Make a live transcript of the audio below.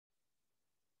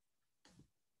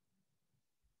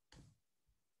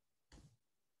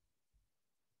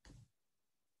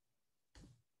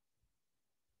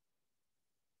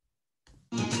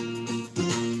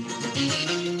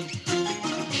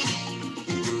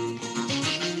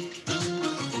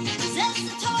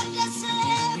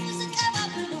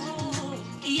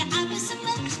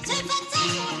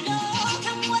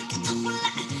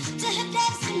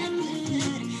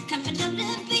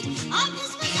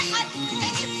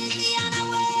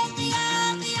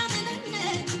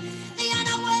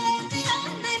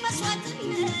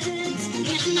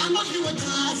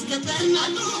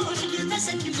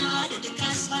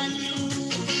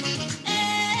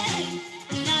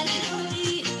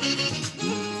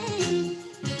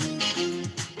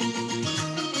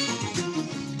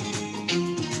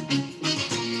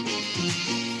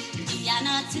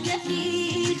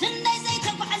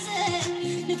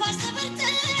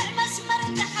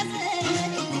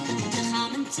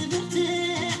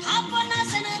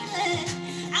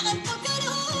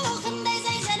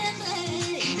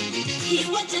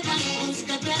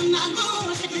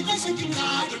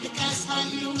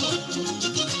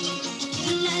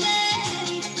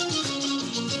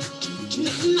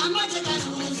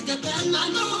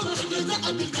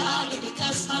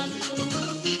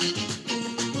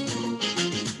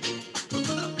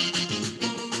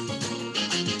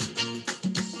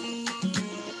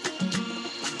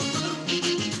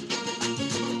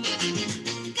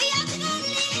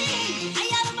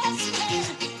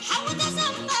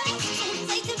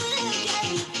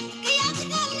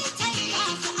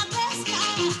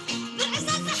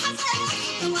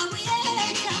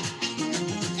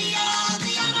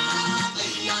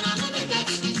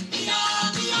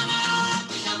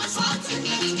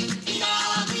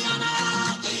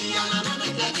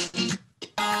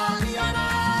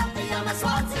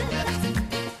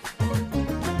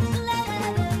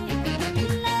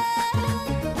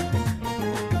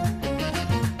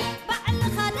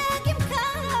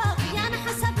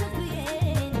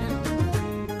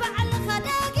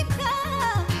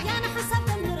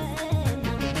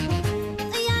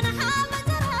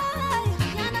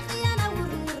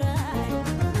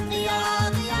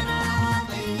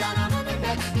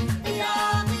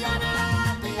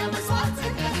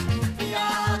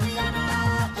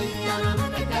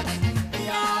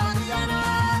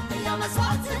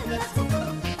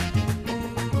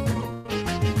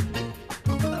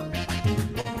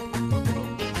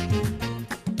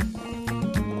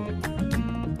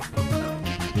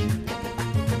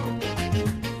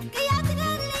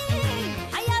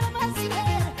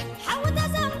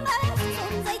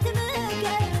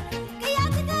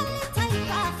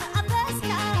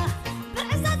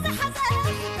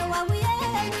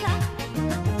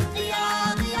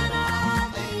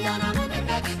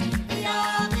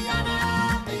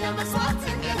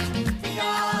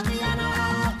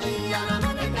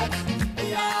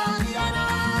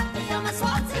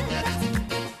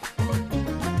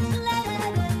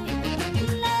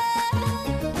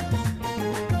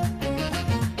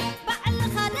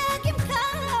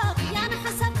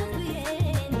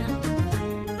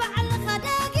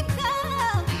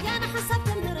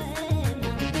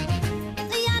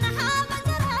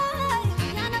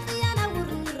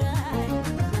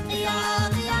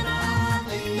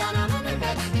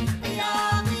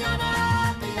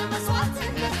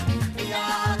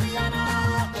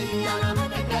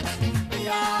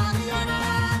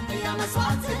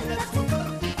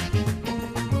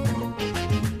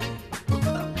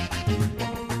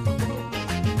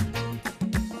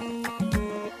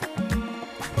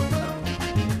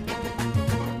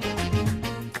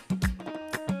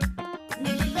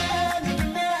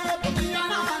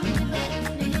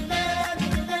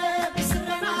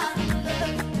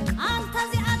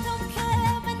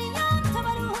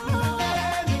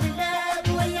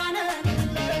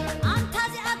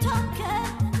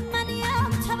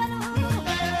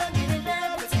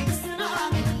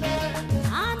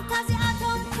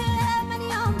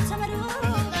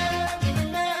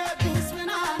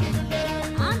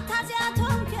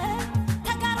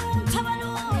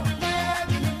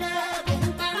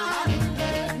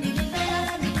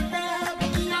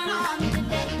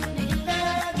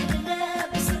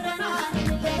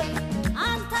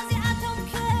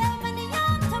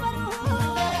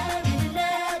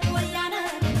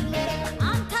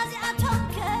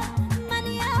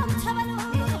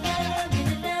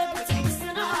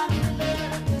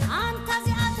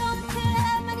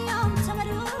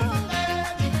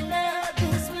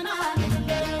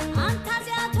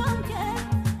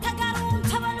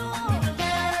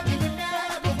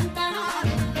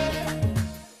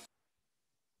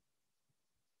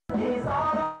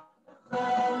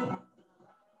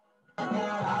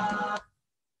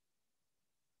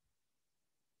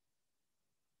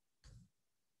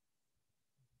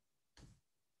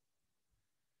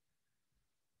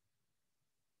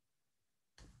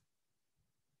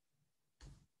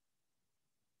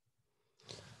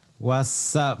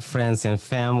What's up, friends and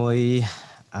family?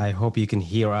 I hope you can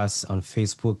hear us on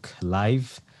Facebook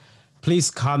Live. Please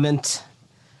comment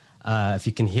if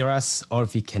you can hear us or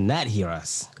if you cannot hear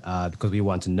us, because we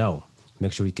want to know.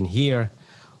 Make sure you can hear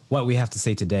what we have to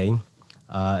say today.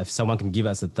 If someone can give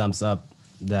us a thumbs up,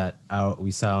 that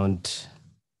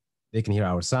they can hear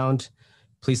our sound.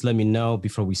 Please let me know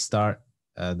before we start.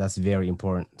 That's very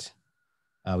important.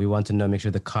 We want to know, make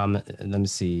sure the comment, let me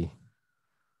see.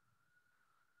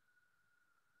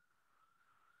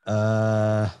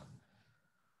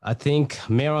 I think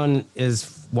Maron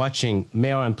is watching.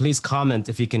 Maron, please comment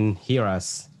if you can hear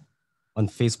us on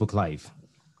Facebook Live.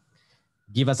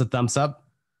 Give us a thumbs up.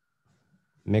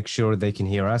 Make sure they can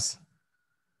hear us.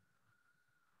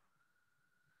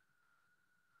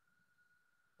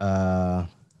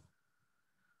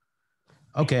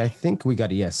 Okay, I think we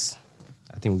got a yes.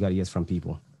 I think we got a yes from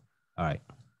people. All right.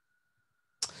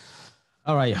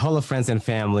 All right, hello friends and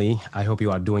family. I hope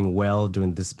you are doing well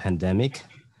during this pandemic.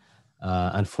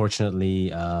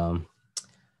 Unfortunately,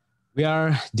 we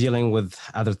are dealing with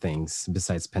other things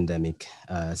besides pandemic,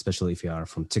 especially if you are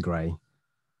from Tigray.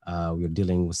 We are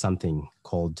dealing with something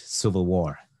called civil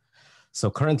war. So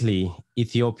currently,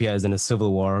 Ethiopia is in a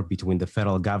civil war between the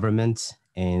federal government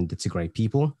and the Tigray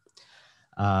people.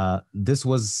 This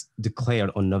was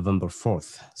declared on November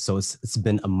 4th. So it's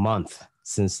been a month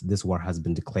since this war has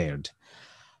been declared.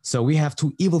 So we have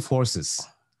two evil forces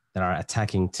that are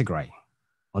attacking Tigray.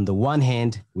 On the one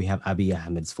hand, we have Abiy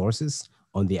Ahmed's forces.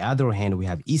 On the other hand, we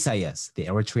have Isaias, the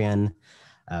Eritrean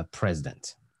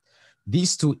president.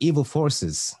 These two evil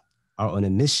forces are on a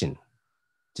mission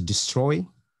to destroy,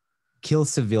 kill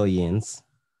civilians,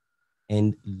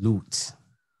 and loot.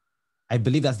 I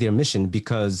believe that's their mission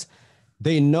because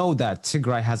they know that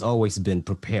Tigray has always been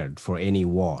prepared for any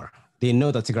war. They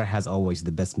know that Tigray has always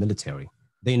the best military.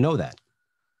 They know that.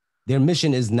 Their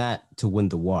mission is not to win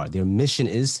the war. Their mission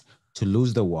is to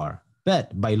lose the war.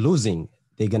 But by losing,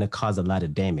 they're going to cause a lot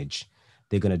of damage.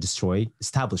 They're going to destroy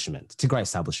Tigray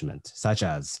establishment, such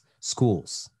as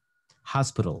schools,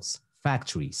 hospitals,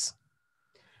 factories.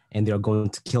 And they're going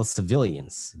to kill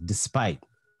civilians despite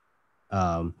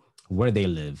where they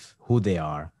live, who they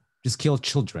are. Just kill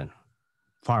children,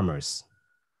 farmers.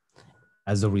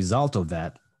 As a result of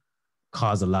that,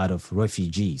 cause a lot of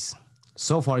refugees.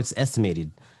 So far, it's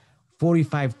estimated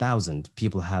 45,000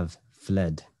 people have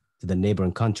fled to the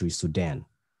neighboring country, Sudan,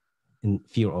 in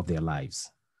fear of their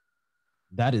lives.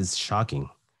 That is shocking.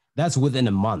 That's within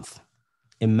a month.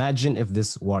 Imagine if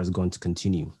this war is going to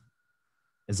continue.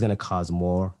 It's going to cause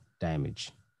more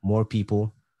damage. More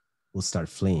people will start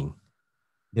fleeing.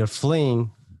 They're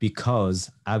fleeing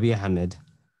because Abiy Ahmed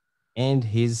and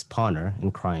his partner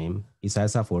in crime,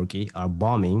 Isaias Afwrki, are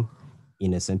bombing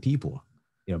innocent people.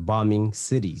 They're bombing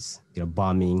cities. They're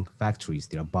bombing factories.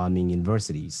 They're bombing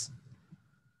universities.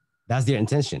 That's their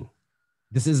intention.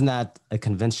 This is not a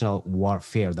conventional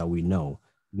warfare that we know,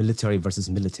 military versus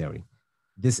military.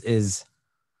 This is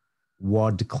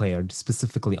war declared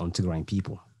specifically on Tigrayan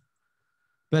people.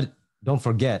 But don't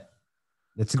forget,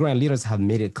 the Tigrayan leaders have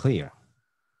made it clear.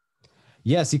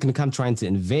 Yes, you can come trying to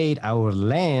invade our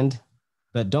land,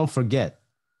 but don't forget,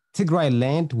 Tigray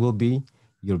land will be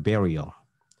your burial.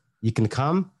 You can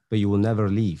come, but you will never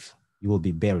leave. You will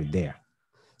be buried there.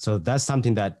 So that's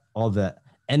something that all the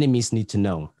enemies need to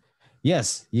know.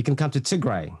 Yes, you can come to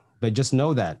Tigray, but just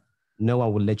know that no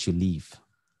one will let you leave.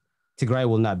 Tigray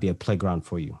will not be a playground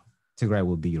for you. Tigray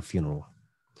will be your funeral.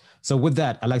 So with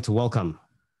that, I'd like to welcome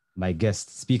my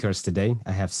guest speakers today.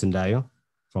 I have Sundayo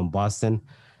from Boston.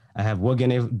 I have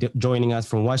Wogene joining us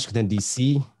from Washington,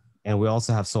 D.C., and we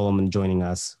also have Solomon joining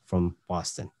us from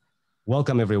Boston.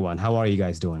 Welcome, everyone. How are you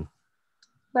guys doing?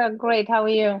 Well, great. How are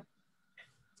you?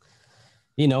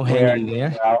 You know, hanging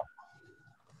there.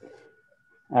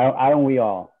 Aren't we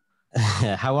all?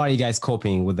 How are you guys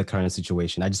coping with the current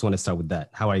situation? I just want to start with that.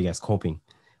 How are you guys coping?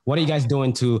 What are you guys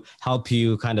doing to help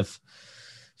you kind of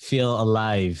feel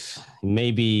alive?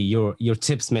 Maybe your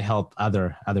tips may help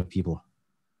other people.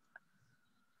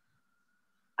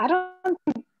 I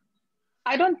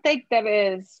don't think there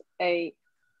is a.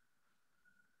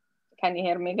 Can you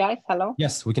hear me, guys? Hello?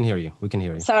 Yes, we can hear you. We can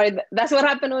hear you. Sorry, that's what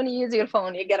happened when you use your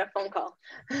phone. You get a phone call.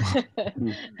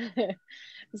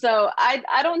 So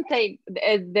I don't think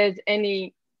there's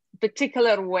any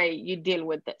particular way you deal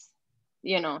with this.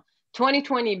 You know,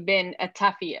 2020 been a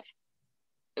tough year.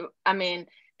 I mean,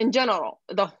 in general,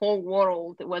 the whole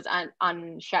world was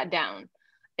on shutdown.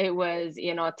 It was,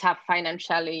 tough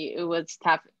financially. It was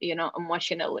tough,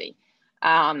 emotionally.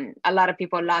 A lot of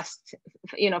people lost,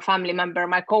 family member.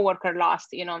 My coworker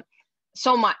lost,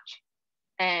 so much.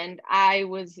 And I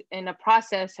was in a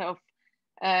process of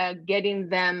getting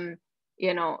them,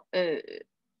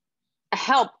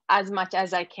 help as much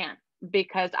as I can,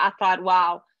 because I thought,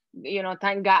 wow,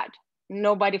 thank God,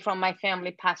 nobody from my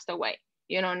family passed away.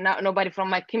 Nobody from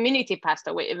my community passed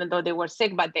away, even though they were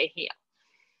sick, but they healed.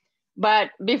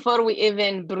 But before we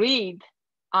even breathe,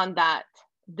 on that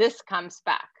this comes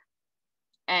back,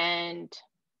 and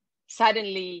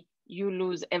suddenly you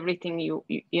lose everything you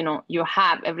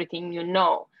have, everything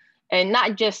and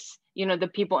not just the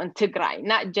people in Tigray,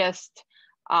 not just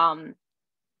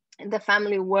the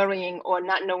family worrying or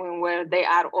not knowing where they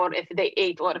are, or if they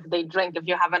ate, or if they drink. If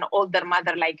you have an older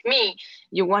mother like me,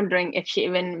 you're wondering if she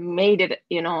even made it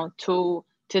to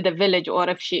the village, or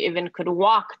if she even could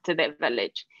walk to the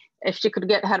village, if she could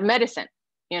get her medicine.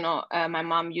 My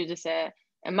mom uses a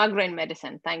migraine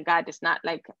medicine. Thank God it's not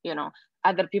like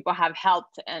other people have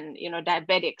helped, and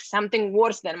diabetics, something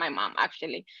worse than my mom.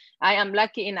 Actually, I am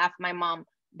lucky enough my mom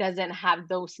doesn't have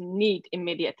those need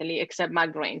immediately, except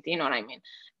migraine. You know what I mean?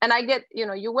 And I get,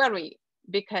 you worry,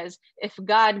 because if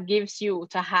God gives you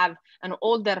to have an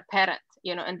older parent,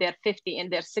 in their 50,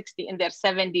 in their 60, in their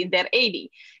 70, in their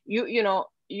 80,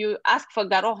 you ask for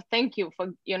God, oh, thank you for,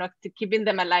 to keeping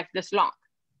them alive this long.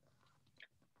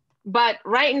 But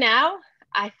right now,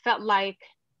 I felt like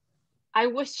I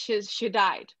wish she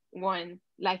died when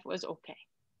life was okay.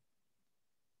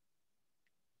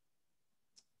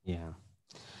 Yeah,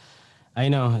 I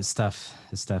know it's tough.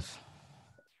 It's tough.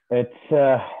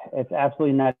 It's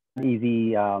absolutely not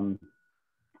easy.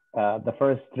 The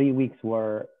first 3 weeks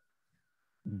were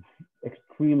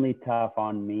extremely tough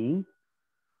on me.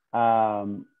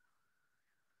 And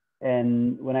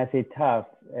when I say tough,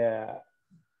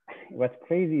 what's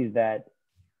crazy is that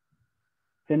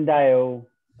Sindayo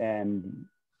and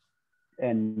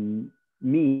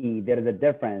me, there is a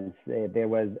difference. There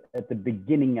was at the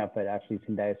beginning of it, actually,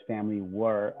 Sindayo's family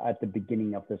were at the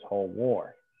beginning of this whole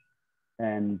war.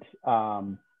 And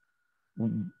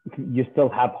you still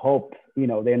have hope.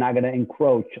 They're not going to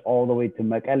encroach all the way to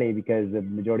Mekelle, because the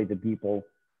majority of the people,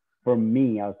 for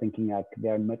me, I was thinking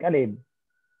they're in Mekelle,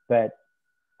 but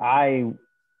I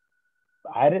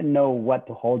didn't know what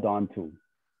to hold on to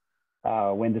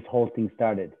when this whole thing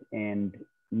started, and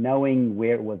knowing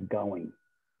where it was going.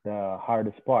 The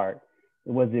hardest part,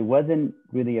 it wasn't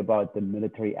really about the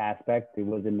military aspect. It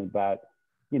wasn't about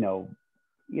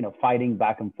fighting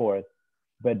back and forth,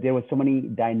 but there was so many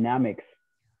dynamics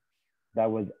that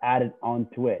was added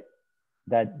onto it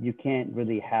that you can't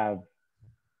really have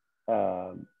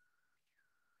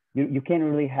you can't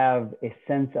really have a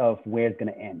sense of where it's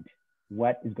going to end,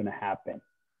 what is going to happen.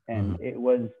 And it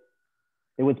was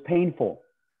painful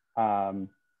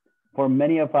for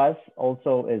many of us.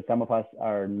 Also, as some of us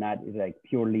are not like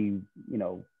purely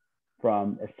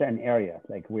from a certain area,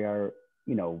 like we are,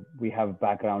 we have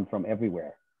background from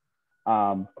everywhere.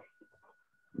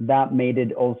 That made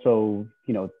it also,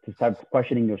 to start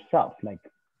questioning yourself, like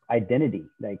identity,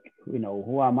 like,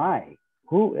 who am I?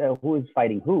 Who is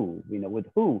fighting who? With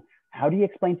who? How do you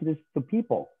explain to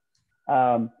people?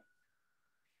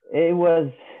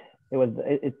 It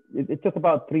took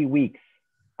about 3 weeks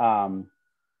to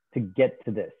get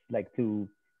to this, like to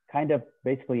kind of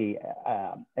basically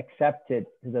accept it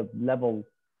to the level,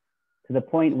 to the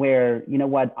point where,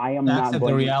 what, I am not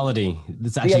going the reality.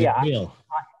 It's actually real.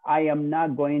 I am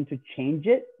not going to change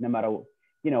it, no matter,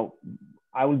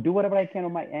 I will do whatever I can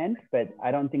on my end, but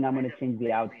I don't think I'm going to change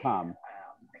the outcome.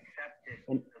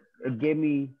 And it gave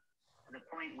me to the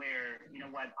point where,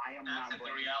 what, I am not going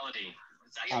the reality.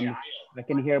 It's actually real. I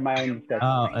can hear my own discussion.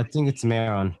 Oh, I think it's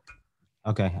Maron.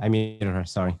 Okay, I muted her.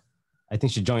 Sorry. I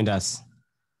think she joined us.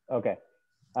 Okay.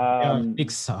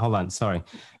 Hold on. Sorry.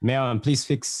 Maron, please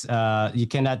fix. You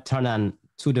cannot turn on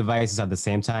 2 devices at the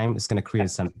same time. It's going to create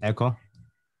some echo.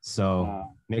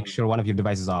 So make sure one of your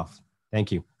devices is off.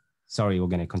 Thank you. Sorry, we're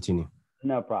going to continue.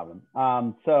 No problem.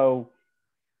 So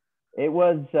it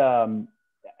was the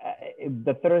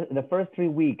first 3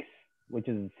 weeks, which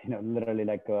is, literally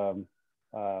like on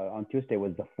Tuesday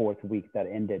was the 4th week that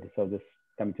ended. So this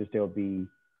coming Tuesday will be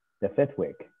the 5th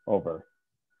week over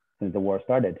since the war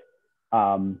started.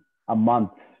 A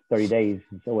month, 30 days.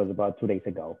 So it was about 2 days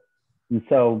ago. And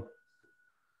so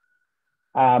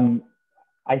I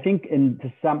think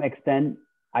to some extent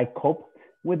I coped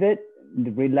with it,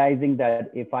 realizing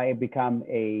that if I become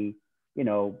a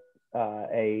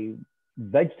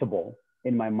vegetable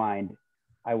in my mind,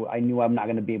 I knew I'm not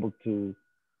going to be able to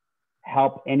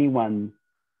help anyone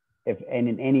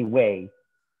in any way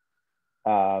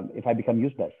if I become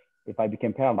useless, if I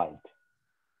become paralyzed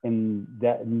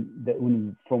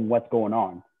from what's going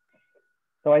on.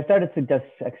 So I started to just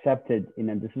accept it,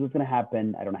 this is what's going to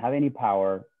happen. I don't have any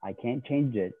power. I can't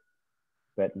change it,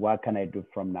 but what can I do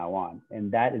from now on?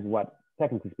 And that is what,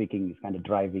 technically speaking, is kind of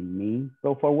driving me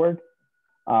go forward.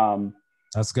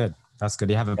 That's good. That's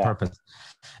good. You have a purpose.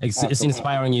 It's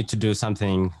inspiring you to do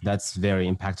something that's very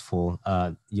impactful.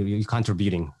 You're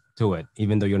contributing to it,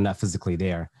 even though you're not physically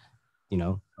there,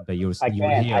 but you're I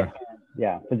here. can't.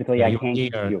 Yeah, physically, Yeah, I can't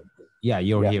hear you. Yeah,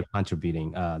 you're here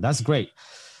contributing. That's great.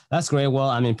 That's great. Well,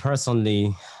 I mean,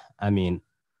 personally, I mean,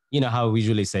 you know how we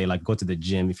usually say, like, go to the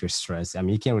gym if you're stressed. I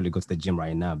mean, you can't really go to the gym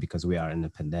right now because we are in a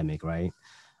pandemic, right?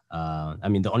 I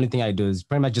mean, the only thing I do is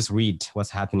pretty much just read what's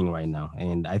happening right now.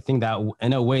 And I think that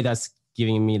in a way that's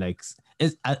giving me like,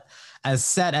 it's, as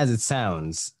sad as it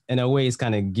sounds, in a way, it's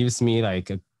kind of gives me like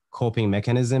a coping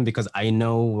mechanism because I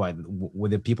know what where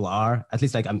the people are. At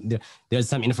least like there's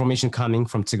some information coming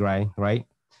from Tigray, right?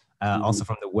 Also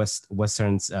from the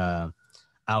Western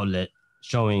outlet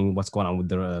showing what's going on with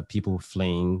the people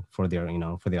fleeing for their,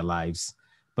 for their lives,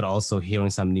 but also hearing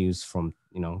some news from,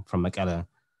 from Mekelle.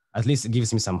 At least it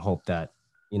gives me some hope that,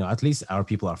 at least our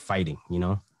people are fighting,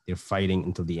 they're fighting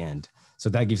until the end. So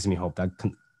that gives me hope. That,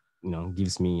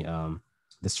 gives me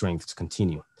the strength to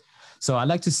continue. So I'd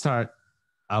like to start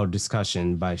our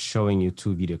discussion by showing you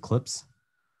two video clips.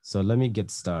 So let me get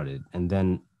started and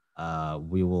then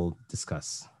we will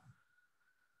discuss.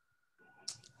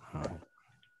 All right.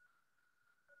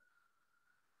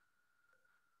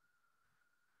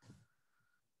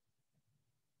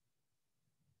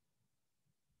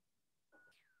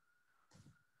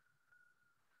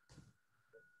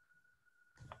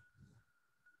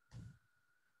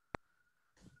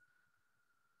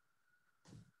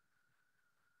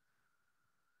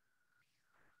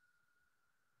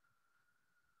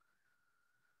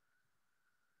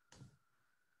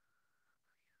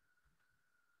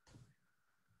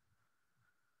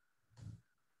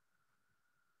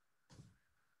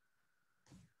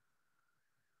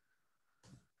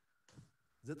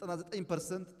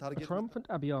 A triumphant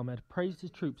Abiy Ahmed praised his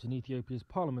troops in Ethiopia's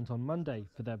parliament on Monday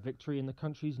for their victory in the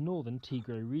country's northern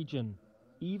Tigray region,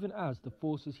 even as the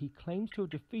forces he claims to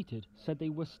have defeated said they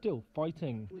were still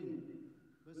fighting.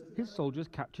 His soldiers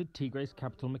captured Tigray's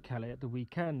capital Mekelle at the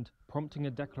weekend, prompting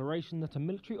a declaration that a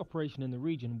military operation in the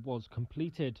region was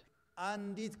completed.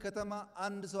 The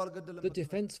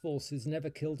defense forces never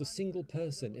killed a single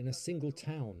person in a single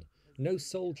town. No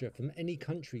soldier from any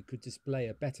country could display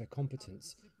a better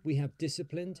competence. We have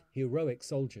disciplined, heroic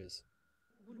soldiers.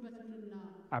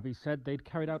 Abiy said they'd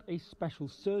carried out a special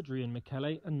surgery in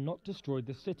Mekelle and not destroyed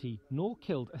the city, nor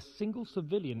killed a single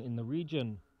civilian in the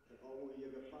region.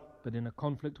 But in a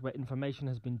conflict where information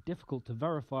has been difficult to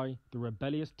verify, the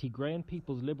rebellious Tigrayan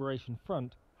People's Liberation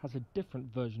Front has a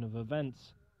different version of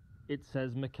events. It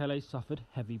says Mekelle suffered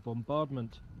heavy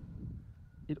bombardment.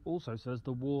 It also says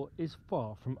the war is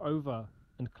far from over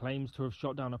and claims to have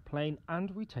shot down a plane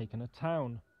and retaken a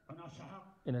town.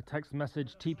 In a text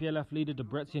message, TPLF leader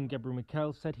Debretsion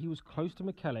Gebremichael said he was close to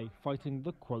Mekelle fighting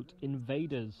the, quote,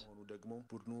 invaders.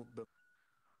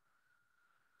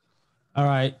 All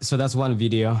right, so that's one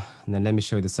video. And then let me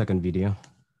show you the second video.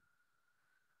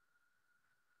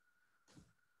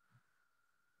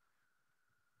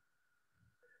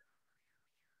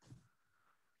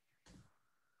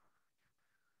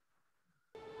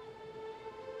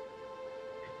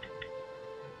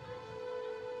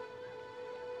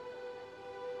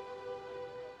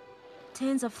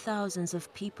 Tens of thousands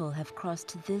of people have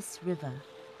crossed this river,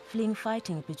 fleeing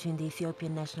fighting between the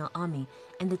Ethiopian National Army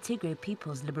and the Tigray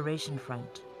People's Liberation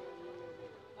Front.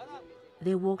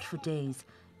 They walked for days,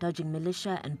 dodging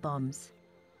militia and bombs.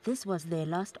 This was their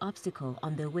last obstacle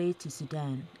on their way to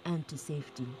Sudan and to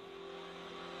safety.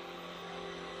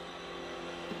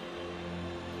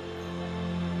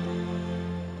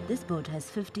 This boat has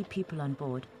 50 people on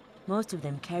board. Most of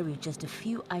them carry just a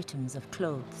few items of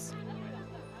clothes.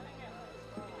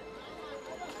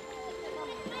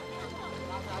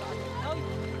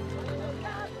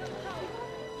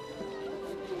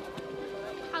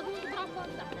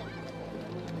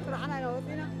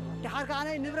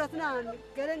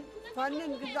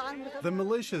 The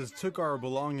militias took our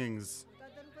belongings.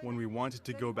 When we wanted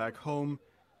to go back home,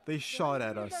 they shot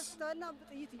at us.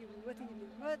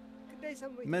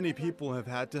 Many people have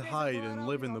had to hide and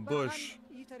live in the bush.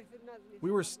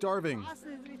 We were starving.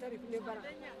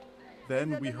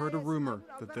 Then we heard a rumor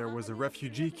that there was a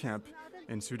refugee camp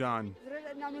in Sudan.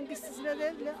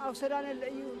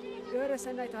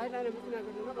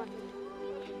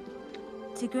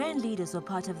 Tigrayan leaders were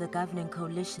part of the governing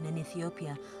coalition in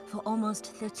Ethiopia for almost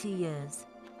 30 years.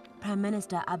 Prime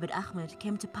Minister Abiy Ahmed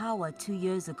came to power 2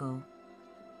 years ago.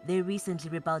 They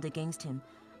recently rebelled against him,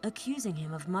 accusing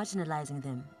him of marginalizing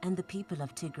them and the people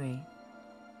of Tigray.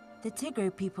 The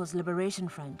Tigray People's Liberation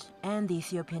Front and the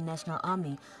Ethiopian National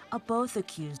Army are both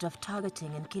accused of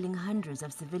targeting and killing hundreds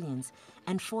of civilians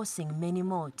and forcing many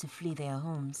more to flee their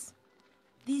homes.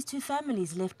 These two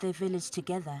families left their village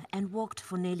together and walked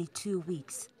for nearly 2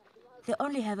 weeks. They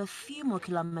only have a few more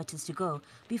kilometers to go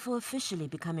before officially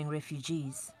becoming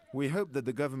refugees. We hope that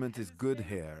the government is good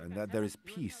here and that there is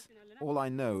peace. All I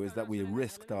know is that we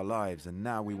risked our lives and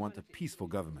now we want a peaceful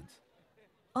government.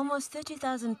 Almost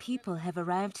 30,000 people have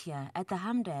arrived here at the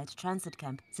Hamdayat transit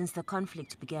camp since the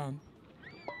conflict began.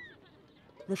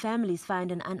 The families find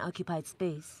an unoccupied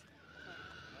space.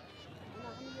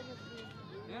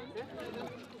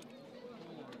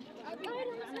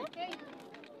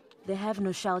 They have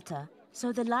no shelter,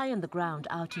 so they lie on the ground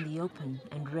out in the open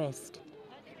and rest.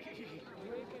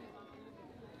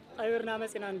 We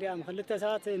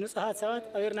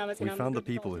found the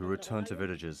people who returned to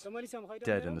villages,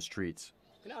 dead in the streets.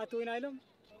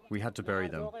 We had to bury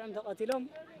them.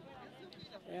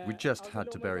 We just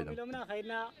had to bury them.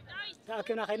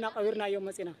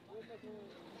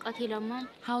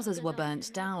 Houses were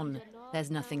burnt down.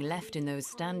 There's nothing left in those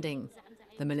standing.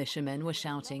 The militiamen were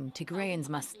shouting, Tigrayans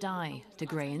must die,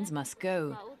 Tigrayans must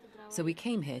go. So we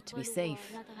came here to be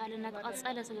safe.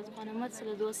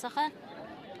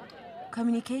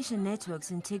 Communication networks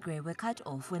in Tigray were cut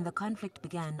off when the conflict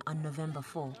began on November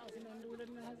 4.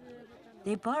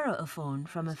 They borrow a phone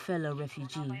from a fellow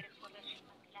refugee.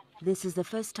 This is the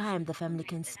first time the family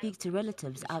can speak to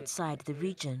relatives outside the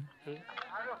region.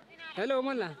 Hello,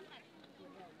 Mullah.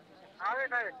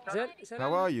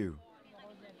 How are you?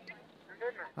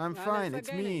 I'm fine,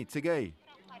 it's me, Tigray.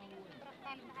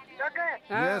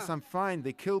 Yes, I'm fine.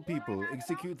 They kill people,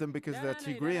 execute them because they're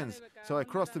Tigrayans. So I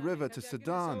crossed the river to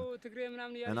Sudan.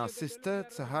 And our sister,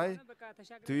 Tsahai,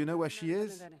 do you know where she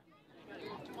is?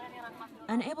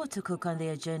 Unable to cook on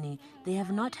their journey, they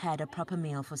have not had a proper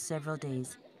meal for several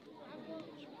days.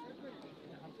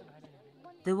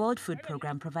 The World Food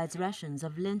Programme provides rations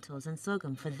of lentils and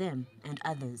sorghum for them and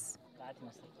others.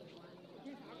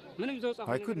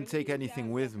 I couldn't take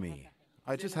anything with me.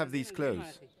 I just have these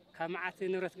clothes.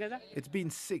 It's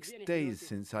been 6 days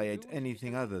since I ate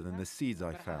anything other than the seeds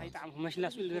I found.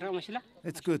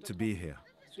 It's good to be here.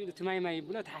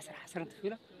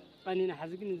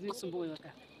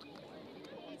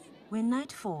 When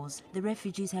night falls, the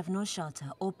refugees have no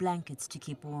shelter or blankets to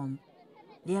keep warm.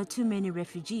 There are too many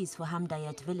refugees for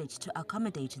Hamdayat village to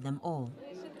accommodate them all.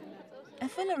 A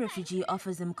fellow refugee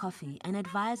offers them coffee and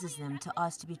advises them to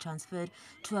ask to be transferred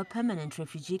to a permanent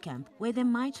refugee camp where they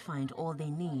might find all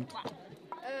they need.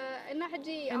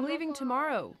 I'm leaving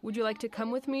tomorrow. Would you like to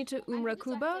come with me to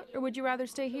Kuba, or would you rather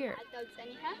stay here?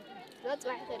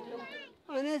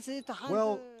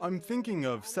 Well, I'm thinking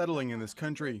of settling in this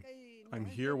country. I'm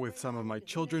here with some of my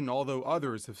children, although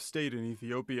others have stayed in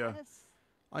Ethiopia.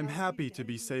 I'm happy to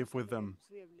be safe with them.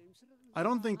 I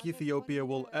don't think Ethiopia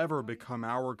will ever become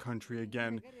our country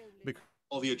again because of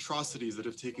all the atrocities that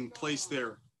have taken place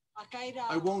there.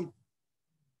 I won't.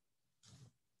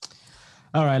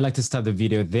 All right, I'd like to stop the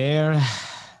video there.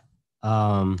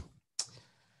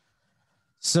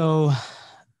 So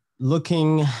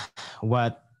looking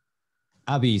what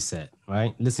Abiy said,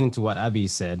 right? Listening to what Abiy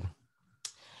said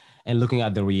and looking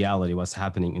at the reality, what's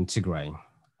happening in Tigray.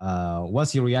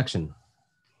 What's your reaction?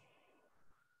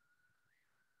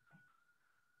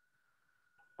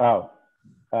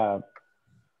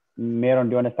 Meron,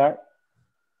 do you want to start?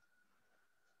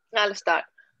 I'll start.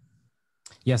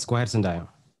 Yes, go ahead, Zendaya.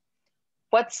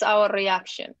 What's our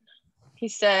reaction? He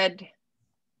said,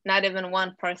 not even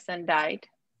one person died,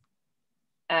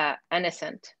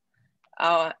 innocent,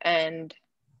 and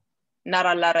not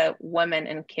a lot of women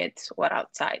and kids were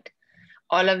outside.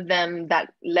 All of them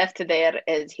that left there,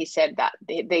 is he said that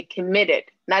they committed,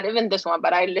 not even this one,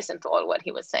 but I listened to all what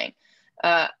he was saying,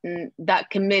 that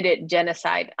committed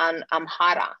genocide on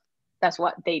Amhara. That's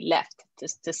what they left to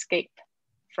escape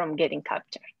from getting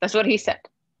captured. That's what he said.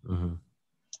 Mm-hmm.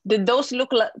 Did those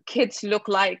kids look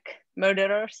like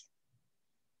murderers?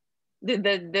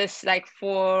 Did this like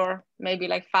 4, maybe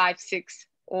like 5, 6,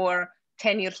 or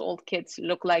 10 years old kids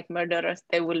look like murderers?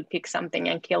 They will pick something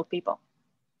and kill people.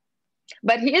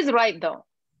 But he is right though.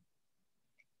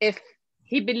 If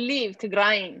he believed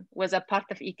Tigray was a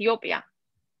part of Ethiopia,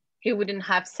 he wouldn't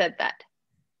have said that.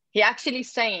 He actually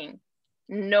saying,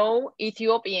 no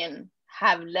Ethiopian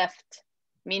have left,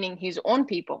 meaning his own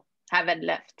people haven't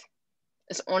left.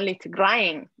 It's only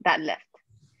Tigrayan that left.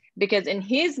 Because in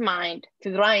his mind,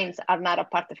 Tigrayans are not a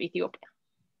part of Ethiopia.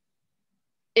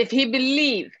 If he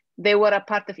believed they were a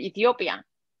part of Ethiopia,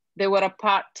 they were a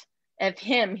part of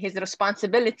him, his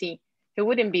responsibility, he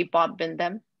wouldn't be bombing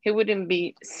them. He wouldn't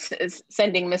be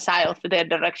sending missiles to their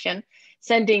direction,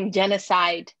 sending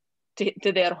genocide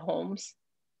to their homes.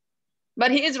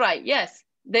 But he is right, yes,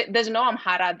 there's no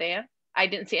Amhara there. I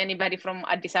didn't see anybody from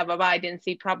Addis Ababa. I didn't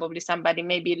see probably somebody,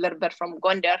 maybe a little bit from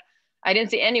Gondar. I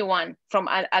didn't see anyone from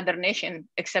other nation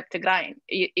except Tigray.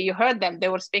 You heard them, they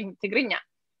were speaking Tigrinya.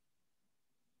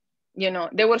 You know,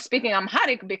 they were speaking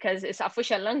Amharic because it's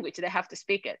official language, they have to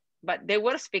speak it, but they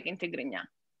were speaking Tigrinya.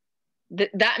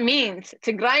 That means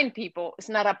Tigrayan people is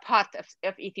not a part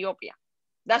of Ethiopia.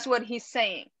 That's what he's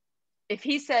saying. If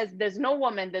he says there's no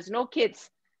woman, there's no kids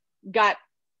got,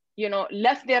 you know,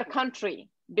 left their country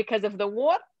because of the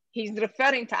war, he's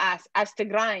referring to us as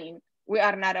Tigrayan. We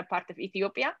are not a part of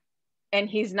Ethiopia, and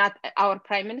he's not our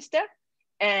prime minister,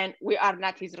 and we are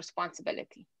not his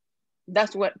responsibility.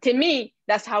 That's what, to me,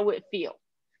 that's how it feels,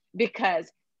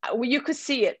 because you could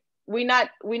see it. We're not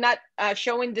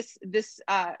showing this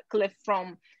clip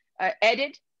from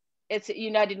edit. It's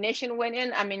United Nations went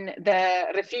in. I mean,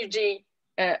 the refugee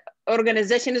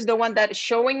organization is the one that is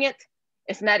showing it.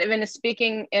 It's not even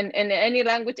speaking in any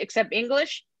language except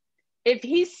English. If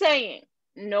he's saying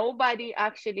nobody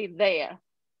actually there,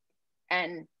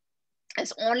 and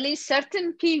it's only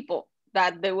certain people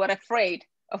that they were afraid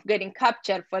of getting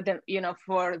captured for the, you know,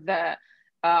 for the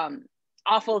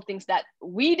awful things that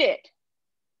we did.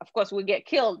 Of course, we get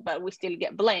killed, but we still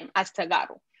get blamed as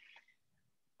Tagaru.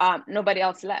 Nobody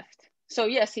else left. So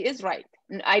yes, he is right.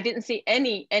 I didn't see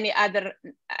any other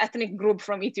ethnic group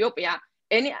from Ethiopia,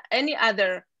 any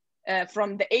other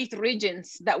from the 8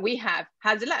 regions that we have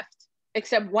has left,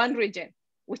 except one region,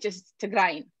 which is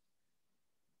Tigray.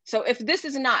 So if this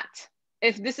is not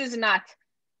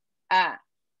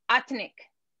ethnic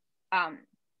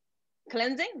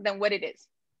cleansing, then what it is,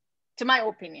 to my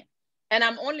opinion. And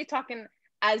I'm only talking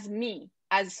as me,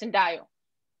 as Sindayo.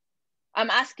 I'm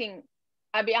asking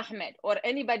Abiy Ahmed or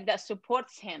anybody that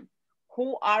supports him,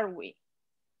 who are we?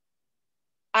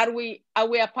 Are we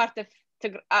a part of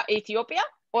Ethiopia,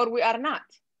 or we are not?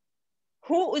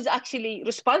 Who is actually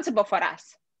responsible for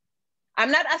us?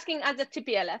 I'm not asking as a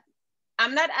TPLF.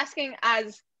 I'm not asking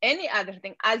as any other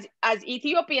thing, as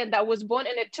Ethiopian that was born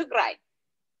in a Tigray,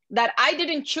 that I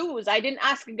didn't choose. I didn't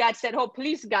ask God, said, oh,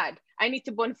 please God, I need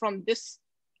to born from this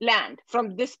land,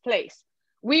 from this place.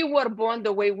 We were born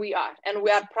the way we are, and we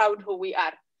are proud who we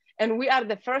are. And we are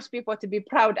the first people to be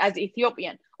proud as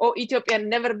Ethiopian. Oh, Ethiopian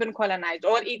never been colonized,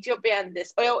 or Ethiopian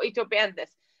this, or Ethiopian this.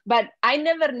 But I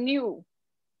never knew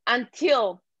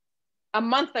until a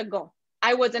month ago,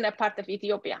 I wasn't a part of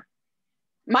Ethiopia.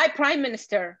 My prime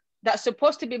minister that's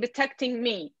supposed to be protecting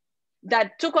me,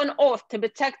 that took an oath to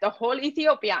protect the whole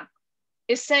Ethiopia,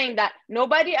 is saying that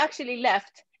nobody actually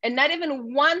left, and not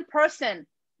even one person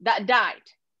that died.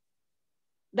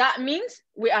 That means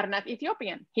we are not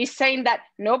Ethiopian. He's saying that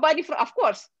nobody from, of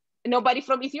course, nobody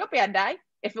from Ethiopia died.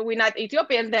 If we're not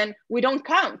Ethiopian, then we don't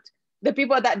count. The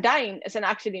people that dying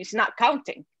is not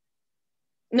counting.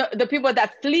 No, the people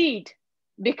that fled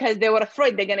because they were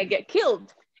afraid they're gonna get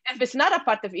killed. If it's not a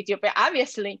part of Ethiopia,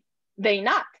 obviously they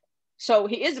not. So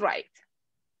he is right.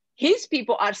 His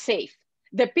people are safe.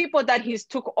 The people that he's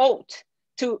took oath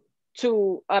to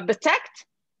protect,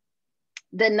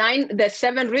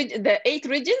 the 8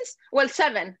 regions, well,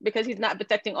 7, because he's not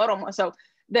protecting Oromo. So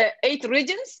the 8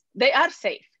 regions, they are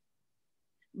safe.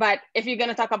 But if you're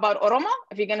gonna talk about Oromo,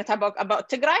 if you're gonna talk about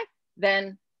Tigray,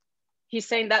 then he's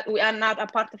saying that we are not a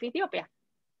part of Ethiopia.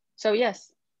 So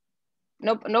yes,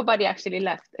 nobody actually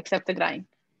left except Tigray.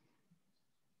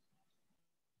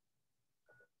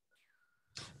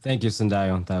 Thank you,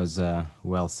 Sindayo. That was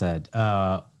well said.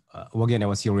 Again,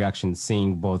 what's your reaction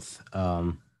seeing both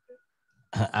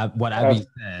what Abiy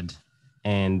said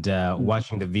and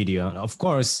watching the video? Of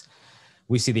course,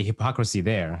 we see the hypocrisy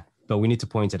there, but we need to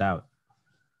point it out.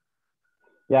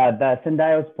 Yeah, that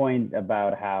Sindayo's point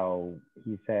about how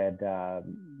he said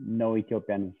no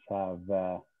Ethiopians have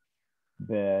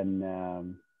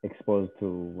been exposed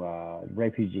to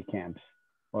refugee camps,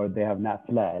 or they have not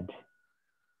fled.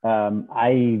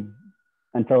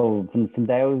 Until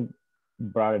Sindayo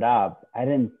brought it up, I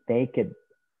didn't take it.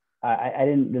 I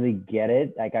didn't really get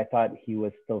it. Like, I thought he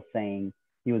was still saying,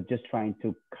 he was just trying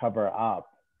to cover up.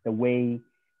 The way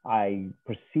I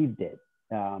perceived it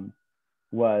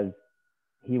was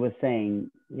he was saying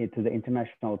it to the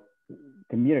international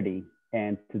community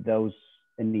and to those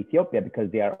in Ethiopia,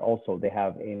 because they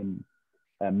have a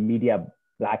media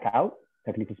blackout,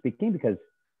 technically speaking, because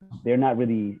they're not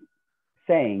really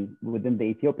saying within the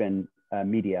Ethiopian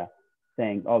media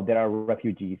saying, oh, there are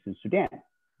refugees in Sudan,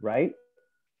 right?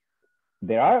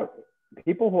 There are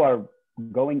people who are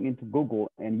going into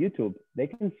Google and YouTube, they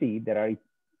can see there are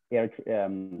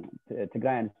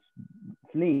Tigrayans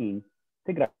fleeing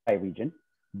Tigray region,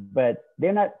 but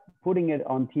they're not putting it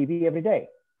on TV every day,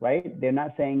 right? They're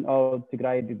not saying, oh,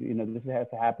 Tigray, this is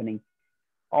happening.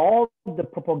 All the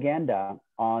propaganda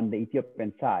on the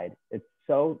Ethiopian side, it's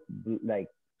so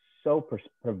so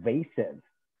pervasive.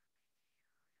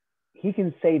 He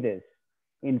can say this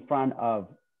in front of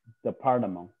the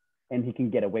parliament and he can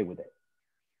get away with it.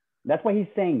 That's why he's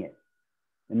saying it,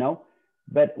 you know?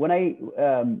 But when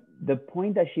the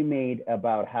point that she made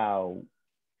about how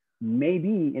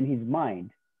maybe in his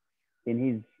mind, in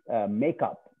his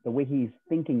makeup, the way he's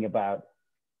thinking about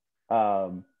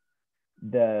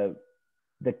the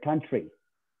country,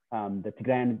 the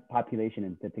Tigrayan population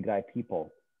and the Tigray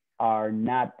people are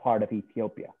not part of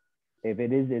Ethiopia. If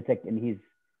it is, it's like in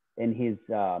his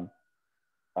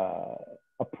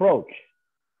approach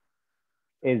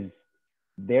is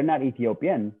they're not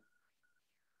Ethiopian.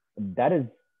 That's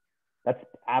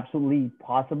absolutely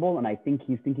possible, and I think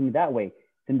he's thinking that way.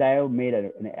 Sindayo made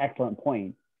an excellent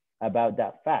point about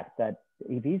that fact that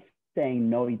if he's saying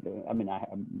no, I mean,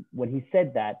 when he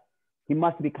said that, he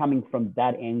must be coming from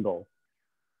that angle,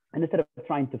 and instead of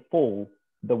trying to fool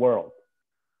the world.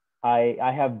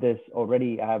 I have this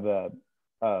already. I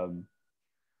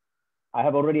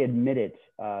have already admitted,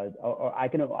 or I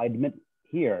can admit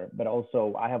here, but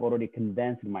also I have already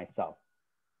convinced myself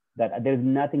that there's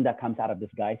nothing that comes out of this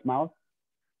guy's mouth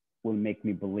will make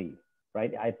me believe,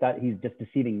 right? I thought he's just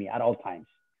deceiving me at all times.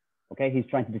 Okay, he's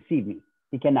trying to deceive me.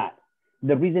 He cannot.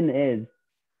 The reason is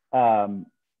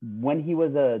when he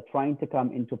was trying to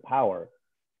come into power,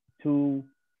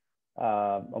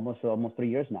 almost 3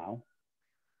 years now,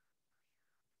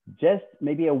 just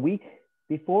maybe a week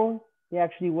before he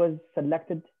actually was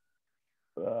selected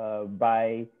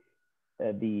by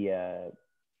the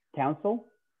council,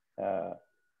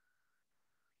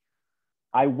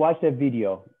 I watched a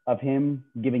video of him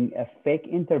giving a fake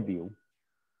interview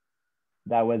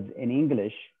that was in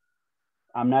English.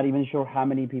 I'm not even sure how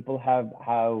many people have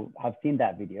seen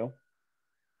that video.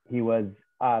 He was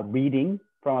reading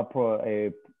from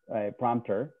a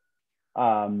prompter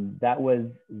that was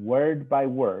word by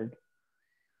word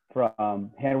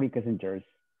from Henry Kissinger's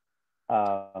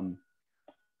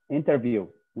interview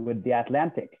with The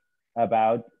Atlantic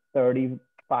about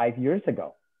 35 years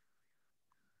ago.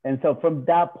 And so from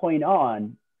that point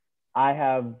on, I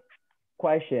have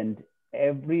questioned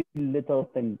every little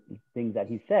thing that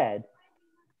he said.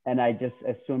 And I just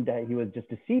assumed that he was just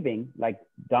deceiving like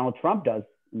Donald Trump does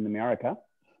in America.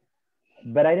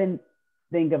 But I didn't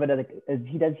think of it as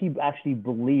does he actually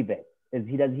believe it? Is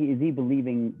he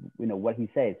believing, you know, what he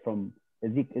says from,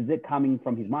 is it coming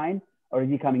from his mind, or is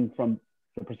he coming from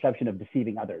the perception of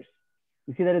deceiving others?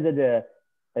 You see that as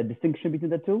a distinction between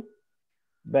the two?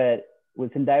 But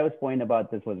with Sindayo's point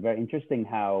about this was very interesting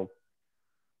how,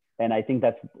 and I think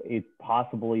that's where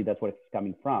it's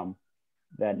coming from,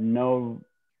 that no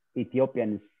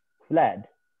Ethiopians fled,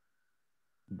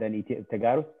 then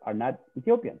Tagaros are not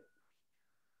Ethiopian,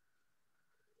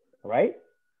 right?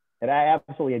 And I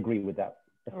absolutely agree with that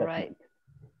assessment.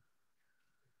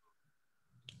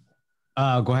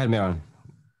 Right. Go ahead, Miran.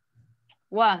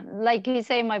 Well, like you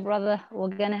say, my brother,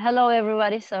 hello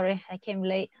everybody. Sorry, I came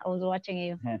late. I was watching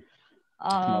you.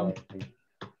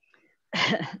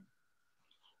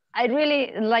 I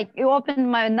really you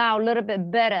opened my now a little bit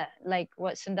better, like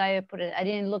what Sindayo put it. I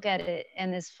didn't look at it,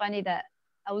 and it's funny that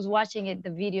I was watching it,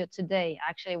 the video today.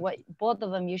 Actually, what both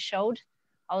of them you showed,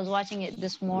 I was watching it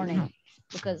this morning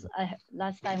because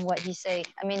last time what he said.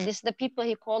 I mean, this is the people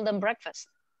he called them breakfast.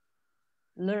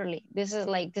 Literally, this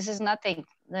is nothing.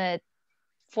 The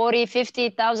 40,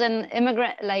 50,000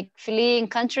 immigrant fleeing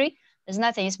country is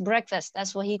nothing. It's breakfast.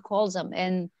 That's what he calls them,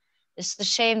 and it's a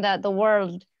shame that the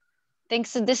world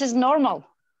thinks that this is normal.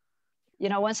 You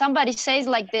know, when somebody says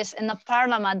like this in the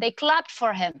parliament, they clapped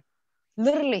for him.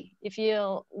 Literally, if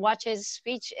you watch his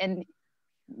speech, and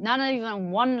not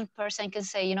even one person can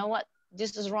say, you know what,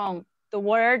 this is wrong. The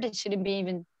word shouldn't be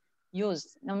even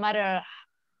used, no matter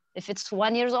if it's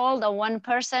 1 year old or one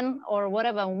person or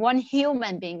whatever. One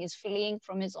human being is fleeing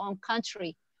from his own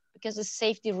country because of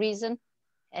safety reason,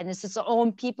 and it's his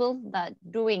own people that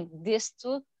doing this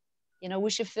too. You know, we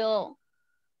should feel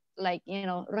like, you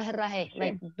know,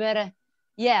 like better,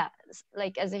 yeah,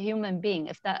 like as a human being,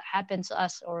 if that happened to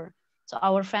us or to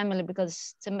our family,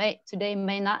 because today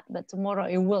may not, but tomorrow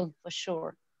it will for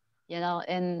sure, you know.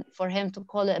 And for him to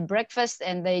call it a breakfast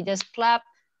and they just clap,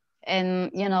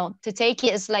 and you know, to take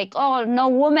it, it's like, oh, no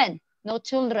woman, no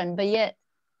children, but yet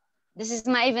this is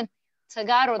not even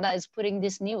Tagaro that is putting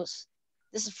this news.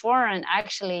 This is foreign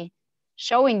actually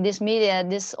showing this media,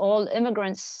 this all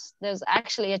immigrants. There's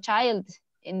actually a child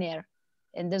in there,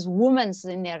 and there's women's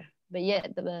in there, but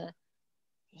yet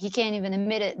he can't even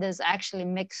admit it. There's actually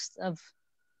mixed of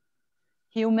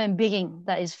human being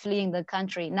that is fleeing the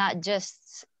country, not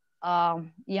just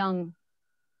young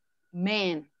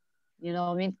man, you know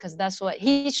what I mean? Because that's what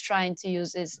he's trying to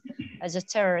use, is as a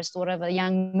terrorist, whatever.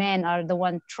 Young men are the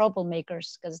one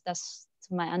troublemakers, because that's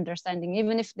my understanding.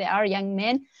 Even if they are young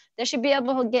men, they should be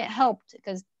able to get helped,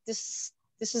 because this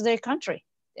is their country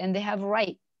and they have a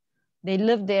right. They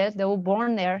live there, they were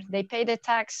born there, they pay the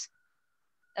tax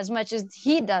as much as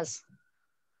he does,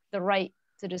 the right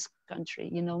to this country,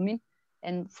 you know what I mean?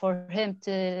 And for him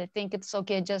to think it's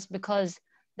okay just because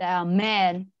they are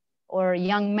men or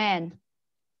young men,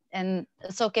 and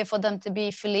it's okay for them to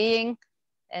be fleeing,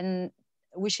 and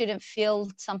we shouldn't feel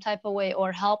some type of way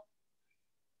or help.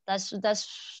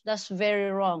 That's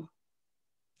very wrong.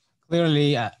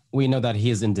 Clearly, we know that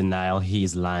he is in denial. He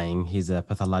is lying. He's a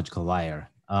pathological liar.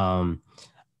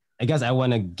 I guess I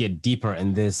want to get deeper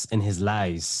in this, in his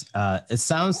lies.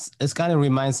 It kind of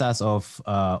reminds us of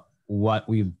what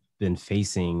we've been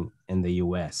facing in the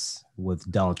US with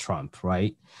Donald Trump,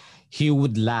 right? He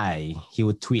would lie. He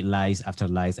would tweet lies after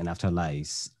lies and after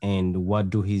lies. And what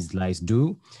do his lies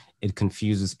do? It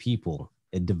confuses people.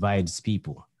 It divides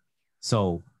people.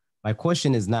 So my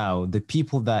question is now, the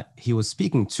people that he was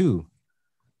speaking to,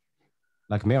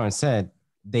 like Maron said,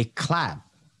 they clap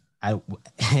at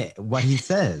what he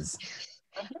says.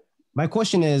 My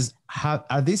question is,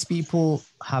 are these people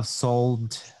have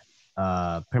sold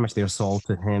pretty much their soul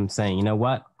to him, saying, you know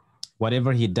what,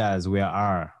 whatever he does, we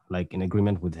are like in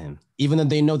agreement with him, even though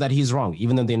they know that he's wrong,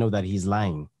 even though they know that he's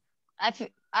lying.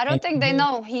 I don't think they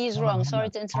know he's wrong. Sorry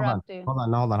to interrupt you.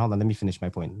 Hold on. Let me finish my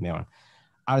point, Maron.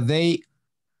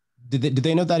 Do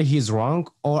they know that he's wrong,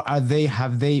 or have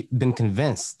they been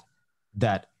convinced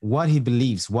that what he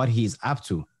believes, what he's up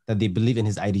to, that they believe in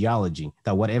his ideology,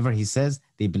 that whatever he says,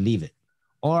 they believe it?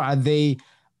 Or are they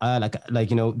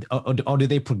or do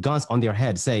they put guns on their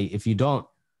head, say, if you don't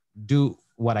do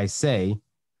what I say,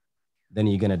 then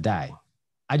you're going to die?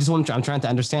 I'm trying to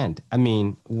understand. I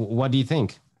mean, what do you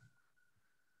think?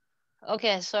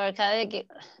 Okay, sorry, can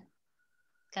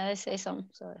I say something?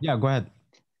 Sorry. Yeah, go ahead.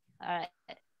 All right.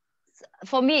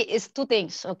 For me, it's two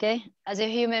things, okay? As a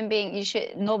human being,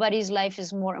 nobody's life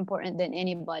is more important than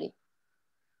anybody.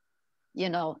 You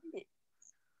know,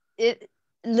 you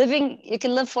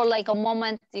can live for like a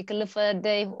moment, you can live for a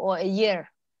day or a year.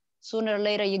 Sooner or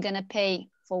later, you're gonna pay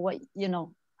for what,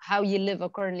 how you live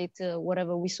accordingly to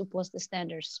whatever we suppose the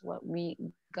standards, what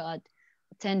God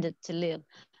intended to live.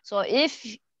 So if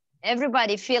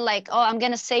everybody feel like, oh, I'm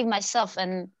gonna save myself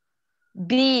and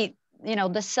be,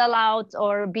 the sellout,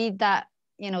 or be that,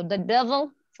 the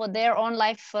devil for their own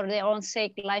life, for their own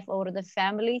sake, life over the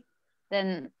family,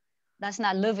 then that's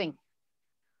not living.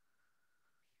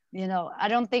 I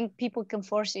don't think people can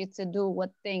force you to do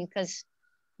what thing, because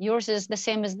yours is the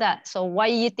same as that. So why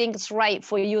you think it's right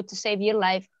for you to save your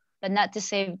life, but not to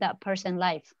save that person's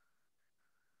life?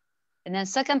 And then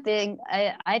second thing,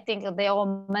 I think they're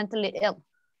all mentally ill.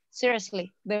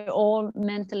 Seriously, they're all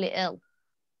mentally ill.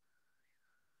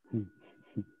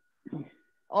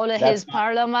 All of his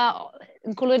parliament,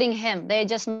 including him, they're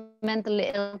just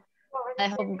mentally ill. I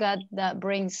hope God that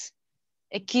brings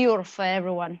a cure for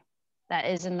everyone that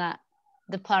is in that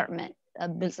department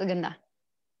of Bilsagana.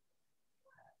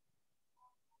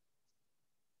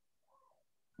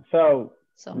 So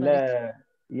yeah.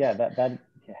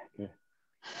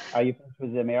 Are you finished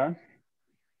with the mayor?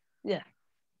 Yeah.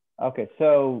 Okay,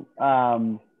 so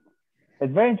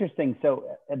it's very interesting. So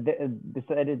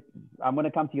I'm going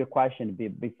to come to your question.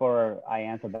 Before I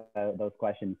answer those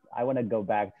questions, I want to go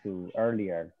back to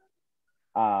earlier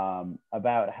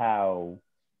about how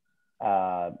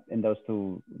in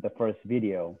the first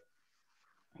video,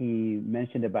 he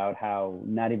mentioned about how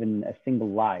not even a single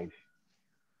life,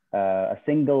 a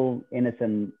single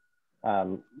innocent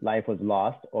life was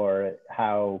lost, or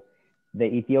how the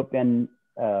Ethiopian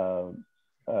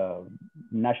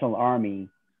National Army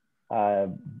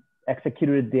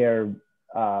executed their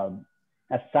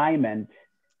assignment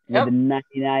with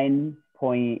 99%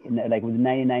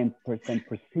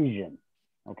 precision.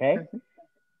 Okay.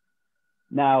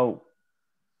 Now,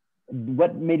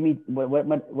 what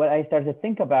I started to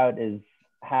think about is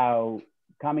how,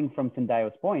 coming from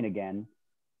Sendayo's point again,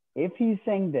 if he's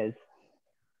saying this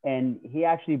and he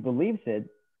actually believes it,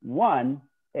 one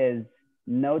is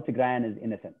no Tigrayan is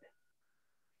innocent.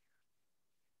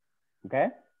 Okay,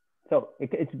 so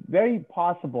it's very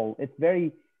possible, it's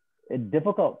very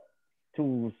difficult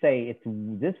to say it's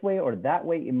this way or that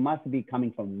way. It must be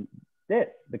coming from this,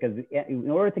 because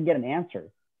in order to get an answer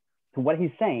to what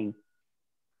he's saying,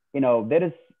 there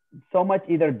is so much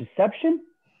either deception.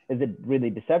 Is it really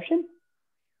deception?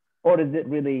 Or is it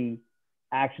really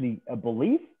actually a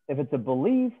belief? If it's a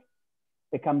belief,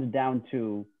 it comes down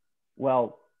to,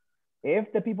 well,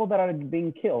 if the people that are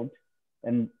being killed,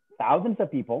 and thousands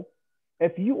of people,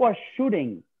 if you are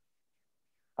shooting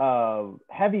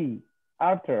heavy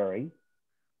artillery,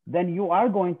 then you are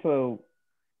going to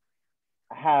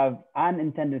have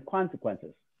unintended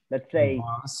consequences. Let's say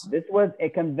this was a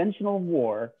conventional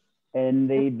war, and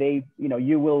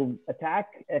you will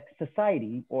attack a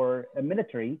society or a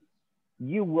military.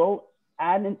 You will,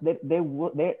 and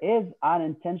there is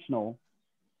unintentional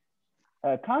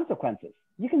consequences.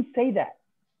 You can say that,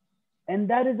 and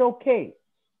that is okay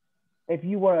if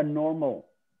you are a normal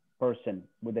person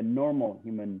with a normal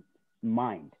human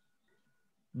mind.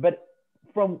 But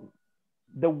from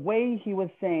the way he was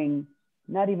saying,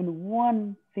 not even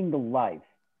one single life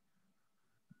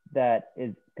that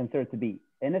is considered to be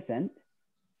innocent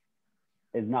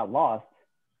is not lost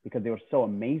because they were so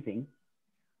amazing.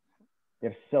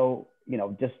 They're so,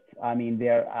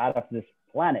 they're out of this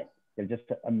planet. They're just,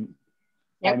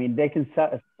 Yep. I mean, they can,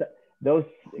 those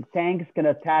tanks can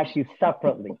attack you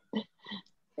separately.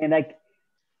 And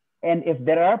if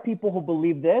there are people who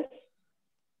believe this,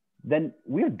 then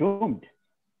we're doomed.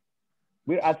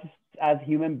 We're as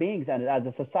human beings and as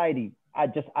a society,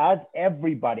 just as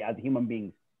everybody as human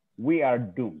beings, we are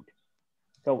doomed.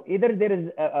 So either there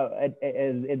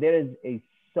is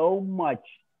so much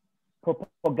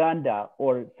propaganda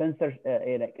or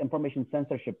information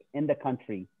censorship in the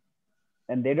country,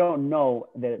 and they don't know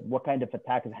what kind of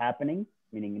attack is happening,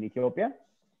 meaning in Ethiopia,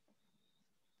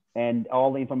 and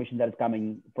all the information that is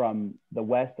coming from the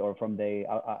West or from the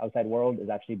outside world is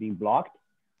actually being blocked.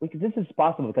 This is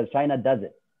possible because China does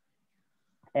it.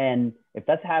 And if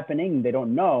that's happening, they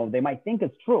don't know, they might think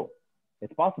it's true.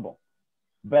 It's possible.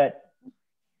 But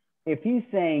if he's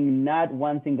saying not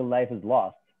one single life is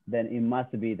lost, then it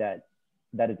must be that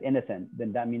is innocent.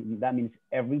 Then that means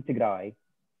every Tigray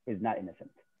is not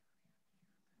innocent.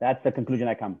 That's the conclusion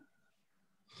I come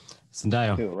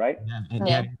to, right?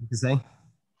 Yeah. To say?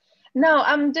 No,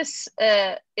 I'm just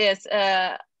Wagane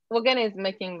is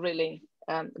making really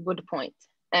good point,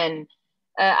 and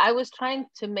I was trying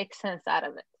to make sense out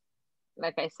of it.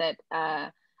 Like I said,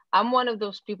 I'm one of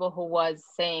those people who was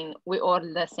saying we all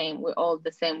the same, we all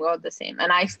the same, we all the same,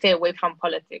 and I stay away from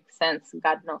politics since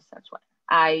God knows since when.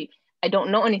 I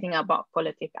don't know anything about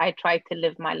politics. I try to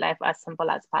live my life as simple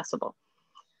as possible,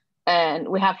 and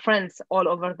we have friends all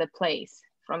over the place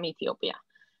from Ethiopia,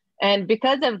 and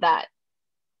because of that,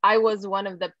 I was one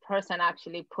of the person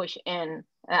actually push in.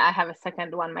 I have a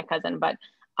second one, my cousin, but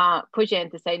push in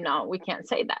to say, no, we can't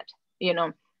say that.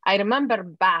 I remember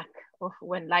back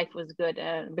when life was good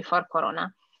before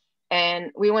Corona,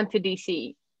 and we went to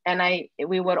DC, and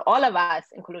we were all of us,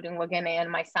 including Wagene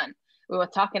and my son, we were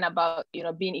talking about,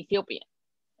 being Ethiopian.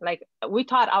 Like we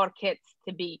taught our kids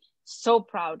to be so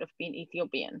proud of being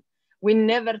Ethiopian. We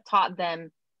never taught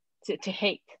them to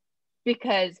hate,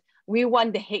 because we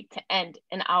want the hate to end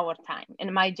in our time,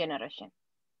 in my generation.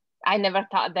 I never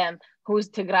taught them who's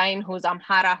Tigrayan, who's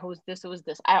Amhara, who's this.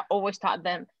 I always taught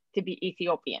them to be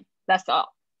Ethiopian. That's all.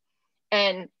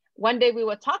 And one day we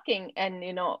were talking, and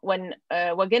when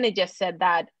Wagene just said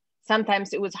that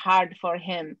sometimes it was hard for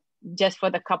him just for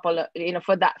the couple,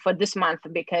 for this month,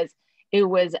 because it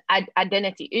was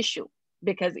identity issue,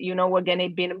 because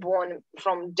Wagene being born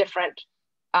from different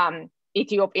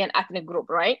Ethiopian ethnic group,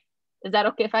 right? Is that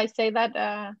okay if I say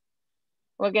that,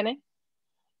 Wagene?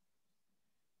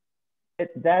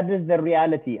 That is the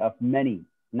reality of many,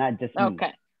 not just me.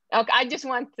 Okay. I just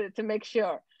want to make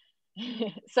sure.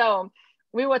 So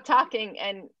we were talking,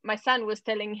 and my son was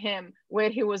telling him where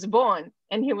he was born,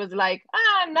 and he was like,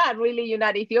 not really, you're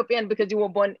not Ethiopian because you were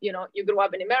born, you grew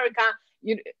up in America.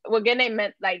 Wagene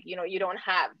meant like, you don't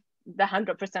have the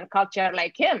 100% culture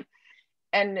like him.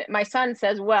 And my son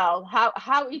says, well,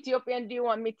 how Ethiopian do you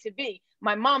want me to be?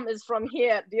 My mom is from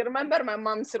here. Do you remember? My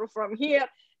mom's from here,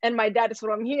 and my dad is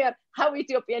from here. How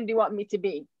Ethiopian do you want me to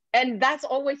be? And that's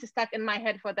always stuck in my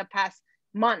head for the past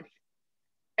month.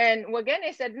 And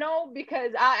Wagene said, no,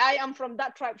 because I am from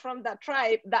that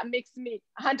tribe, that makes me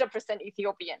 100%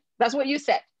 Ethiopian. That's what you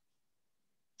said.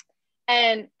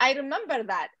 And I remember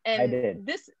that. And I did.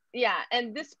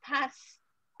 This past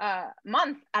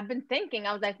month, I've been thinking,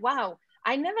 I was like, wow,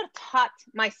 I never taught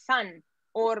my son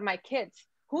or my kids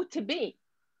who to be,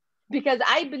 because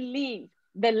I believe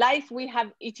the life we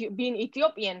have being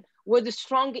Ethiopian was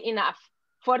strong enough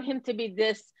for him to be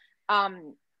this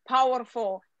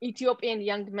powerful Ethiopian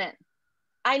young man.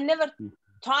 I never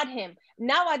taught him.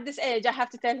 Now at this age, I have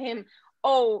to tell him,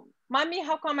 oh, mommy,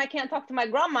 how come I can't talk to my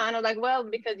grandma? And I'm like, well,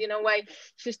 because why?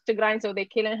 She's Tigrayan, so they're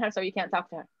killing her, so you can't talk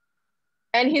to her.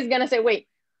 And he's gonna say, wait.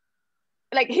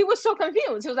 Like, he was so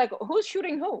confused. He was like, who's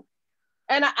shooting who?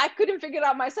 And I couldn't figure it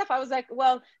out myself. I was like,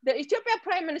 well, the Ethiopian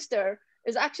prime minister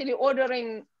is actually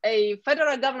ordering a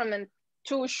federal government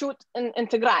to shoot in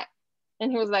Tigray.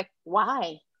 And he was like,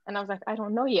 why? And I was like, I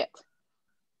don't know yet.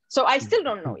 So I still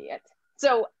don't know yet.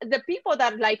 So the people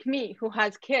that like me, who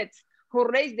has kids, who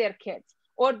raise their kids,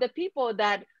 or the people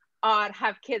that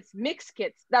have kids, mixed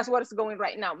kids, that's what's going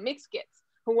right now, mixed kids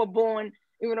who were born,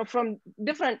 from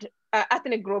different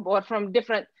ethnic group or from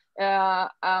different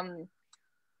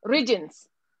regions.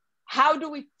 How do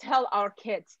we tell our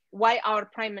kids why our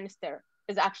prime minister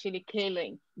is actually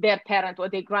killing their parent or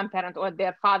their grandparent or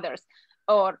their fathers,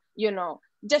 or,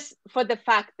 just for the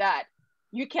fact that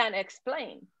you can't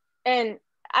explain? And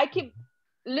I keep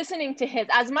listening to his,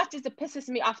 as much as it pisses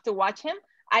me off to watch him,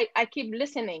 I keep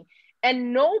listening.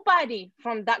 And nobody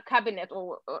from that cabinet,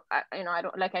 or I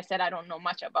don't, like I said, I don't know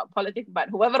much about politics, but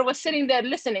whoever was sitting there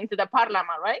listening to the parliament,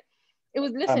 right? It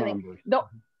was listening.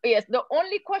 The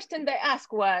only question they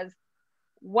asked was,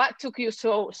 what took you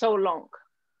so long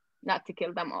not to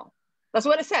kill them all? That's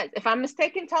what it says. If I'm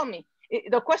mistaken, tell me.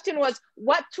 The question was,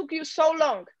 what took you so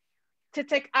long to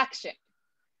take action?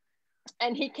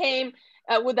 And he came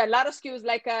with a lot of excuses,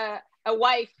 like a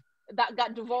wife that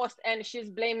got divorced and she's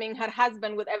blaming her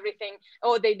husband with everything.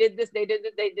 Oh, they did this, they did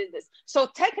this. So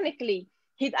technically,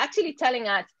 he's actually telling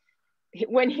us,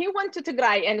 when he went to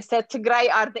Tigray and said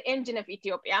Tigray are the engine of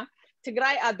Ethiopia,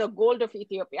 Tigray are the gold of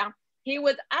Ethiopia, he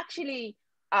was actually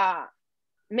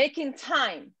making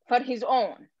time for his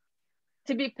own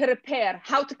to be prepared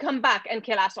how to come back and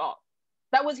kill us all.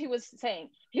 That was he was saying.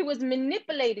 He was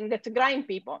manipulating the Tigrayan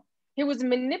people. He was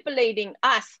manipulating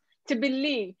us to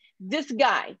believe this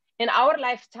guy in our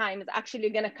lifetime is actually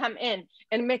going to come in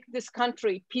and make this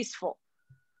country peaceful.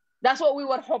 That's what we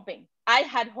were hoping. I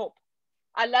had hope.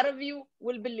 A lot of you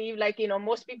will believe, like,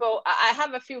 most people, I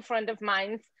have a few friends of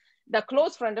mine, the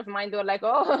close friend of mine, they were like,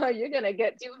 oh, you're going to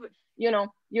get,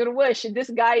 your wish. This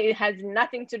guy has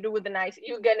nothing to do with the nice.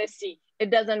 You're going to see.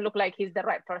 It doesn't look like he's the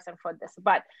right person for this.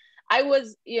 But I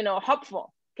was,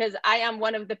 hopeful, because I am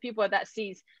one of the people that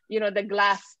sees, the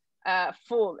glass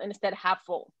full instead half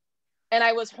full. And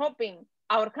I was hoping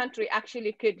our country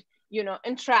actually could,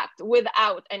 interact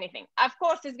without anything. Of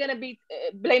course, it's going to be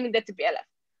blaming the TPLF.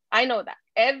 I know that.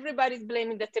 Everybody's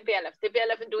blaming the TPLF.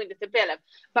 TPLF is doing the TPLF.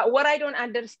 But what I don't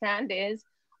understand is,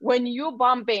 when you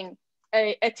bombing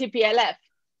a TPLF,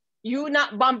 you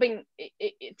not bombing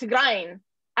Tigray.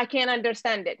 I can't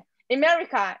understand it.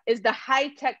 America is the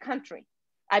high-tech country,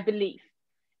 I believe.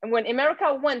 And when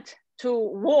America went to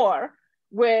war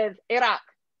with Iraq,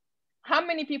 how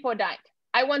many people died?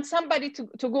 I want somebody to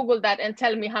Google that and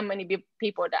tell me how many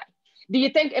people died. Do you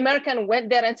think American went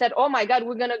there and said, oh my God,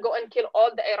 we're gonna go and kill all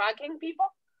the Iraqi people?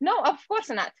 No, of course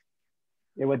not.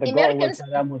 Yeah, with the goal with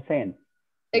Saddam Hussein.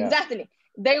 Exactly.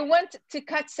 They went to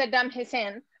cut Saddam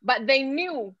Hussein, but they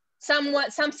knew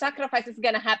some sacrifice is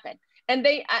gonna happen. And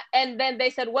then they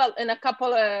said, well, in a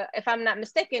couple of, if I'm not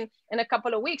mistaken, in a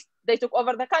couple of weeks, they took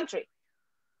over the country.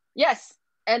 Yes.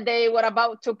 And they were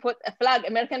about to put a flag,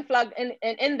 American flag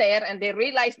in there, and they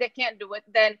realized they can't do it.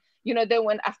 Then, they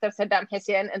went after Saddam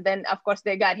Hussein, and then of course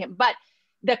they got him. But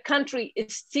the country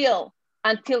is still,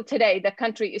 until today, the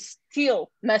country is still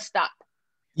messed up.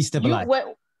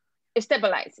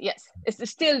 Stabilized, yes. It's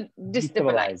still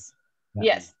destabilized. Yeah.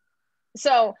 Yes.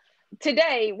 So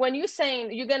today, when you're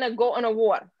saying you're gonna go on a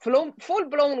war,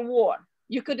 full-blown war,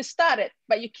 you could start it,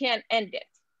 but you can't end it.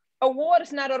 A war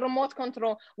is not a remote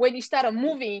control when you start a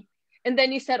movie and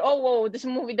then you said, oh, whoa, this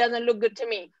movie doesn't look good to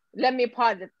me. Let me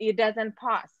pause it. It doesn't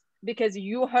pause because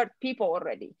you hurt people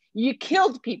already. You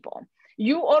killed people.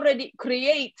 You already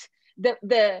create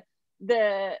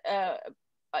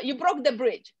you broke the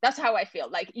bridge. That's how I feel.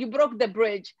 Like you broke the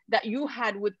bridge that you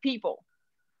had with people.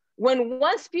 When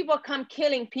once people come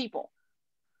killing people,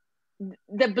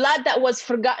 the blood that was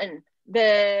forgotten,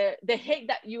 the hate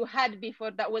that you had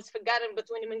before that was forgotten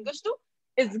between Mengistu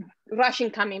is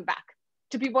rushing coming back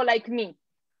to people like me,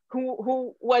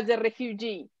 who was a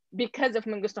refugee because of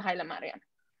Mengistu Haile Mariam.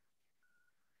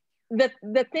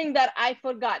 The thing that I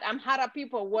forgot, Amhara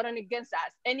people weren't against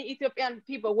us. Any Ethiopian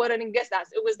people weren't against us.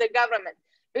 It was the government.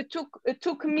 It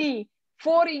took me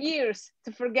 40 years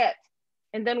to forget.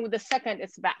 And then with the second,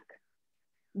 it's back.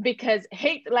 Because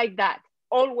hate like that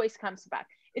always comes back.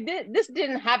 This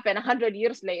didn't happen 100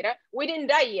 years later. We didn't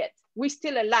die yet. We're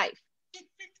still alive.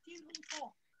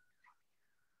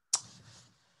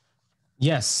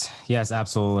 Yes,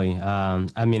 absolutely.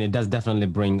 I mean, it does definitely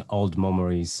bring old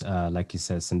memories, like you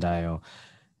said, Sandayo.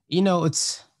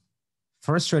 It's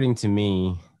frustrating to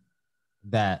me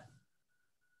that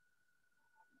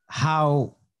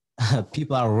how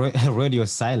people are radio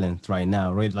silent right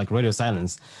now, like radio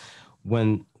silence,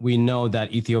 when we know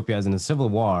that Ethiopia is in a civil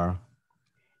war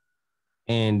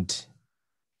and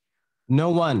no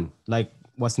one, like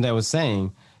what Sandayo was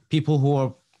saying, people who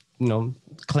are,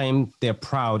 claim they're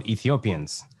proud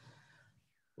Ethiopians.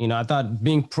 I thought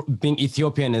being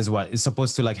Ethiopian is what is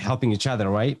supposed to like helping each other,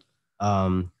 right?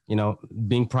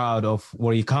 Being proud of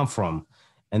where you come from,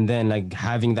 and then like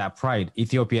having that pride.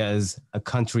 Ethiopia is a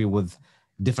country with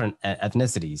different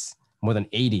ethnicities, more than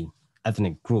 80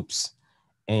 ethnic groups.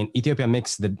 And Ethiopia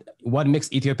what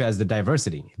makes Ethiopia is the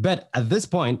diversity. But at this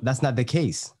point, that's not the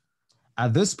case.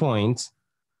 At this point,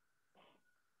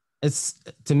 it's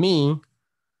to me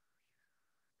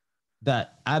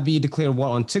that Abiy declared war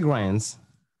on Tigrayans,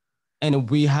 and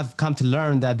we have come to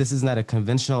learn that this is not a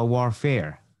conventional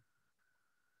warfare.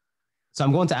 So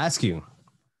I'm going to ask you,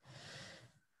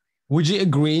 would you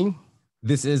agree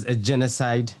this is a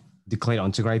genocide declared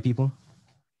on Tigray people?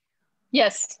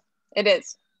 Yes, it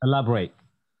is. Elaborate.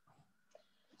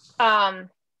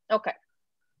 Okay.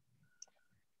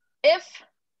 If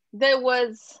there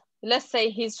was, let's say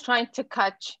he's trying to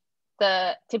catch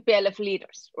the TPLF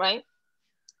leaders, right?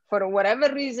 For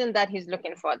whatever reason that he's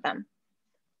looking for them,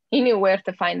 he knew where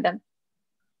to find them.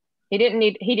 He didn't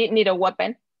need a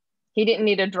weapon. He didn't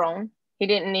need a drone. He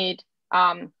didn't need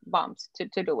bombs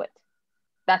to do it.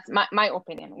 That's my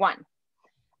opinion, one.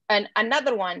 And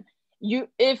another one,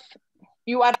 if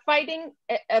you are fighting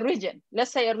a region,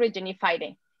 let's say a region you're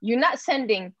fighting, you're not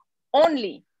sending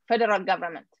only federal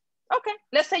government. Okay,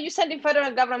 let's say you're sending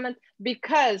federal government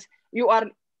because you are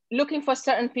looking for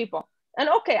certain people. And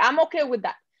okay, I'm okay with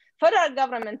that. Federal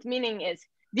government meaning is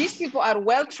these people are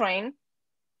well-trained.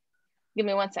 Give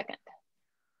me 1 second.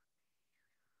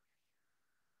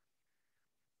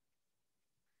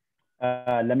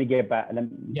 Let me get back.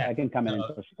 I can come in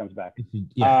until she comes back.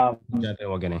 Yeah.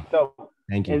 So,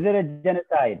 thank you. Is it a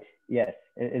genocide? Yes.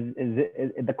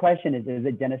 The question is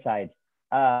it genocide?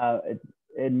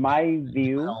 In my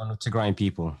view, Tigrayan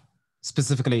people,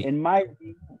 specifically. In my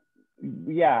view,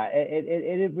 yeah,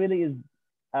 it really is.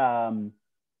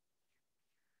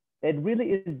 It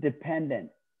really is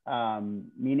dependent.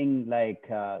 Meaning, like,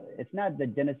 it's not the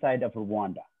genocide of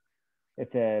Rwanda.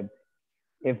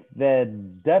 If the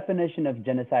definition of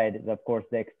genocide is, of course,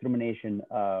 the extermination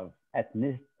of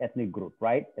ethnic group,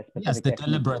 right? Yes, the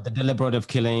deliberative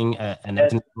killing an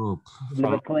ethnic group.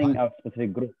 The killing of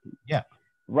specific group. Yeah.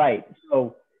 Right.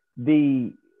 So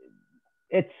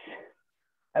it's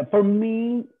for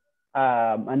me,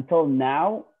 until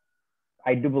now,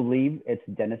 I do believe it's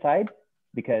genocide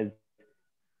because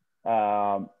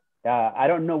I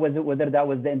don't know whether that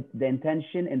was the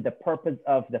intention and the purpose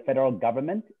of the federal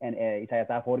government and Isaias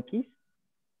Afwrki,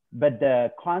 but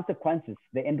the consequences,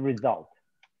 the end result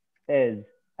is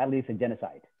at least a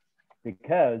genocide,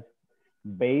 because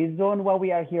based on what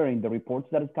we are hearing, the reports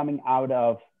that is coming out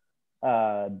of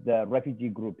the refugee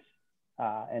groups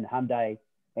in Hamdai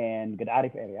and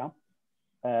Gaddarif area,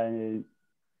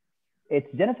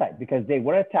 it's genocide because they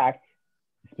were attacked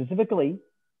specifically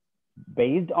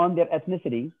based on their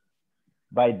ethnicity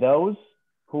by those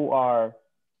who are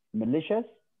militias,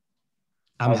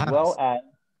 as well as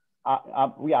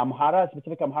Amhara,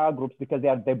 specific Amhara groups, because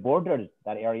they bordered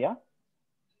that area.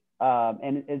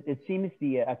 And it seems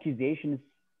the accusations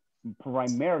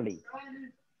primarily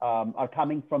are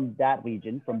coming from that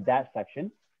region, from that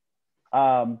section.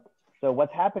 So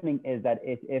what's happening is that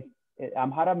if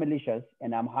Amhara militias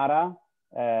and Amhara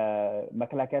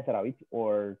Makalaka Sarawit,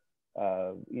 or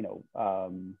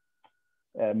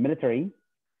military,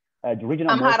 the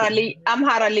regional Amhara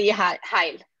Li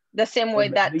Hail, the same way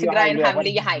that Tigray have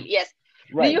Li Hail. Yes,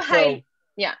 right. Li Hail.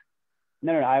 Yeah.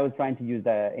 No, I was trying to use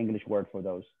the English word for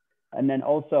those. And then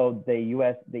also the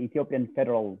Ethiopian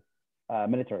federal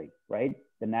military, right?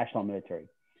 The national military.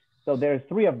 So there's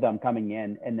 3 of them coming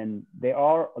in, and then they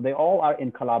all are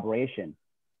in collaboration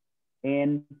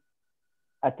in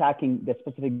attacking the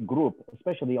specific group,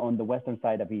 especially on the western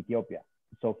side of Ethiopia.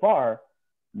 So far,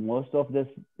 most of this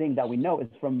thing that we know is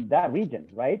from that region,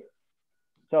 right?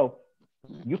 So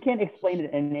you can't explain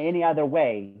it in any other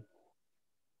way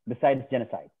besides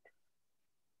genocide.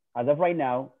 As of right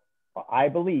now, I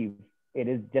believe it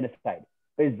is genocide.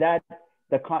 Is that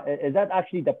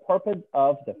actually the purpose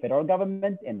of the federal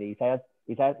government and the Isaias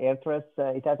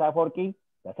Afwrki?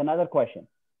 That's another question.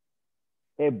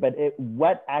 But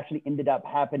what actually ended up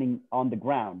happening on the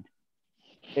ground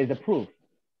is a proof.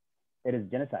 It is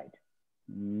genocide,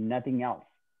 nothing else,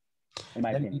 in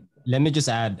my opinion. Let me just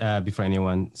add before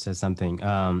anyone says something.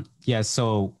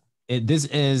 So this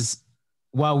is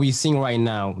what we're seeing right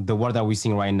now. The war that we're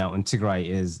seeing right now in Tigray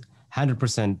is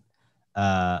 100%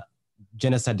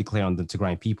 genocide declared on the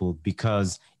Tigrayan people,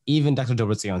 because even Dr.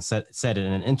 Dobrotsian said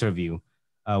in an interview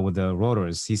with the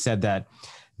Reuters, he said that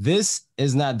this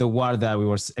is not the war that we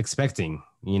were expecting.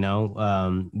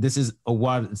 This is a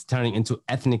war that's turning into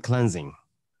ethnic cleansing.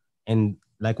 And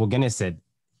like Wagene said,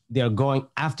 they're going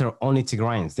after only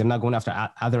Tigrayans. They're not going after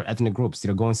other ethnic groups.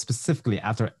 They're going specifically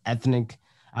after Tigrayans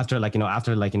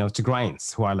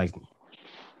who are like,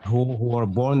 who are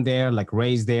born there, like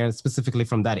raised there, specifically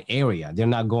from that area. They're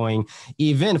not going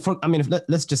even for,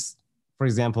 let's just, for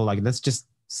example, like, let's just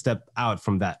step out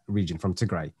from that region, from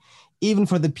Tigray. Even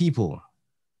for the people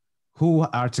who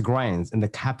are Tigrayans in the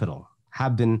capital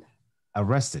have been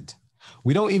arrested.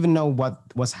 We don't even know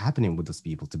what's happening with those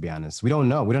people, to be honest. We don't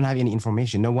know. We don't have any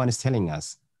information. No one is telling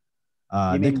us.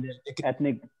 You mean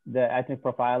the ethnic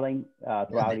profiling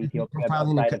throughout Ethiopia?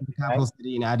 Profiling the capital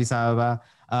city in Addis Ababa.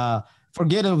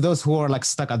 Forget of those who are like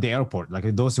stuck at the airport,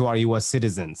 like those who are U.S.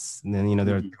 citizens. And then,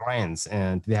 they're Tigrayans,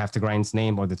 and they have Tigrayans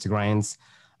name, or the Tigrayans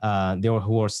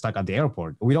who are stuck at the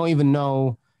airport. We don't even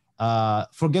know.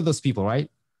 Forget those people, right?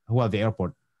 Who are at the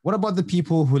airport. What about the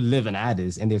people who live in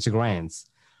Addis and they're Tigrayans?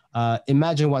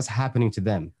 Imagine what's happening to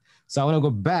them. So I want to go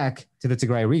back to the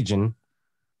Tigray region,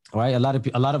 right? A lot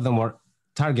of them were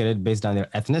targeted based on their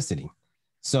ethnicity.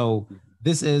 So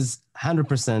this is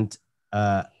 100%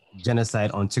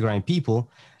 genocide on Tigrayan people.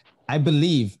 I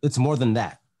believe it's more than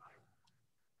that.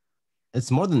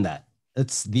 It's more than that.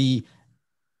 It's the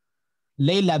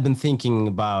Layla been thinking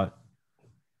about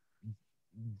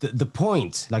the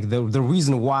point, like the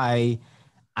reason why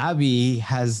Abiy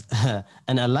has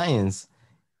an alliance,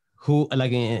 who,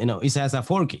 like, Isaias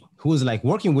Afwrki, who is like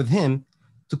working with him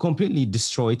to completely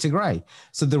destroy Tigray.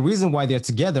 So the reason why they're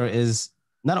together is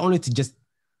not only to just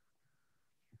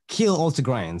kill all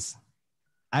Tigrayans.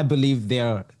 I believe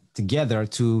they're together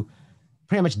to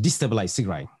pretty much destabilize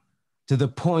Tigray to the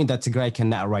point that Tigray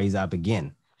cannot rise up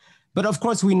again. But of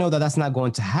course, we know that that's not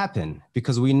going to happen,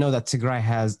 because we know that Tigray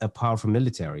has a powerful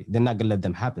military. They're not going to let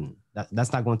them happen.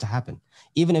 That's not going to happen,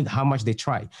 even if how much they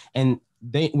try. And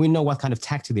we know what kind of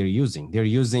tactic they're using. They're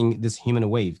using this human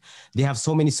wave. They have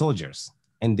so many soldiers,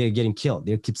 and they're getting killed.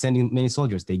 They keep sending many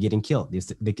soldiers. They're getting killed.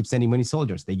 They keep sending many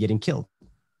soldiers. They're getting killed.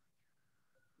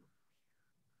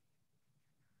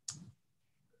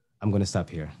 I'm going to stop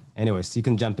here. Anyways, you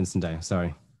can jump in, Sindaya.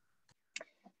 Sorry.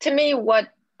 To me, what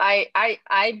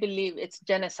I believe it's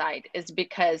genocide is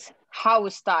because how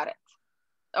it started.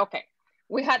 Okay,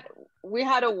 we had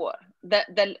a war.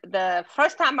 The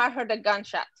first time I heard a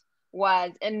gunshot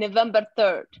was in November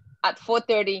 3rd at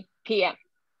 4:30 p.m.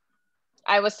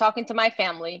 I was talking to my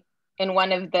family in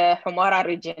one of the Humara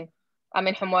region. I'm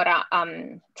in Humara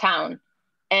town,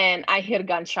 and I hear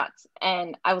gunshots,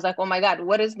 and I was like, oh my God,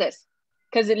 what is this?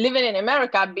 Because living in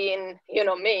America, being,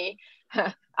 me,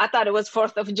 I thought it was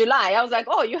 4th of July. I was like,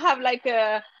 oh, you have like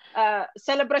a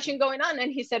celebration going on.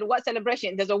 And he said, what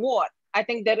celebration? There's a war. I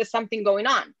think there is something going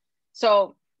on.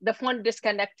 So the phone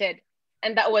disconnected.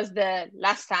 And that was the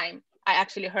last time I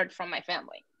actually heard from my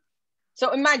family.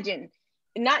 So imagine,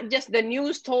 not just the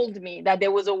news told me that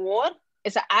there was a war,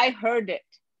 it's that I heard it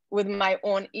with my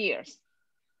own ears.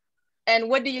 And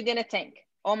what are you gonna think?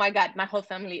 Oh my God, my whole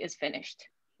family is finished.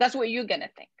 That's what you're gonna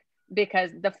think,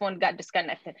 because the phone got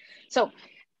disconnected. So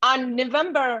on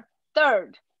November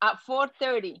 3rd at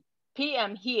 4:30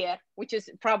 p.m. here, which is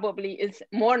probably is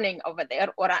morning over there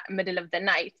or middle of the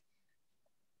night,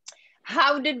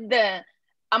 how did the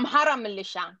Amhara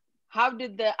militia, how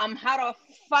did the Amhara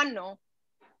Fano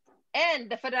and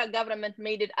the federal government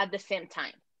made it at the same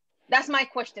time? That's my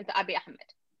question to Abiy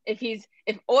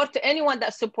Ahmed. Or to anyone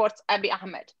that supports Abiy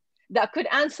Ahmed that could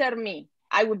answer me,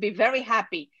 I would be very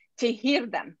happy to hear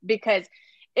them. Because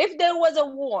if there was a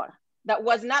war that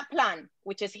was not planned,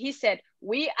 which is, he said,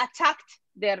 we attacked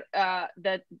the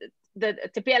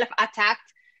TPLF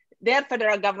attacked their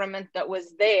federal government that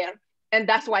was there, and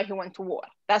that's why he went to war.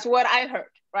 That's what I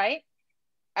heard, right?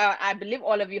 I believe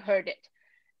all of you heard it.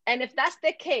 And if that's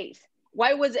the case,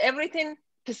 why was everything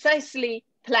precisely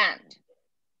planned?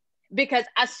 Because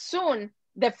as soon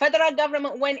the federal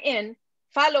government went in,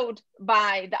 followed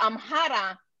by the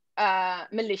Amhara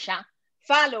militia,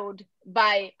 followed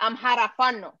by Amhara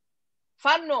Fano.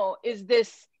 Fano is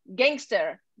this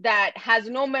gangster that has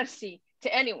no mercy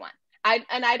to anyone.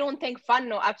 I don't think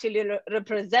Fano actually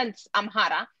represents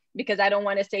Amhara, because I don't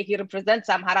want to say he represents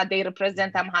Amhara, they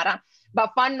represent Amhara.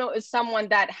 But Fano is someone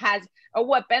that has a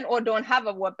weapon or don't have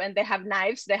a weapon. They have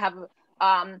knives, they have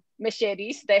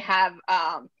machetes, they have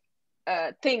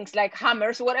things like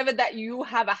hammers, whatever that you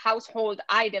have a household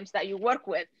items that you work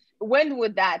with, went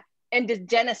with that in this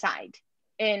genocide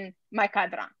in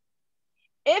Maikadra.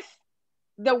 If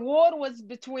the war was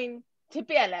between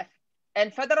TPLF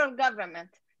and federal government,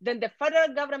 then the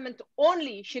federal government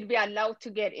only should be allowed to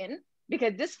get in,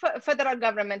 because this federal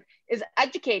government is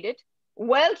educated,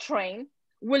 well-trained,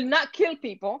 will not kill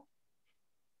people.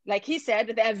 Like he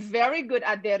said, they're very good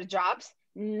at their jobs.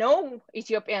 No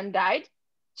Ethiopian died.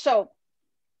 So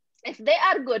if they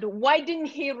are good, why didn't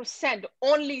he send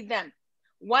only them?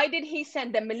 Why did he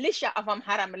send the militia of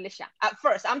Amhara militia at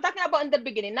first? I'm talking about in the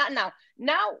beginning, not now.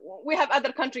 Now we have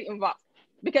other country involved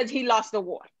because he lost the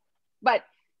war. But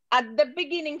at the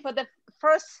beginning, for the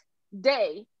first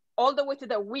day, all the way to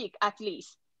the week at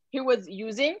least, he was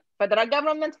using federal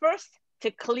government first to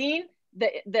clean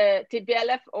the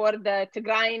TPLF or the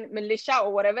Tigrayan militia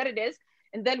or whatever it is,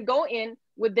 and then go in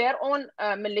with their own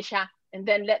militia, and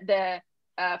then let the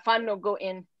Fano go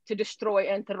in to destroy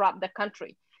and to rob the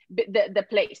country, the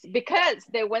place. Because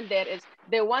they went there is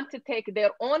they want to take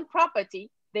their own property.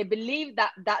 They believe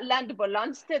that that land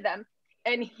belongs to them.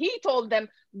 And he told them,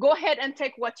 go ahead and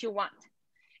take what you want.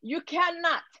 You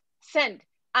cannot send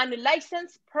an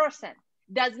unlicensed person,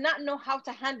 does not know how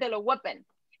to handle a weapon.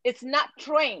 It's not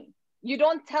trained. You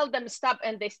don't tell them stop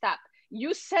and they stop.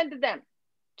 You send them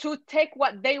to take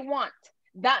what they want.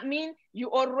 That means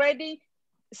you already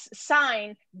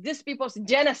sign these people's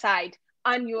genocide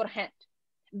on your hand,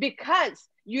 because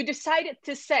you decided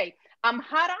to say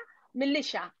Amhara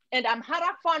militia and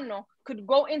Amhara Fano could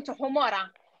go into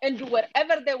Humara and do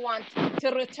whatever they want to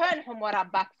return Humara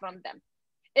back from them.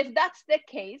 If that's the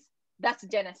case, that's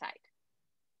genocide.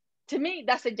 To me,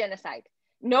 that's a genocide.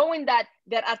 Knowing that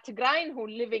there are Tigrayan who are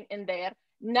living in there,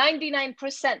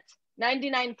 99%,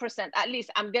 at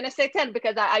least, I'm gonna say 10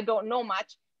 because I don't know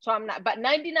much, so I'm not, but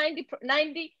 99%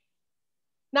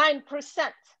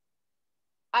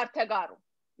 are Tagaru.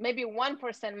 Maybe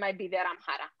 1% might be their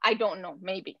Amhara. I don't know,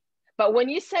 maybe. But when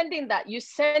you're sending that, you're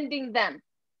sending them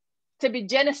to be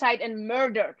genocide and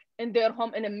murdered in their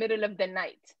home in the middle of the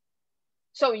night.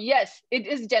 So yes, it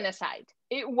is genocide.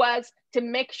 It was to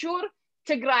make sure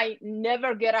Tigray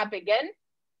never get up again.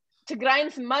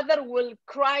 Tigray's mother will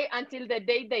cry until the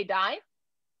day they die,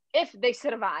 if they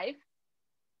survive.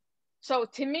 So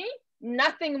to me,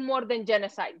 nothing more than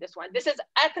genocide, this one. This is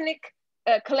ethnic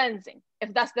cleansing,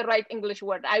 if that's the right English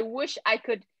word. I wish I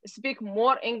could speak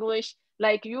more English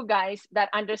like you guys that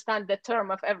understand the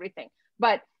term of everything.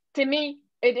 But to me,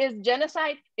 it is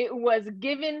genocide. It was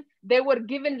given, they were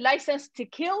given license to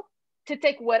kill, to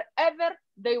take whatever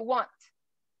they want,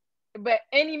 by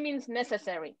any means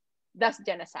necessary. That's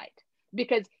genocide.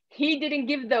 Because he didn't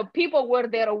give the people were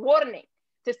there a warning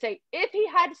to say, if he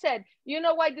had said, you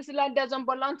know why this land doesn't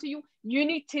belong to you, you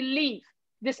need to leave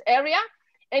this area.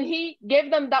 And he gave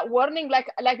them that warning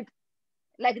like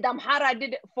the Amhara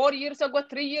did 4 years ago,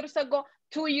 3 years ago,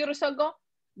 2 years ago.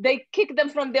 They kicked them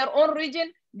from their own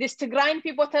region. These Tigrayan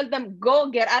people tell them, go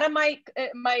get out of my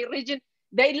region.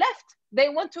 They left. They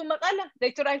went to Maqala.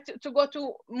 They tried to go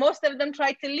to, most of them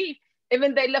tried to leave,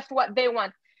 even they left what they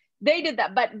want. They did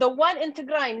that. But the one in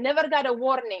Tigray never got a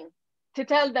warning to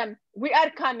tell them, we are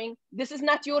coming. This is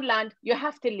not your land. You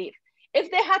have to leave. If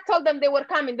they had told them they were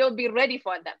coming, they would be ready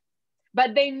for them.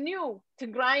 But they knew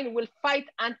Tigray will fight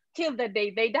until the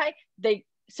day they die. They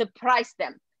surprised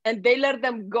them and they let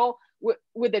them go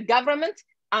with the government,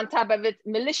 on top of it,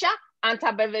 militia, on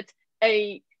top of it,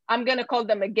 I'm gonna call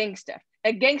them a gangster,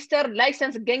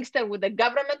 licensed gangster with the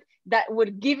government that were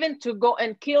given to go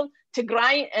and kill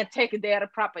Tigray and take their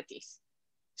properties.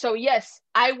 So yes,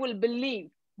 I will believe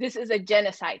this is a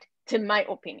genocide, to my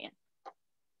opinion.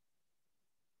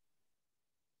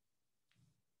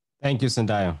 Thank you,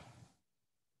 Sandaya.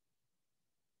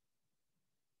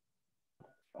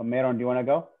 Meron, do you want to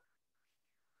go?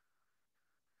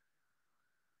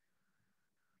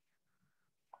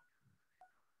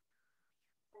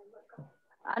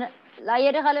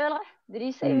 Did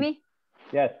you say me?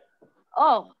 Yes.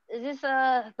 Oh, is this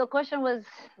the question was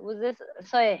this?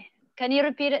 Sorry, can you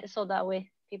repeat it so that way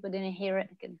people didn't hear it?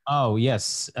 Oh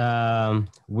yes.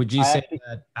 Would you say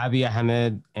that Abiy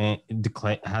Ahmed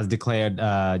has declared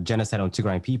genocide on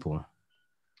Tigrayan people?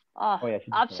 Oh yeah,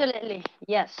 absolutely,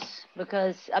 yes.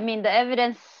 Because I mean, the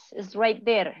evidence is right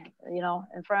there, you know,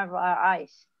 in front of our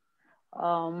eyes.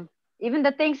 Even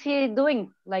the things he's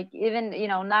doing, like even, you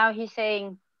know, now he's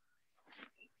saying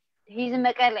he's in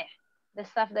Mekelle. The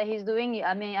stuff that he's doing,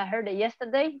 I mean, I heard it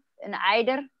yesterday in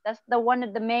Aider. That's the one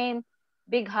of the main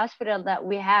big hospital that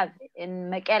we have in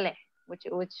Mekelle, which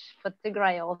for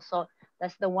Tigray also,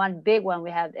 that's the one big one we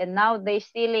have. And now they're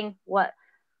stealing what,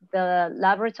 the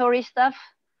laboratory stuff.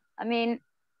 I mean,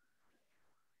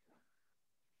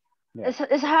 yeah.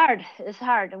 It's hard. It's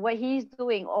hard. What he's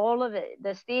doing, all of it,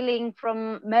 the stealing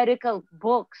from medical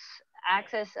books,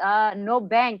 access, no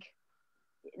bank.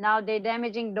 Now they're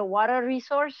damaging the water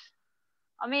resource.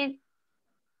 I mean,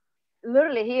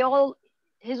 literally,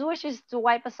 his wish is to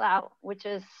wipe us out, which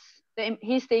is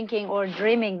he's thinking or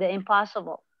dreaming the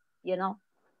impossible, you know.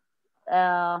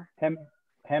 Him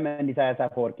and Isaias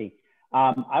Afwrki.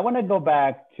 I want to go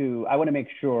back to, I want to make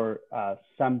sure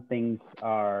some things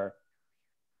that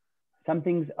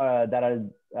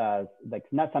are like,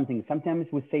 not something, sometimes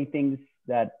we say things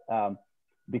that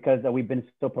because we've been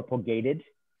so propagated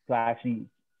to actually,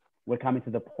 we're coming to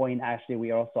the point, actually,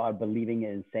 we also are believing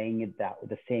and saying it that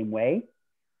the same way.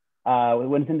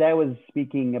 When Zendaya was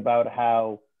speaking about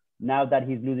how now that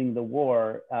he's losing the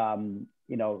war,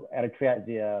 you know,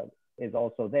 Eritrea is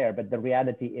also there, but the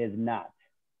reality is not.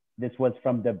 This was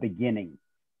from the beginning.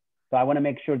 So I want to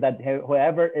make sure that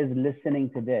whoever is listening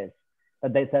to this,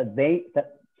 that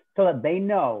so that they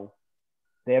know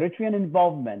the Eritrean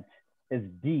involvement is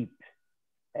deep,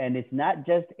 and it's not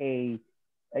just a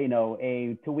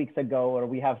 2 weeks ago, or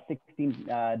we have 16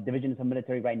 divisions of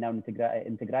military right now in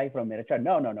Tigray from Eritrea.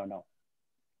 No.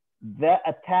 The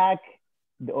attack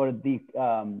or the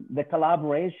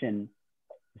collaboration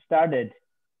started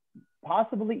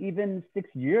possibly even 6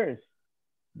 years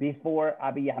before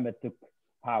Abiy Ahmed took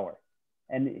power,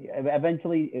 and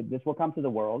eventually this will come to the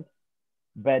world.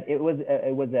 But it was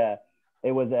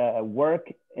a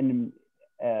work in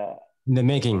the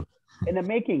making. In the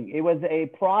making, it was a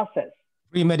process.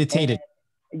 Premeditated.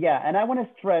 And I want to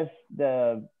stress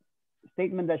the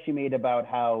statement that she made about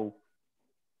how,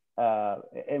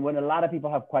 and when a lot of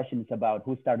people have questions about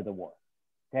who started the war,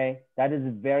 okay, that is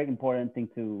a very important thing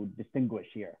to distinguish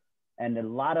here. And a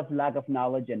lot of lack of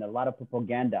knowledge and a lot of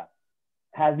propaganda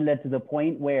has led to the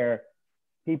point where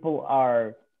people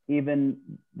are, even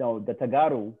though the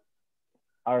Tagaru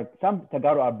some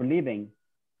Tagaru are believing,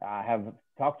 I have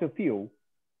talked to a few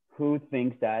who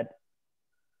thinks that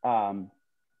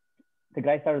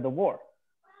Tigray started the war.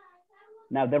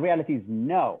 Now, the reality is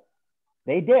no,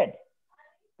 they did,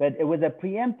 but it was a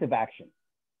preemptive action.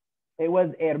 It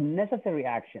was a necessary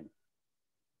action.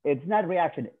 It's not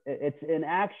reaction, it's an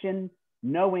action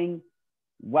knowing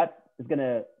what is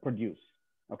gonna produce,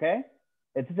 okay?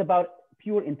 It's just about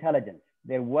pure intelligence.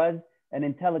 There was an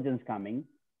intelligence coming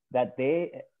that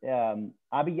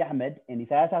Abiy Ahmed and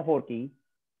Isaias Afwrki,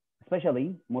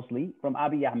 especially, mostly from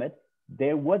Abiy Ahmed,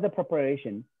 there was a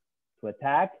preparation to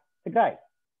attack Tigray.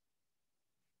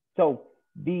 So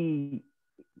the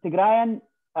Tigrayan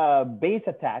base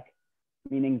attack,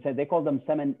 meaning they call them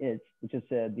Semen Is, which is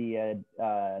the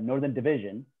Northern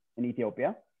Division in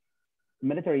Ethiopia,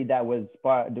 military that was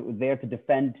there to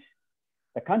defend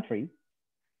the country,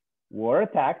 were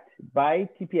attacked by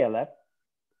TPLF,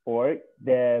 or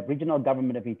the regional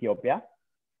government of Ethiopia.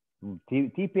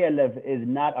 TPLF is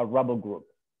not a rebel group.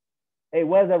 It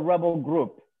was a rebel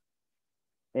group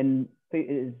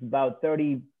it's about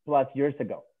 30 plus years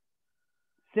ago.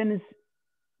 Since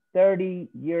 30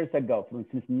 years ago,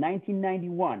 since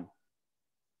 1991,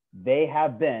 they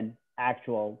have been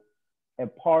a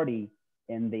party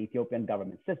in the Ethiopian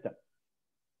government system.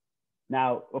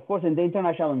 Now, of course, in the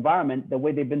international environment, the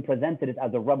way they've been presented is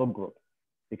as a rebel group,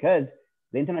 because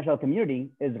the international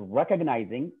community is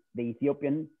recognizing the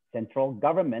Ethiopian central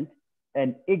government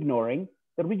and ignoring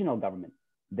the regional government.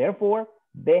 Therefore,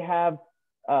 they have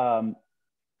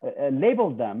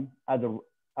labeled them as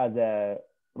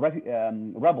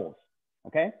rebels,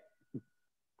 okay?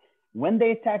 When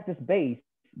they attacked this base,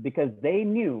 because they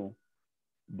knew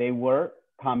they were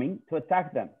coming to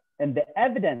attack them. And the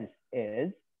evidence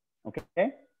is,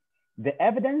 okay? The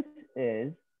evidence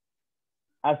is,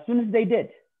 as soon as they did,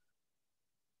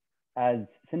 as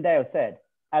Zendaya said,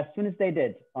 as soon as they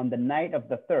did on the night of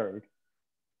the 3rd,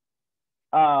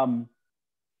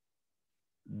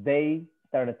 they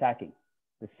started attacking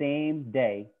the same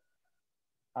day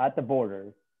at the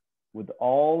border with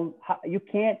all, you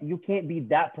can't be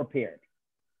that prepared,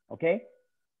 okay?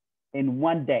 In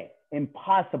one day,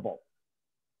 impossible.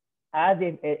 As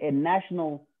a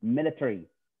national military,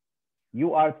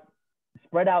 you are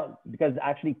spread out, because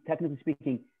actually, technically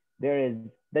speaking, there is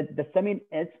the Semen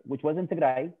Is, which was in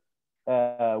Tigray.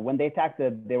 When they attacked,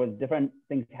 there was different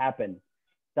things happen.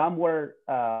 Some were,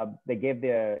 they gave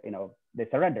they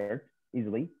surrendered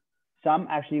easily. Some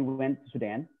actually went to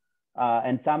Sudan,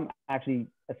 and some actually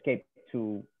escaped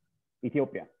to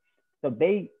Ethiopia. So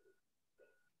the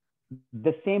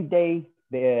same day,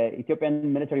 the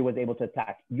Ethiopian military was able to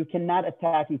attack. You cannot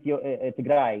attack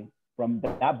Tigray from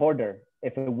that border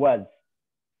if it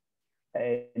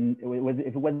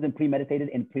wasn't premeditated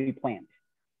and pre-planned.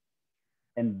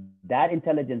 And that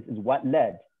intelligence is what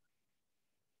led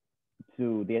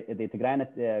to the Tigrayan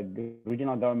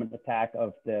regional government attack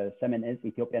of the Semen Is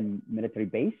Ethiopian military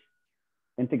base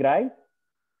in Tigray.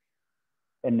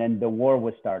 And then the war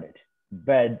was started.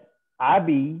 But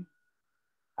Abiy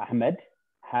Ahmed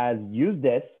has used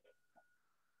this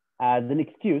as an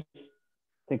excuse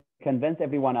to convince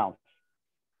everyone else,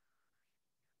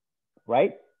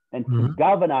 right? And to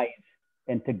galvanize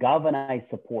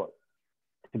support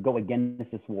to go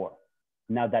against this war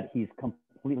now that he's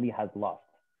completely has lost,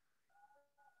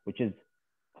 which is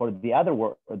for the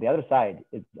other side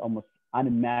is almost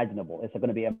unimaginable. It's going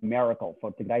to be a miracle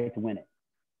for Tigray to win it.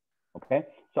 Okay,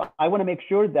 so I want to make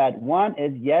sure that one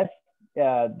is yes,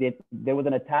 there was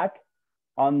an attack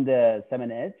on the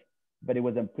 7S, but it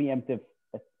was a preemptive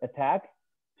attack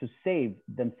to save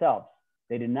themselves.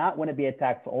 They did not want to be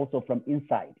attacked also from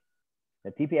inside.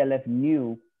 The TPLF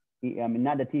knew, I mean,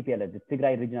 not the TPLF, the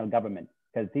Tigray regional government,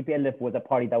 because TPLF was a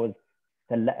party that was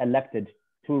elected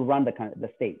to run the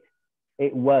state.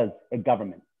 It was a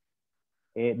government.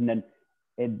 It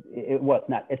was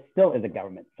not. It still is a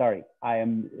government. Sorry, I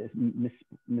am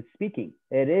misspeaking.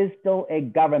 It is still a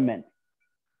government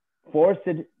forced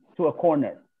to a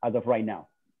corner as of right now,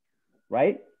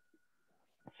 right?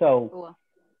 So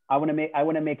I want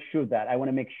to make sure that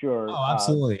Oh,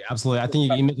 absolutely, absolutely. I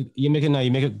think you make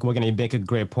a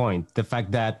great point. The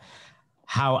fact that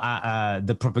how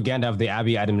the propaganda of the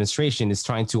Abiy administration is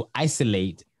trying to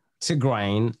isolate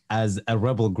Tigray as a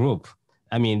rebel group.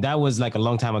 I mean, that was like a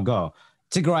long time ago.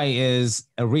 Tigray is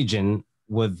a region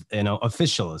with,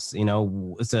 officials,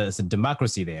 it's a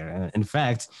democracy there. In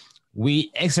fact,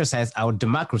 we exercise our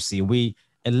democracy. We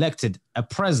elected a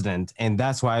president, and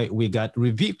that's why we got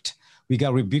rebuked. We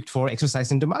got rebuked for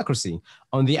exercising democracy.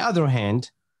 On the other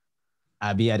hand,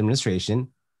 Abiy administration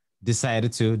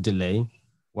decided to delay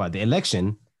the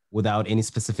election without any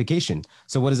specification.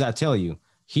 So what does that tell you?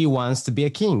 He wants to be a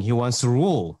king. He wants to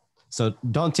rule. So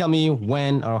don't tell me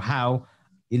when or how.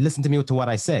 You listen to me to what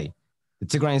I say. The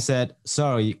Tigrayan said,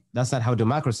 sorry, that's not how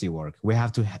democracy works. We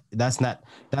have to, that's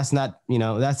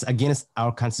against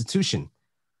our constitution.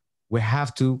 We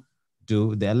have to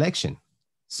do the election.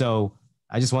 So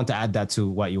I just want to add that to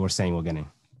what you were saying, Wogene.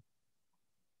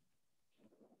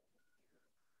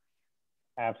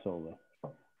 Absolutely.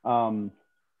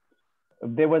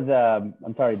 There was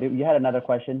I'm sorry, you had another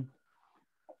question?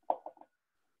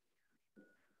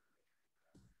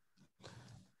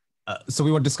 So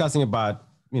we were discussing about,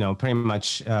 pretty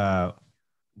much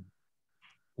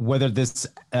whether this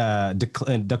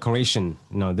declaration,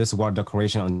 this war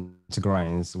declaration on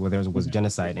Tigrayans, whether it was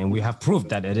genocide, and we have proved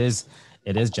that it is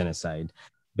genocide.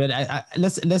 But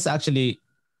let's actually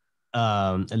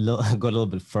go a little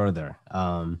bit further.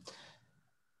 I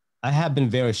have been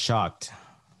very shocked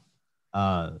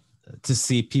to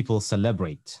see people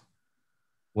celebrate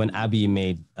when Abiy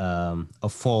made a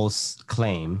false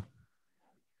claim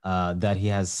that he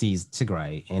has seized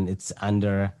Tigray and it's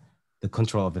under the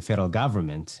control of the federal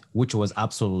government, which was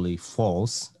absolutely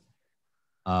false.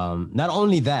 Not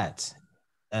only that,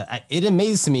 it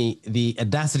amazes me the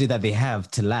audacity that they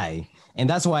have to lie. And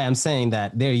that's why I'm saying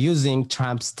that they're using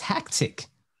Trump's tactic.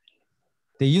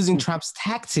 They're using Trump's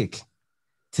tactic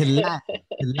to lie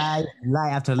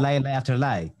after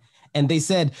lie. And they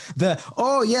said,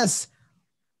 yes,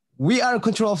 we are in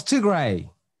control of Tigray,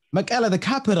 Mekelle, the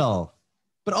capital.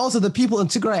 But also the people in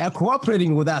Tigray are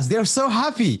cooperating with us. They're so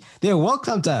happy. They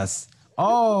welcomed us.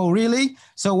 Oh, really?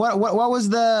 So what was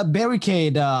the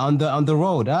barricade on the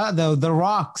road? The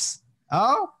rocks.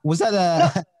 Oh, was that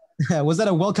a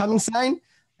welcoming sign?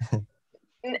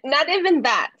 Not even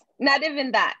that.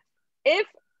 If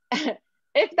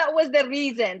that was the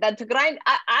reason that Tigray,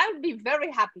 I would be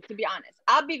very happy, to be honest.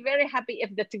 I'll be very happy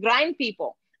if the Tigrayan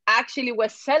people actually were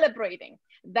celebrating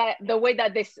the way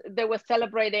that they were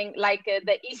celebrating, like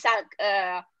the Isaac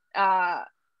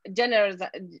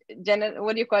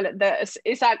what do you call it? The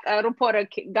Isaac reporter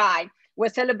guy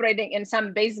was celebrating in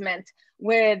some basement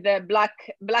with the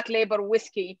black label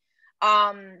whiskey,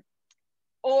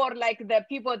 or like the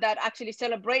people that actually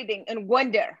celebrating in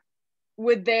Gwender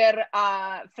with their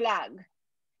flag.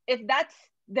 If that's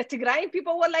the Tigrayan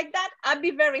people were like that, I'd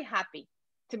be very happy,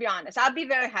 to be honest. I'd be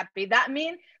very happy. That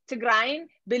means Tigrayan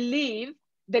believe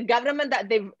the government that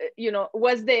they,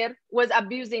 was there was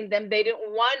abusing them. They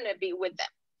didn't want to be with them.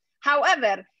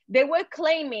 However, they were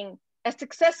claiming a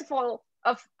successful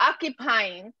of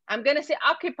occupying. I'm going to say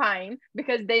occupying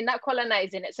because they're not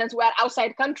colonizing it. Since we're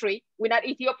outside country, we're not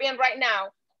Ethiopian right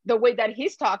now, the way that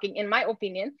he's talking, in my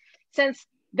opinion. Since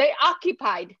they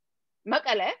occupied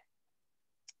Mekelle,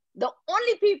 the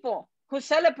only people who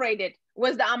celebrated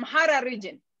was the Amhara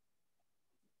region.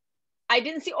 I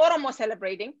didn't see Oromo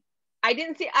celebrating. I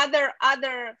didn't see other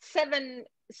seven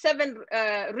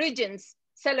regions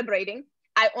celebrating.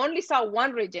 I only saw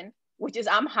one region, which is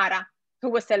Amhara, who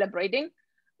was celebrating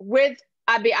with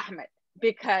Abiy Ahmed,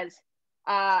 because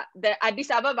the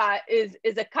Addis Ababa is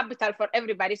a capital for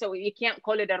everybody, so you can't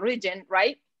call it a region,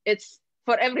 right? It's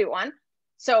for everyone.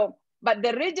 So, but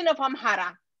the region of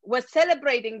Amhara was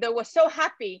celebrating. They were so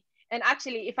happy. And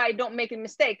actually, if I don't make a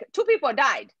mistake, 2 people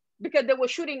died because they were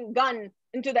shooting gun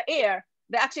into the air.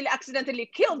 They actually accidentally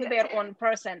killed their own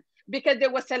person because they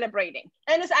were celebrating.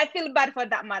 And I feel bad for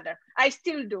that mother. I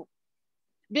still do.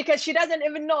 Because she doesn't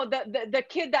even know the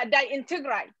kid that died in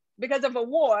Tigray because of a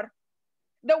war,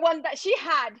 the one that she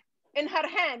had in her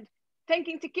hand,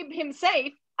 thinking to keep him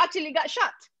safe, actually got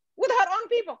shot with her own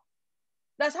people.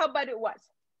 That's how bad it was.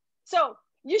 So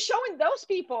you're showing those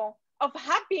people of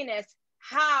happiness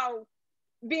how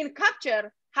being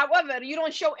captured. However, you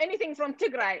don't show anything from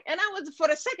Tigray. And for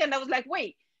a second, I was like,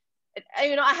 wait,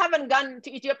 I haven't gone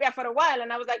to Ethiopia for a while.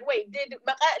 And I was like, wait, did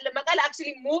Mekelle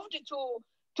actually moved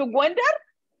to Gondar?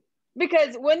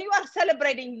 Because when you are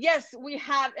celebrating, yes, we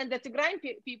have, and the Tigrayan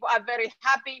people are very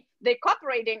happy, they're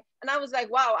cooperating. And I was like,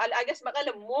 wow, I guess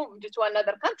Mekelle moved to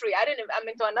another country.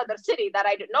 To another city that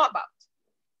I didn't know about.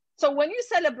 So when you're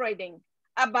celebrating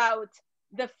about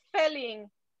the felling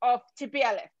of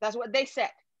TPLF, that's what they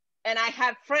said. And I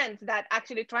have friends that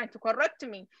actually trying to correct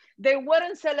me. They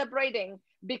weren't celebrating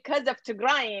because of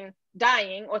Tigrayan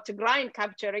dying or Tigrayan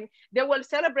capturing. They were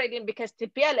celebrating because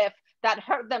TPLF that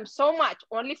hurt them so much,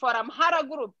 only for Amhara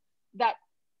group that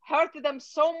hurt them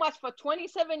so much for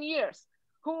 27 years,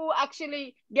 who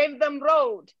actually gave them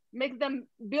road, make them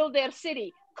build their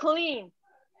city, clean.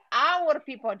 Our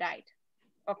people died,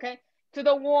 okay? To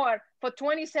the war for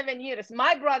 27 years.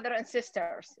 My brother and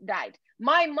sisters died.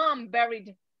 My mom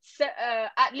buried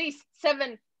at least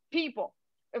 7 people.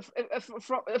 If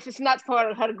it's not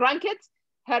for her grandkids,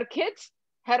 her kids,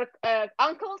 her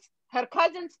uncles, her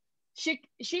cousins,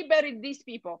 she buried these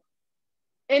people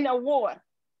in a war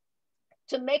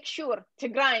to make sure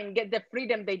Tigrayan get the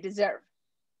freedom they deserve.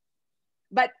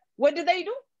 But what do?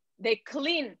 They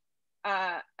clean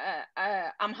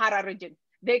Amhara region.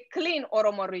 They clean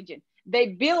Oromo region. They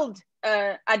build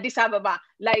Addis Ababa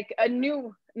like a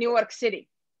New York City.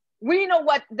 We know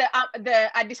what the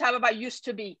Addis Ababa used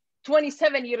to be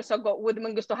 27 years ago with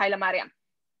Mengistu Haile Mariam.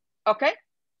 Okay?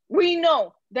 We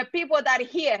know the people that are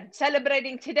here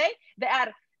celebrating today, they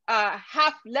are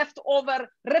half leftover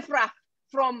riffraff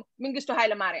from Mengistu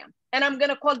Haile Mariam. And I'm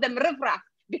gonna call them riffraff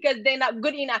because they're not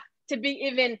good enough to be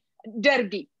even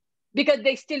dergi, because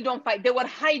they still don't fight. They were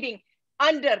hiding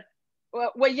under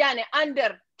Wayane,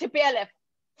 under TPLF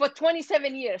for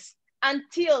 27 years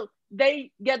until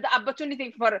they get the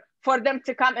opportunity for them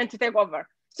to come and to take over.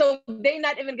 So they're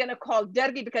not even gonna call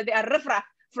dergi because they are riffraff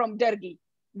from dergi.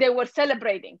 They were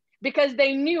celebrating because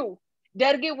they knew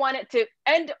Dergi wanted to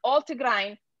end all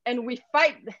Tigrayan, and we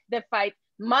fight the fight.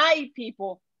 My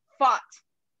people fought.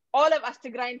 All of us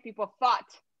Tigrayan people fought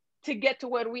to get to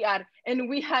where we are. And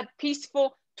we had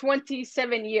peaceful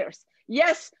 27 years.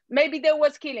 Yes, maybe there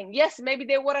was killing. Yes, maybe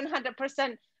they weren't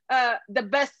 100% the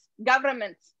best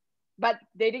governments, but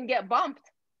they didn't get bombed.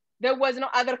 There was no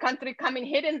other country coming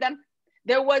hitting them.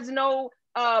 There was no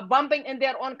bombing in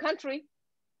their own country.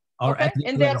 Or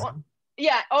ethnic cleansing.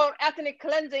 Or ethnic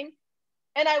cleansing.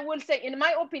 And I will say, in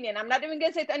my opinion, I'm not even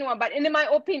gonna say to anyone, but in my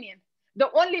opinion,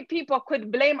 the only people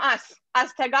could blame us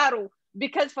as Tagaru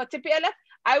because for TPLF,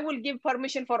 I will give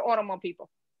permission for Oromo people.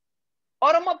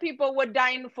 Oromo people were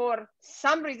dying for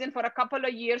some reason for a couple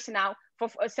of years now,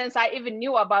 since I even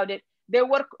knew about it. They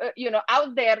were,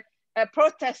 out there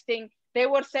protesting. They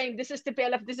were saying, this is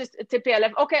TPLF, this is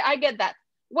TPLF. Okay, I get that.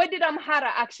 What did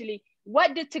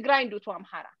Tigray do to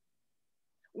Amhara?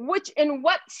 In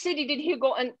what city did he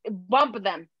go and bomb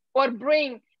them or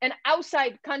bring an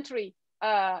outside country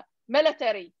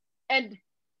military and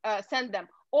send them,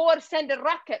 or send a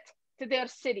rocket to their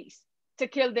cities to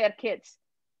kill their kids,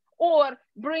 or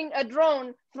bring a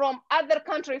drone from other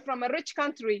country, from a rich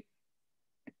country,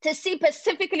 to see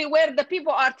specifically where the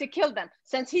people are to kill them?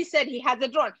 Since he said he has a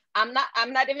drone, I'm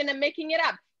not even making it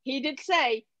up. He did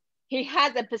say he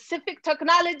has a specific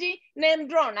technology named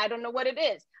drone. I don't know what it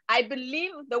is. I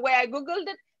believe the way I Googled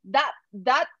it,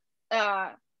 that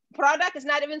product is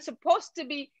not even supposed to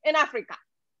be in Africa.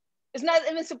 It's not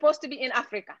even supposed to be in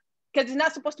Africa because it's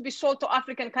not supposed to be sold to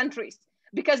African countries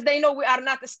because they know we are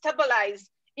not stabilized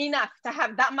enough to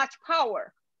have that much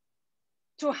power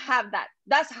to have that.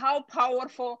 That's how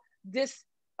powerful this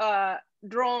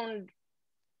drone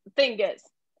thing is.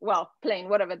 Well, plane,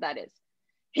 whatever that is.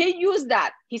 He used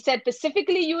that. He said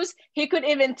specifically used. He could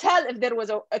even tell if there was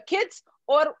a kids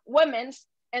or women's,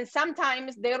 and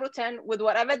sometimes they return with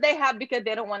whatever they have because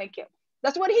they don't want to kill.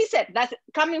 That's what he said. That's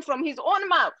coming from his own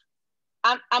mouth.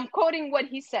 I'm quoting what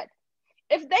he said.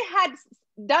 If they had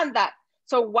done that,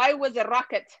 so why was a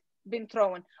rocket been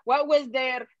thrown? Why was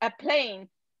there a plane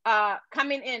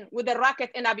coming in with a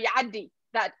rocket in Abiy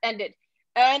that ended?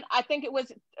 And I think it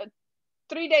was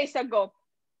 3 days ago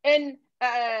in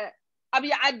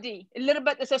Abiy, a little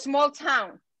bit, it's a small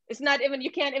town. It's not even,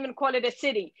 you can't even call it a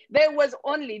city. There was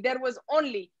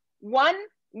only one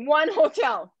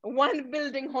hotel, one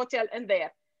building hotel in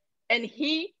there. And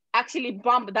he actually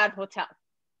bombed that hotel.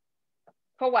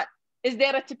 For what? Is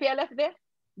there a TPLF there?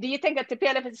 Do you think a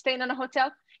TPLF is staying in a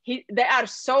hotel? They are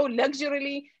so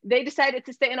luxurily, they decided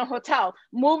to stay in a hotel,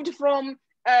 moved from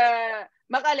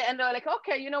Magale, and they're like,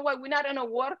 okay, you know what? We're not in a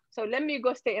war, so let me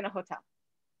go stay in a hotel.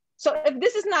 So if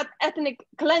this is not ethnic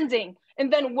cleansing,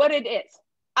 and then what it is,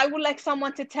 I would like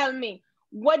someone to tell me,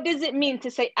 what does it mean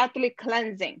to say ethnic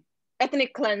cleansing?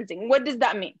 Ethnic cleansing, what does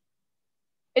that mean?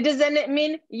 It doesn't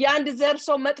mean ያን ዘር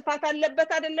ሰው መጥፋት አለበት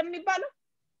አይደለም የሚባለው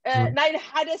ናይ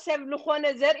ሓደ ሰብ ለኾነ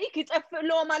ዘርኢ ክጠፍእ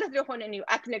ሎ ማለት ለኾነ ነው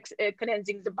ethnic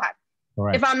cleansing ዝበሃል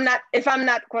if I'm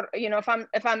not you know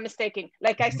if I'm mistaken,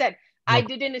 like I said, I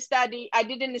didn't study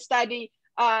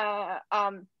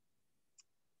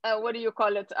what do you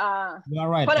call it?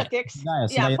 You're right. Politics.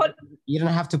 You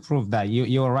don't have to prove that.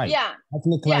 You're right. Yeah.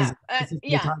 Ethnic cleansing.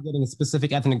 Targeting a specific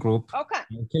ethnic group. Okay.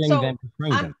 Killing them,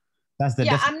 destroying them. That's the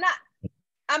difference.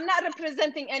 I'm not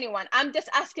representing anyone. I'm just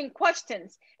asking questions.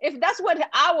 If that's what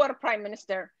our Prime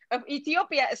Minister of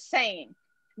Ethiopia is saying,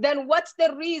 then what's the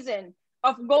reason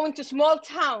of going to small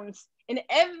towns in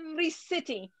every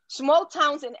city? Small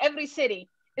towns in every city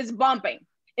is bombing.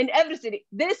 In every city.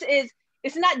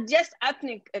 It's not just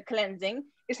ethnic cleansing.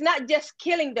 It's not just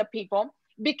killing the people,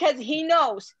 because he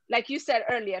knows, like you said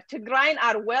earlier, Tigrayan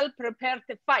are well prepared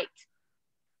to fight.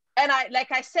 And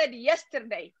like I said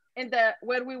yesterday,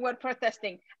 where we were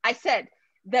protesting, I said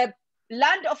the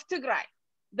land of Tigray,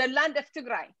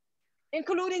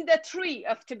 including the tree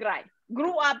of Tigray,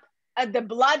 grew up at the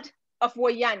blood of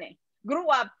Wayane, grew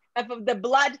up of the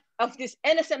blood of these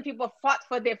innocent people fought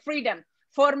for their freedom.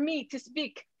 For me to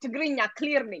speak Tigrinya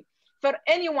clearly, for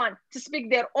anyone to speak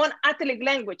their own ethnic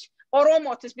language,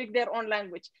 Oromo to speak their own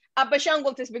language,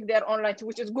 Abashangul to speak their own language,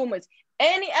 which is Gumas,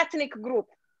 any ethnic group,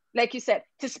 like you said,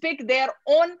 to speak their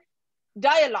own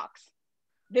dialogues,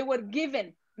 they were given.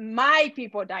 My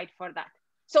people died for that.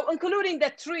 So including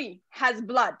the tree has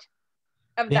blood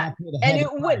of that, and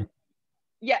it will,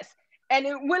 yes, and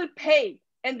it will pay,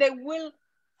 and they will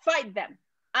fight them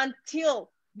until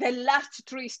the last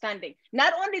tree standing.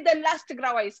 Not only the last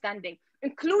Tigray is standing,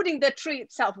 including the tree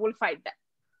itself will fight them.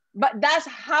 But that's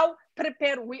how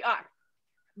prepared we are.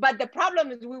 But the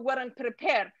problem is we weren't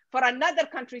prepared for another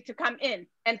country to come in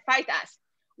and fight us.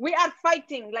 We are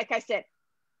fighting, like I said,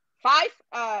 8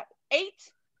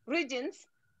 regions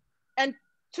and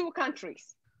 2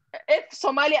 countries. If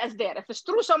Somalia is there, if it's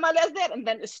true Somalia is there, and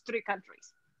then it's 3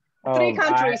 countries. 3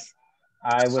 countries.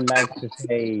 I would like to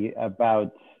say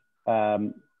about,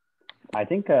 I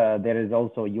think there is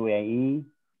also UAE.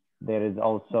 There is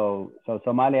also, so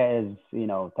Somalia is, you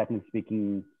know, technically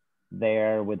speaking,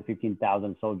 there with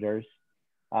 15,000 soldiers.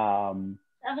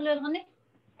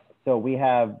 So we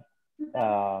have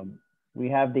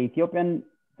the Ethiopian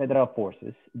Federal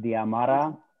Forces, the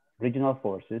Amara Regional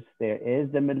Forces. There is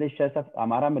the militias of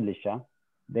Amara Militia.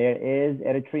 There is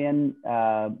Eritrean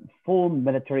full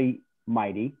military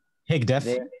mighty. Higdef.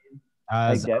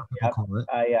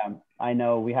 I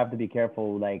know we have to be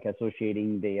careful, like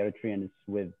associating the Eritreans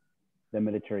with the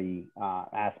military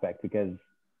aspect, because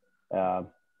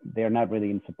they're not really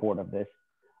in support of this.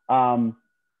 And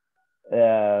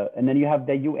then you have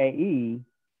the UAE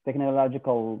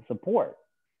technological support,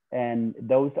 and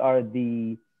those are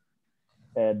the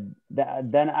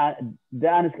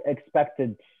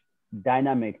unexpected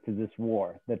dynamic to this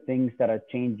war, the things that are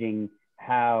changing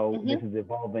how this is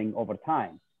evolving over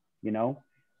time. You know,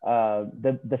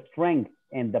 the strength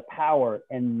and the power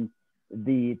and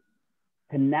the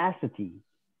tenacity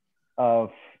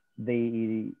of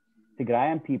the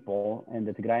Tigrayan people and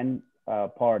the Tigrayan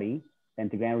party and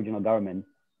Tigrayan regional government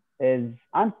is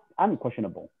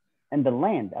unquestionable. And the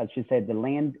land, as she said, the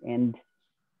land and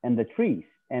the trees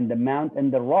and the mount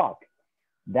and the rock,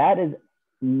 that is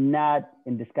not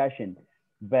in discussion,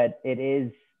 but it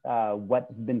is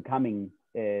what's been coming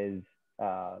is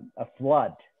a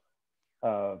flood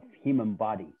of human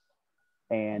body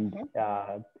and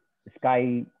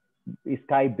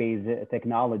sky-based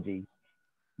technology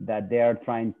that they are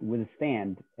trying to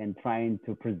withstand and trying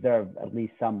to preserve at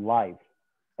least some life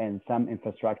and some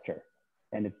infrastructure.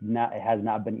 And it has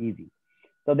not been easy.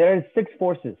 So there are 6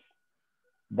 forces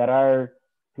that are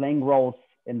playing roles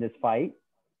in this fight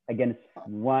against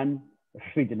one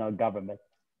regional government.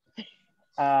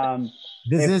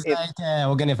 This is like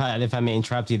Hogan, if I may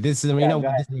interrupt you. This is what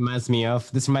this reminds me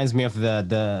of. This reminds me of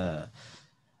the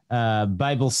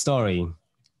Bible story,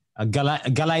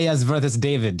 Goliath versus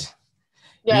David.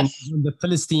 Yes. When the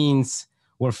Philistines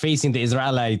were facing the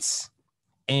Israelites,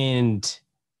 and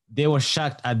they were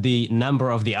shocked at the number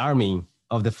of the army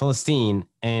of the Philistine,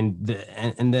 and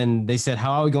then they said,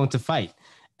 "How are we going to fight?"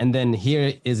 And then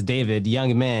here is David,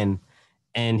 young man,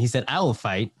 and he said, "I will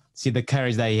fight." See the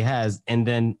courage that he has, and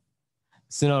then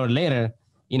sooner or later,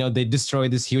 they destroy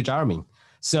this huge army.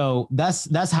 So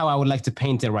that's how I would like to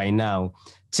paint it right now.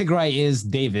 Tigray is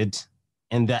David,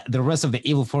 and the rest of the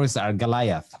evil forces are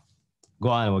Goliath. Go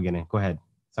on, Wogene. Go ahead.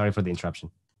 Sorry for the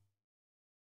interruption.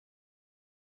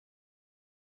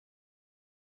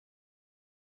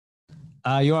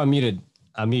 You are muted.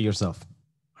 Mute yourself.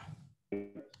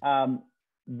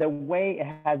 The way it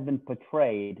has been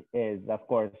portrayed is, of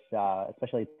course,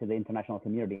 especially to the international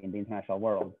community in the international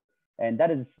world, and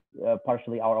that is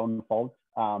partially our own fault,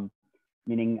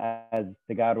 meaning as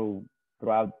Tagaru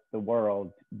throughout the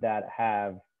world that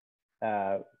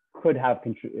could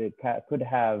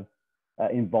have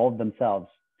involved themselves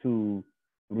to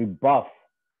rebuff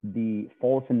the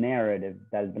false narrative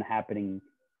that has been happening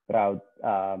throughout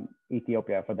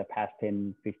Ethiopia for the past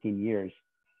 10, 15 years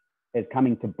is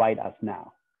coming to bite us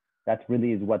now. That's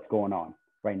really is what's going on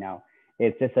right now.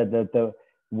 It's just that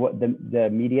the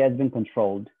media has been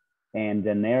controlled and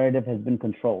the narrative has been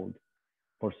controlled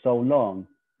for so long.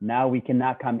 Now we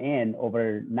cannot come in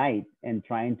overnight and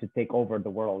trying to take over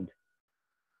the world,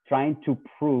 trying to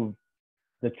prove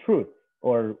the truth,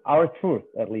 or our truth,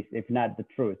 at least, if not the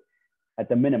truth, at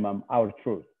the minimum, our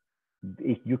truth.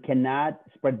 You cannot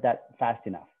spread that fast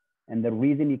enough. And the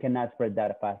reason you cannot spread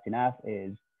that fast enough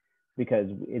is because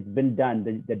it's been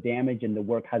done, the damage and the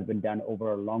work has been done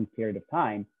over a long period of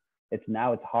time. It's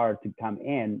hard to come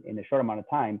in a short amount of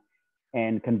time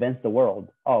and convince the world,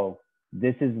 oh,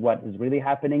 this is what is really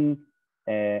happening,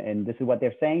 and this is what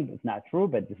they're saying. It's not true,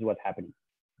 but this is what's happening.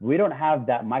 We don't have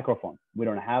that microphone. We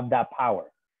don't have that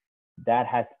power. That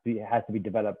has to be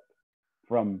developed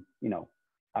from,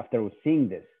 after seeing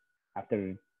this,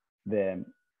 after the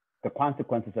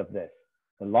consequences of this,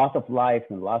 the loss of life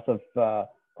and the loss of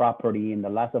property and the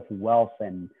loss of wealth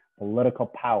and political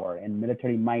power and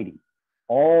military mighty.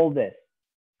 All this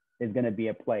is going to be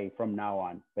a play from now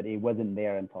on, but it wasn't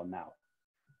there until now.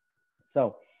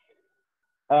 So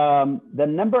the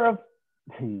number of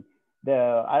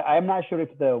I'm not sure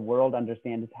if the world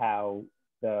understands how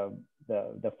the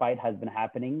fight has been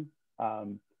happening.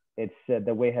 It's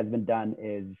the way it has been done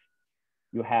is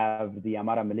you have the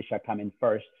Amara militia come in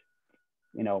first.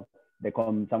 They call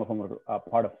them, some of them are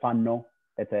part of Fanno.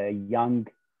 It's a young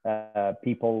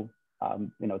people.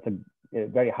 It's a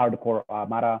very hardcore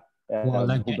Amara.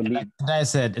 Like I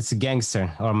said, it's a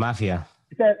gangster or mafia.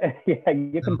 Yeah,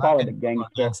 you can call it a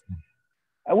gangster.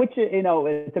 Which,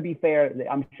 to be fair,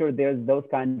 I'm sure there's those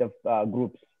kind of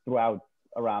groups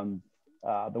around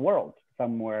the world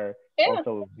somewhere. Yeah.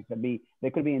 Also, they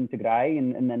could be in Tigray,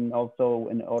 and then also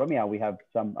in Oromia we have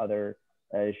some other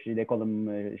they call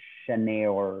them Shane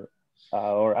or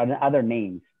other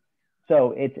names.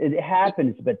 So it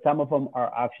happens, but some of them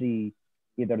are actually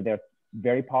either they're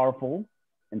very powerful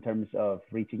in terms of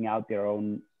reaching out their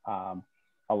own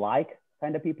alike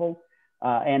kind of people,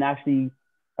 and actually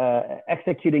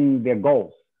executing their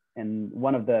goals. And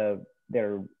one of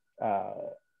their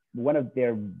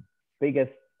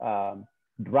biggest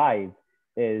drive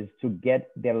is to get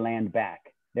their land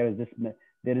back. There is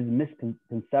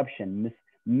misconception,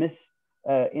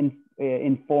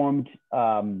 informed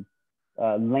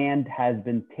land has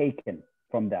been taken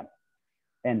from them,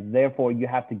 and therefore you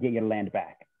have to get your land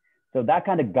back. So that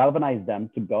kind of galvanized them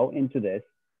to go into this.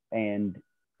 And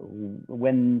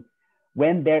when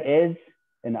there is,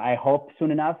 and I hope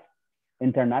soon enough,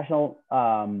 international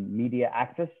media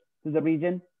access to the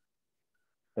region,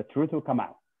 the truth will come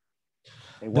out.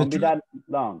 It won't be that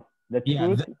long. The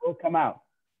truth will come out.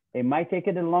 It might take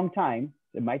it a long time.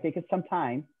 It might take it some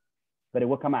time, but it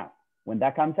will come out. When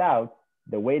that comes out,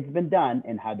 the way it's been done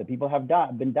and how the people have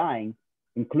been dying,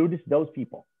 includes those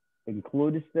people,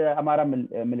 includes the Amara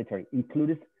military,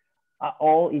 includes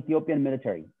all Ethiopian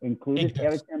military, includes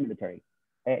Eritrean military,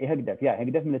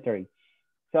 Hegdef military.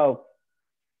 So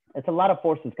it's a lot of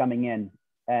forces coming in,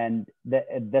 and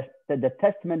the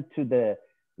testament to the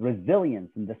resilience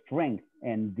and the strength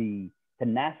and the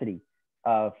tenacity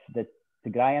of the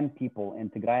Tigrayan people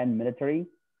and Tigrayan military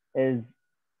is,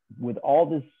 with all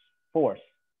this force,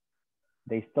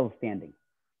 they still standing,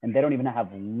 and they don't even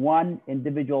have one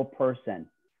individual person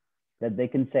that they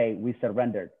can say we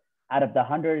surrendered out of the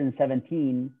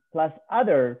 117 plus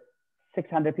other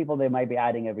 600 people they might be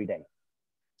adding every day.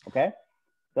 Okay,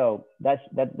 so that's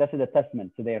a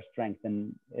testament to their strength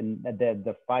and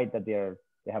the fight that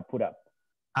they have put up.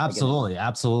 Absolutely,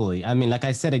 absolutely. I mean, like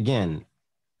I said again,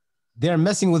 they're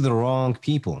messing with the wrong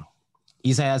people.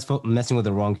 Isaias messing with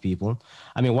the wrong people.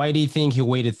 I mean, why do you think he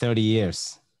waited 30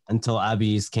 years until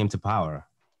Abiy came to power?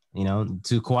 You know,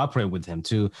 to cooperate with him.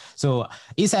 So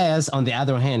Isaias, on the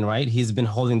other hand, right, he's been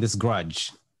holding this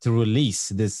grudge to release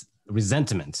this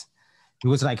resentment. He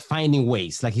was like finding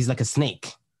ways, like he's like a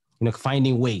snake, you know,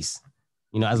 finding ways.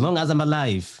 You know, as long as I'm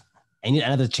alive, I need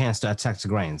another chance to attack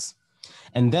Tigrayans.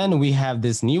 And then we have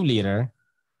this new leader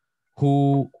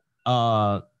who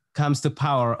comes to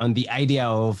power on the idea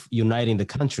of uniting the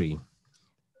country.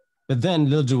 But then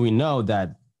little do we know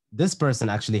that this person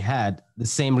actually had the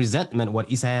same resentment what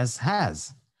Isaias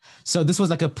has. So this was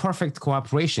like a perfect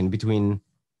cooperation between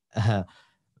Isaias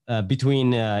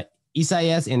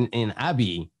and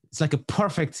Abiy. It's like a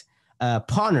perfect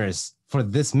partners for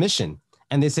this mission.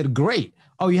 And they said, great.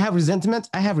 Oh, you have resentment?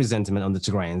 I have resentment on the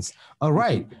Tigrayans. All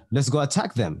right, let's go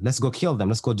attack them. Let's go kill them.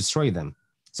 Let's go destroy them.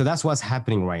 So that's what's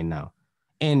happening right now.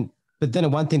 But then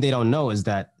one thing they don't know is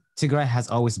that Tigray has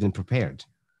always been prepared.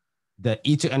 The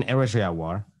Ethiopia and Eritrea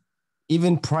war,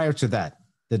 even prior to that,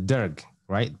 the Derg,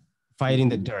 right? Fighting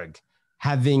the Derg,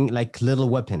 having like little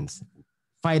weapons,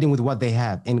 fighting with what they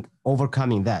have and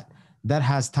overcoming that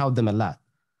has taught them a lot.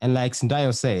 And like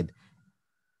Sindayo said,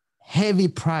 heavy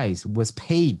price was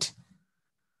paid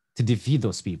to defeat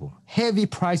those people. Heavy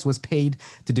price was paid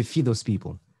to defeat those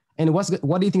people. And what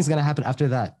do you think is going to happen after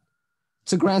that?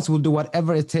 Tigrayans will do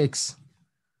whatever it takes.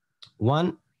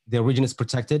 One, their region is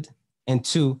protected. And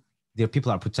two, their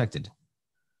people are protected.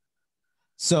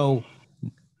 So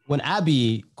when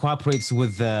Abiy cooperates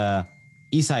with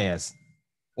Isaias,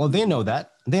 well, they know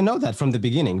that. They know that from the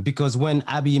beginning, because when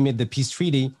Abiy made the peace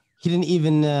treaty, he didn't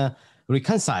even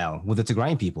reconcile with the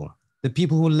Tigrayan people. The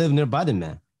people who live near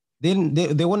Badime,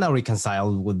 they were not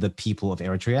reconciled with the people of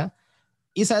Eritrea.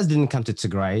 Isaias didn't come to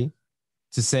Tigray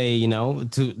to say, you know,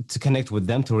 to connect with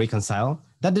them, to reconcile.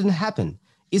 That didn't happen.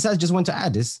 Isaias just went to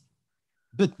Addis,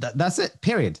 but that's it,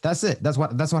 period. That's it. That's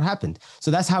what happened. So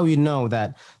that's how you know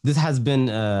that this has been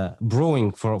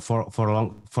brewing for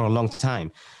a long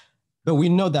time. But we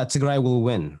know that Tigray will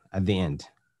win at the end.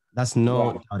 That's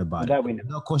no doubt about it. There's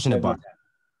no question about it.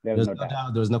 There's no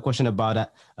doubt. There's no question about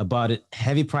it.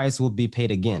 Heavy price will be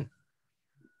paid again.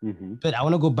 Mm-hmm. But I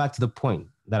want to go back to the point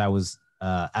that I was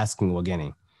asking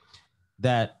Wageni,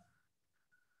 that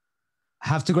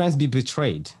have Tigrayans be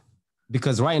betrayed?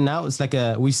 Because right now it's like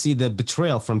we see the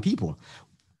betrayal from people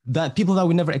that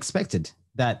we never expected.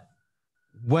 That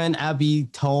when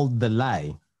Abiy told the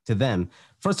lie to them,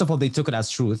 first of all, they took it as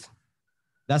truth.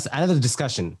 That's another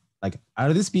discussion. Like,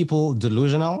 are these people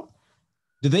delusional?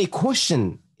 Do they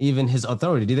question even his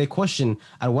authority? Do they question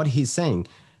at what he's saying?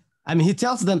 I mean, he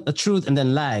tells them a truth and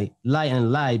then lie,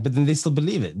 but then they still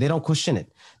believe it. They don't question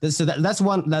it. So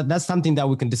that's something that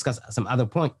we can discuss some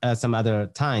other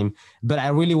time. But I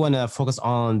really want to focus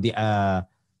on the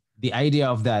idea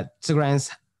of that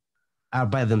Tigrayans are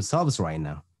by themselves right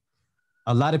now.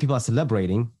 A lot of people are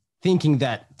celebrating, thinking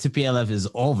that TPLF is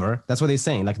over. That's what they're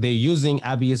saying. Like, they're using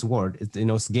Abiy's word.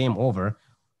 It's game over.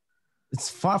 It's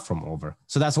far from over.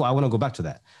 So that's why I want to go back to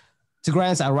that.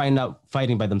 Tigrayans are right now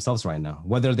fighting by themselves right now,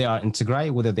 whether they are in Tigray,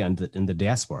 whether they are in the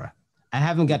diaspora. I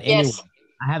haven't got any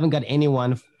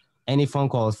phone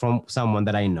calls from someone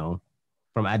that I know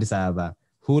from Addis Ababa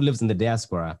who lives in the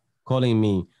diaspora calling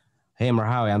me, hey,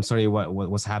 Marhawi, I'm sorry,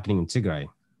 what's happening in Tigray?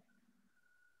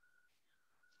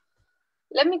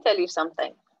 Let me tell you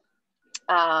something.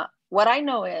 What I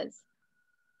know is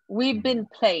we've been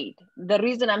played. The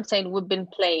reason I'm saying we've been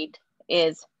played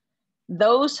is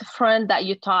those friends that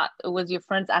you thought was your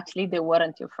friends, actually, they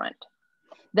weren't your friend.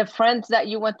 The friends that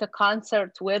you went to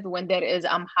concerts with when there is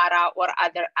Amhara or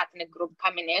other ethnic group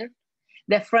coming in,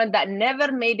 the friend that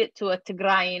never made it to a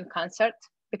Tigrayan concert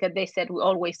because they said we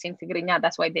always sing Tigrinya,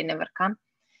 that's why they never come.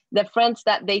 The friends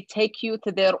that they take you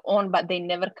to their own, but they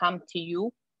never come to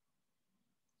you.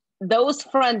 Those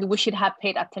friends we should have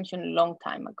paid attention a long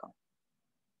time ago.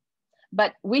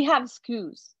 But we have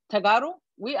excuse. Tagaru,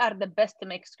 we are the best to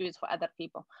make excuse for other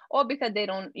people. Or because they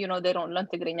don't learn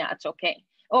Tigrinya, it's okay.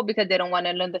 Or because they don't want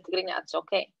to learn the Tigrinya, it's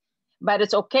okay. But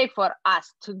it's okay for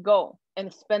us to go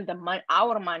and spend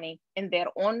our money in their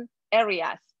own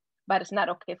areas, but it's not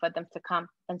okay for them to come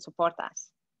and support us.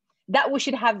 That we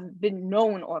should have been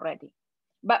known already.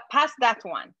 But past that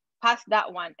one,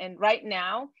 and right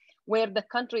now, where the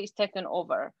country is taken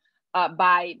over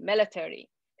by military,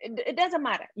 it doesn't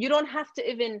matter. You don't have to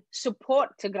even support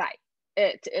Tigray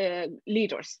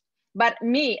leaders. But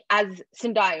me as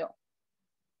Sindayo,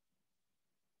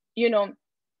 you know,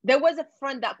 there was a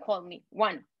friend that called me,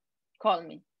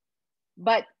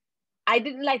 but I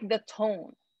didn't like the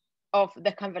tone of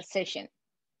the conversation.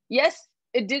 Yes,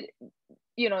 it did,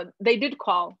 you know, they did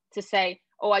call to say,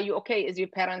 oh, are you okay? Is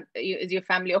your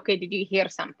family okay? Did you hear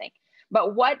something?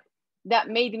 But what that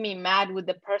made me mad with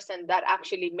the person that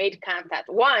actually made contact.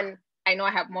 One, I know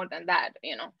I have more than that,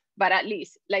 you know, but at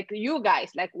least like you guys,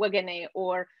 like Wagane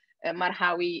or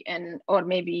Marhawi, or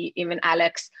maybe even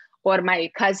Alex or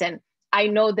my cousin, I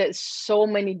know there's so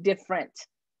many different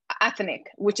ethnic,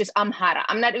 which is Amhara.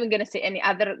 I'm not even going to say any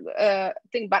other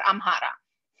thing, but Amhara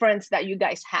friends that you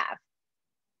guys have.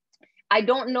 I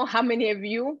don't know how many of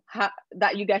you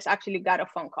that you guys actually got a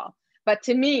phone call, but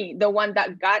to me, the one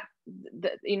that got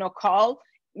the, you know, call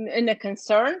in a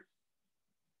concern,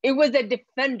 it was a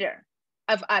defender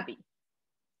of Abiy.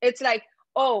 It's like,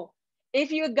 oh,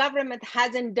 if your government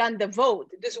hasn't done the vote,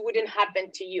 this wouldn't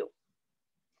happen to you.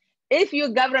 If your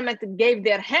government gave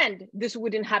their hand, this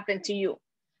wouldn't happen to you.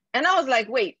 And I was like,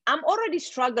 wait, I'm already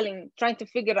struggling trying to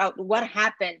figure out what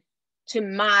happened to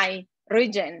my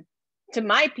region, to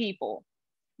my people.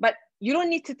 But you don't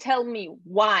need to tell me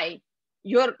why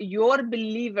your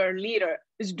believer leader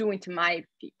is doing to my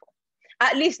people.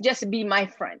 At least just be my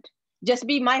friend. Just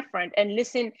be my friend and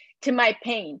listen to my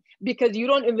pain, because you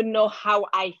don't even know how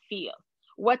I feel.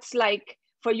 What's like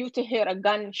for you to hear a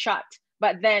gunshot,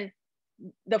 but then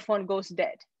the phone goes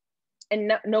dead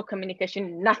and no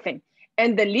communication, nothing.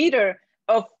 And the leader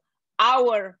of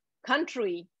our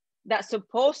country that's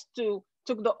supposed to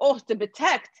took the oath to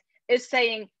protect is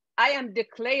saying, I am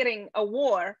declaring a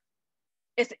war.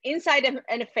 It's inside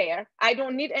an affair. I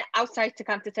don't need an outside to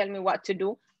come to tell me what to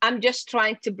do. I'm just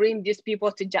trying to bring these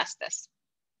people to justice.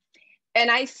 And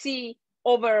I see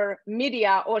over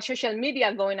media or social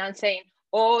media going on saying,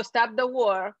 oh, stop the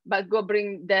war, but go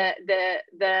bring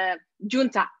the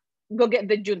junta, go get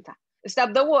the junta.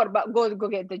 Stop the war, but go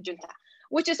get the junta,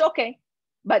 which is okay.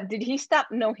 But did he stop?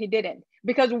 No, he didn't.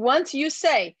 Because once you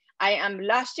say, I am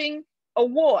launching a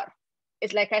war,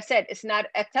 it's like I said, it's not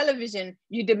a television.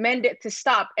 You demand it to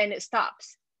stop and it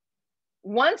stops.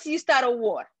 Once you start a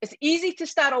war, it's easy to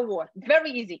start a war,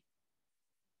 very easy.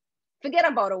 Forget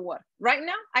about a war. Right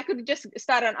now, I could just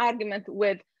start an argument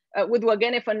with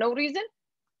Wagene for no reason.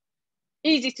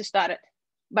 Easy to start it,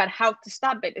 but how to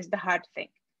stop it is the hard thing.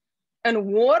 And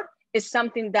war is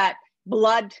something that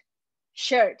blood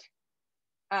shared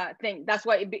thing. That's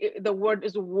why the word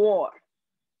is war.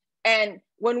 And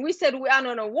when we said we are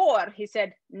not in a war, he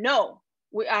said, no,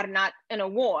 we are not in a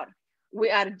war. We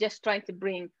are just trying to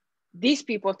bring these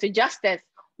people to justice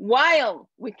while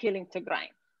we're killing Tigray.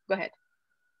 Go ahead.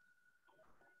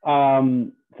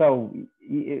 So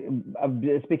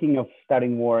speaking of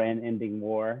starting war and ending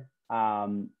war,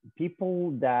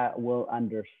 people that will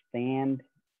understand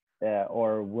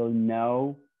or will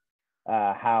know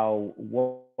how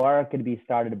war could be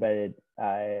started, but it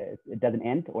doesn't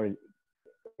end, or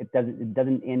it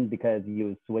doesn't end because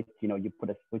you switch, you put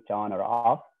a switch on or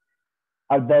off,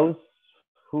 are those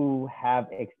who have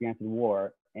experienced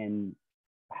war and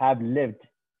have lived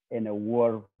in a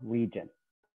war region.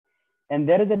 And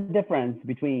there is a difference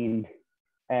between,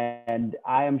 and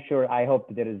I am sure, I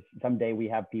hope there is someday we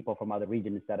have people from other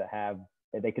regions that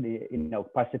they could,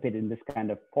 participate in this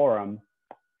kind of forum.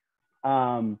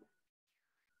 The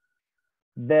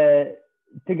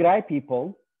Tigray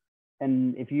people,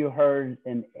 and if you heard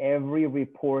in every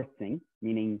reporting,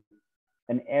 meaning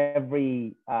in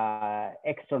every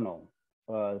external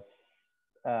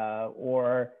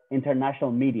or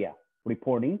international media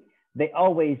reporting, they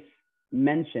always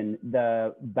mention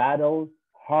the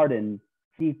battle-hardened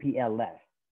CPLF,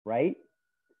 right?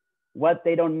 What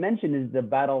they don't mention is the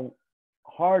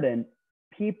battle-hardened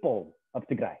people of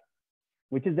Tigray,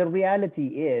 which is the reality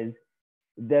is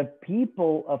the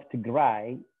people of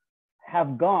Tigray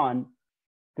have gone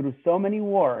through so many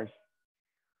wars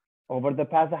over the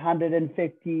past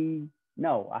 170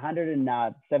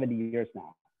 years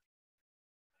now,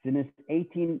 since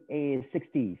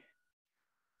 1860s.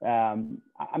 I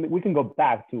mean, we can go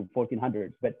back to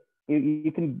 1400s, but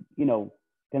you can,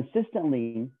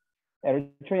 consistently,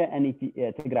 Eritrea and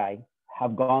Tigray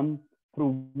have gone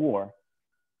through war.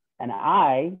 And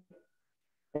I,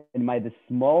 in the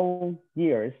small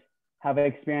years, have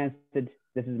experienced it.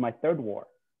 This is my third war.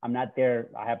 I'm not there.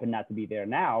 I happen not to be there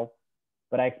now,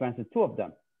 but I experienced two of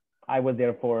them. I was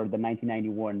there for the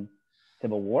 1991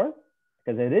 Civil War,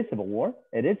 because it is civil war.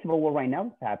 It is civil war right now.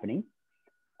 It's happening.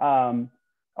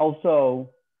 Also,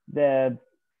 the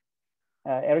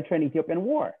Eritrean Ethiopian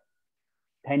War,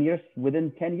 10 years,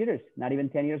 within 10 years, not even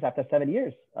 10 years, after 7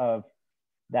 years of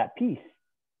that peace,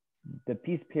 the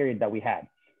peace period that we had.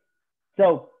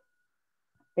 So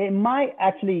It might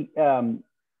actually,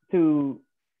 to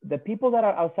the people that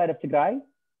are outside of Tigray,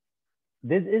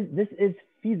 this is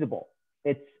feasible.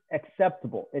 It's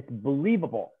acceptable. It's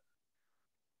believable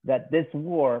that this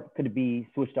war could be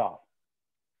switched off.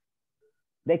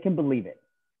 They can believe it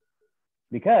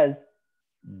because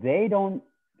they don't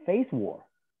face war.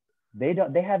 They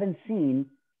haven't seen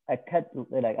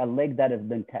a leg that has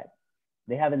been cut.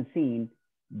 They haven't seen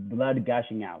blood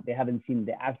gushing out. They haven't seen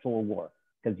the actual war,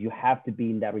 because you have to be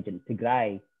in that region.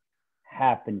 Tigray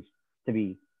happens to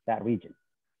be that region.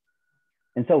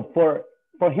 And so for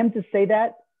him to say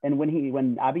that, and when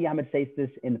Abiy Ahmed says this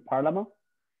in the parliament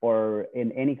or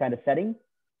in any kind of setting,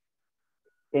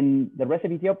 in the rest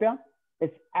of Ethiopia,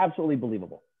 it's absolutely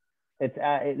believable. It's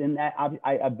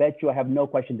I bet you I have no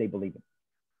question they believe it.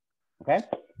 Okay.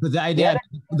 But the idea,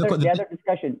 the other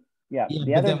discussion, yeah.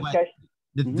 The other discussion.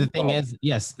 The thing is,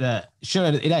 yes,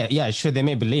 sure, they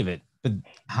may believe it, but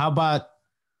how about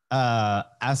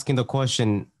asking the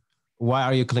question, why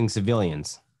are you killing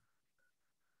civilians?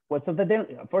 Well, so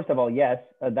first of all, yes,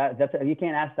 that's you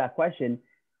can't ask that question.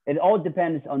 It all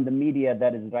depends on the media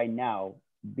that is right now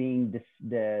being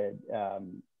the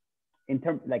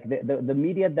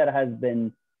media that has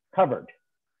been covered.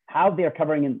 How they're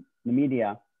covering in the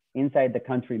media inside the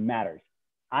country matters.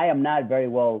 I am not very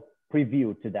well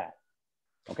previewed to that.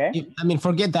 Okay. I mean,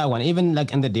 forget that one. Even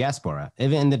like in the diaspora,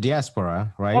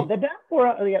 right? Oh, the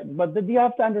diaspora, yeah, but you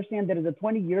have to understand there is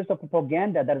 20 years of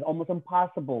propaganda that is almost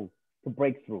impossible to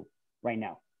break through right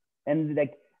now. And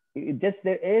like,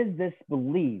 there is this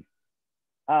belief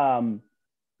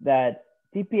that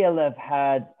TPLF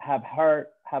have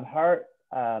had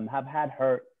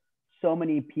hurt so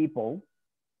many people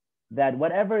that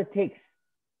whatever it takes,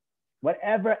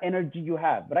 whatever energy you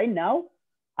have. But right now,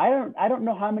 I don't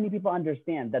know how many people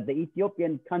understand that the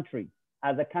Ethiopian country,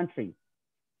 as a country,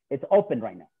 it's open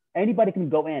right now. Anybody can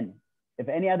go in. If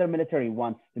any other military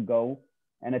wants to go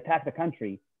and attack the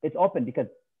country, it's open because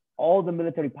all the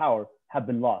military power have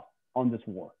been lost on this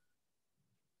war.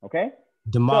 Okay?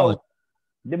 Demolished.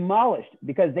 So, demolished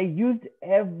because they used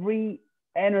every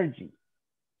energy,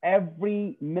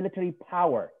 every military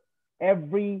power,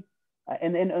 and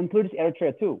includes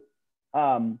Eritrea too,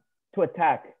 to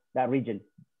attack that region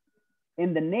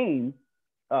in the name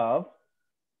of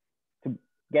to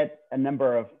get a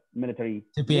number of military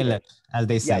TPLF, as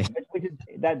they say.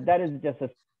 Yeah, that is just a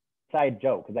side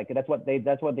joke. Like that's what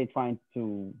they're trying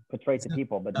to portray to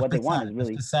people. But what they want is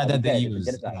really the facade that they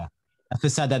use. Yeah. A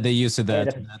facade that they use to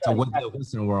the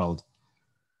Western world.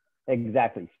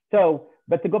 Exactly. So,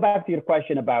 but to go back to your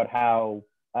question about how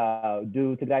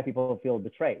do Tigray people feel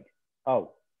betrayed?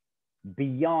 Oh,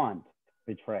 beyond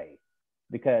betrayed,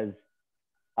 because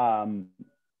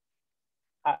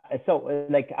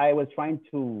like I was trying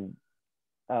to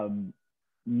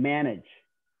manage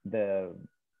the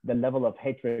level of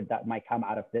hatred that might come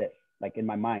out of this, like in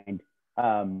my mind,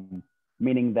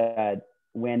 meaning that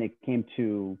when it came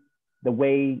to the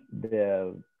way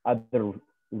the other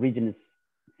regions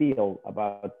feel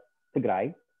about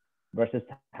Tigray versus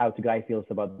how Tigray feels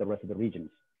about the rest of the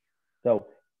regions. So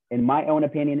in my own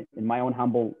opinion, in my own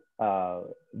humble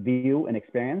view and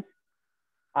experience,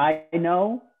 I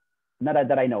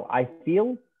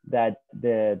feel that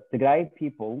the Tigray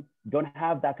people don't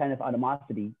have that kind of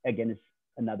animosity against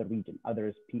another region,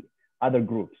 other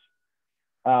groups.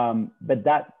 But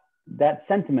that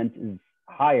sentiment is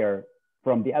higher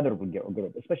from the other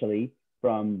group, especially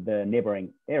from the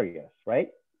neighboring areas, right?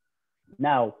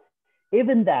 Now,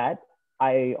 even that,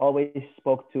 I always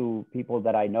spoke to people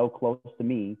that I know close to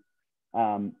me.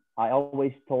 I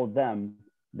always told them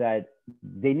that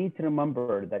they need to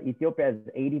remember that Ethiopia is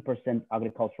 80%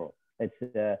 agricultural.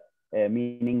 It's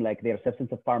meaning like they're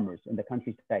subsistence farmers in the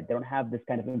countryside. They don't have this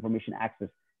kind of information access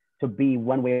to be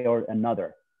one way or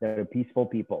another. They're peaceful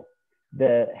people.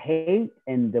 The hate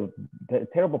and the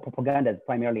terrible propaganda is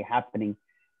primarily happening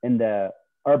in the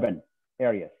urban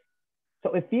areas.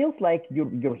 So it feels like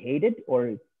you're hated,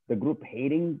 or the group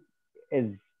hating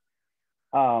is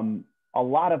a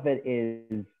lot of it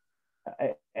is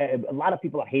a lot of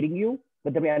people are hating you,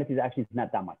 but the reality is actually it's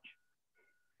not that much.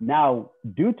 Now,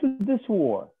 due to this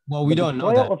war, well, we don't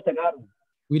know that.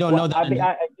 We don't know that.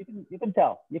 You can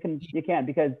tell. You can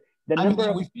because the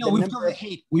number we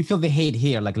feel the hate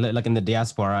here, like in the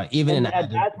diaspora, even in the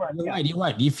diaspora. You're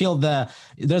right. You feel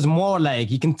there's more,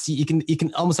 like you can see, you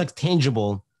can almost like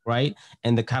tangible, right?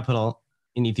 In the capital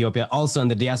in Ethiopia, also in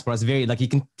the diaspora, it's very like you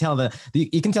can tell the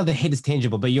hate is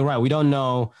tangible. But you're right. We don't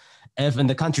know if in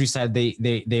the countryside they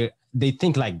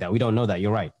think like that. We don't know that.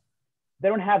 You're right. They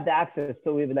don't have the access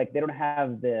to it. Like they don't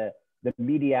have the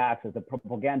media access, the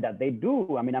propaganda. They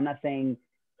do. I mean, I'm not saying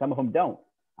some of them don't,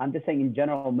 I'm just saying in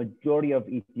general, majority of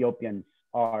Ethiopians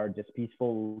are just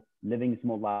peaceful, living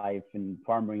small life and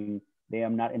farming. They are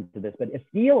not into this, but it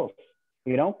feels,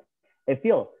 it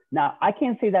feels. Now, I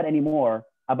can't say that anymore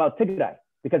about Tigray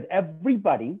because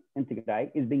everybody in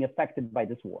Tigray is being affected by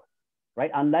this war,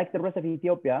 right? Unlike the rest of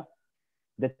Ethiopia,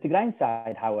 the Tigrayan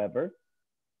side, however,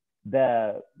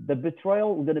 the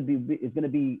betrayal is gonna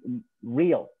be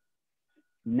real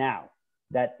now.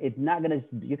 That it's not gonna,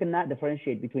 you cannot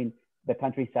differentiate between the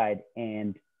countryside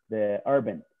and the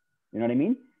urban. You know what I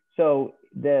mean? So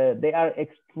they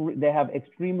have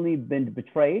extremely been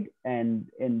betrayed, and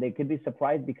they could be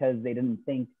surprised because they didn't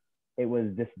think it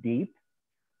was this deep,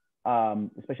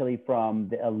 especially from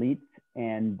the elite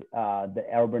and the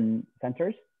urban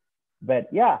centers. But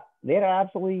yeah, they are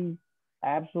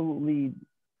absolutely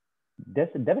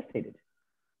devastated.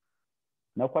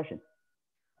 No question.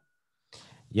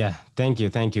 Yeah, thank you.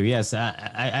 Yes,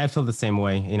 I feel the same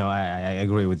way. I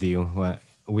agree with you.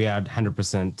 We are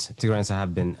 100%. Tigrayans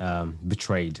have been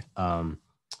betrayed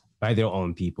by their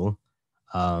own people,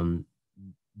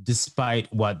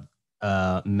 despite what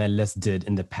Meles did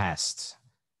in the past,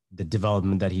 the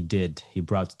development that he did. He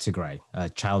brought to Tigray,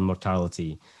 child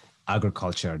mortality,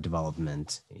 agriculture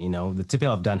development. The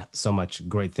TPL have done so much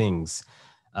great things.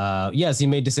 Yes, you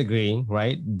may disagree,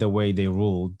 right? The way they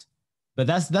ruled. But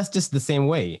that's just the same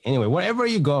way. Anyway, wherever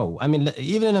you go, I mean,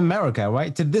 even in America,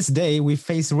 right? To this day, we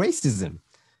face racism.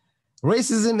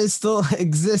 Racism is still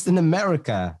exists in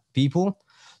America, people.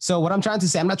 So what I'm trying to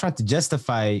say, I'm not trying to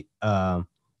justify, the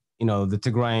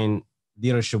Tigrayan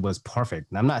leadership was perfect.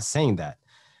 I'm not saying that.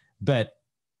 But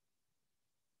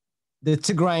the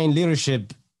Tigrayan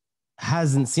leadership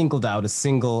hasn't singled out a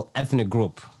single ethnic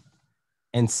group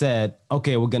and said,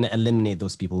 okay, we're going to eliminate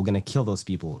those people. We're going to kill those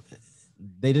people.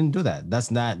 They didn't do that. That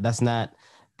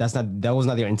was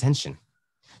not their intention.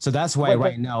 So that's why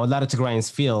right now a lot of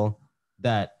Tigrayans feel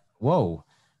that, whoa,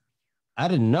 I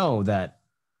didn't know that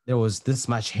there was this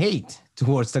much hate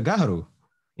towards Tagaru,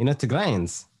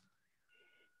 Tigrayans.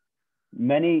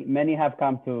 Many have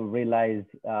come to realize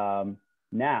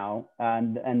now,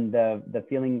 and the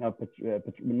feeling of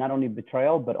not only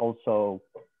betrayal but also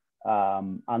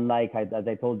unlike, as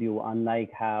I told you,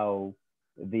 unlike how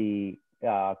the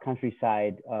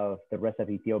countryside of the rest of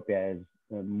Ethiopia is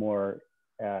more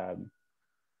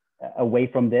away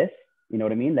from this, you know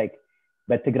what I mean?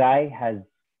 But Tigray has,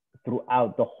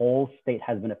 throughout the whole state,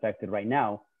 has been affected right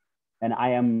now, and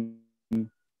I am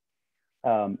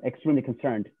extremely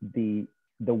concerned the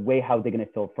way how they're going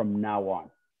to feel from now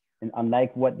on, and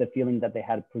unlike what the feeling that they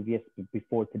had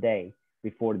before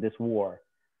this war,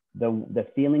 the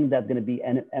feeling that's going to be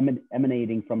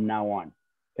emanating from now on.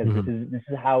 Because this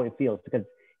is how it feels. Because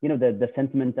the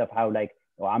sentiment of how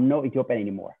I'm no Ethiopian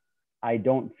anymore. I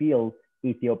don't feel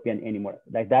Ethiopian anymore.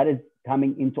 That is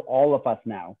coming into all of us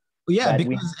now. Yeah, because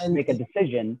we have to make a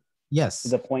decision. Yes. To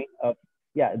the point of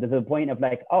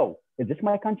oh, is this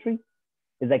my country?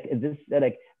 Is this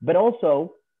But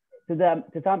also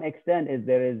to some extent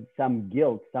there is some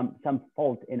guilt, some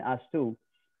fault in us too.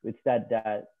 It's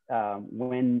that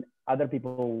when other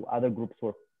groups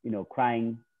were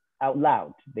crying out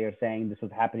loud, they're saying this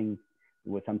was happening,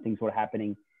 some things were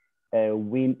happening.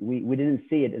 We didn't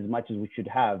see it as much as we should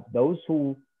have. Those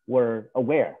who were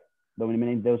aware,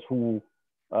 those who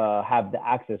have the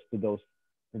access to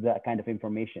that kind of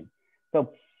information.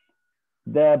 So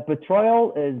the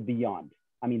betrayal is beyond.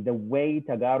 I mean, the way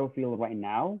Tagaro feel right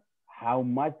now, how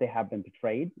much they have been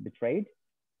betrayed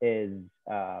is,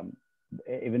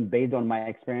 even based on my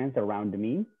experience around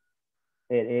me,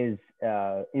 it is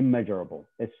immeasurable.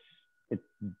 It's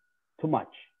too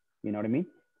much. You know what I mean?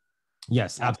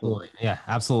 Yes, absolutely. Yeah,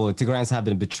 absolutely. Tigrayans have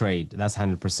been betrayed. That's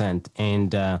 100%.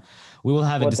 And we will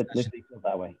have a discussion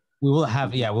that way. We will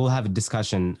have a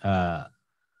discussion for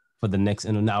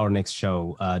in our next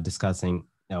show, discussing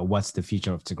what's the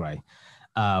future of Tigray.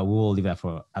 We will leave that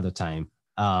for other time.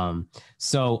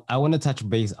 So I want to touch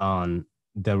base on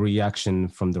the reaction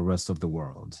from the rest of the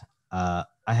world. I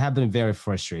have been very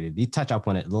frustrated. You touch up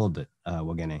on it a little bit,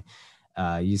 Wagene.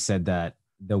 You said that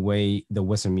the way the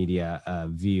Western media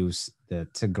views the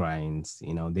Tigrayans,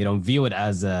 they don't view it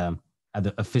as the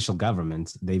official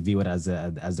government. They view it as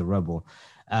a rebel.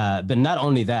 But not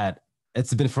only that,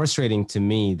 it's been frustrating to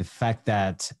me, the fact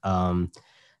that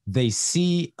they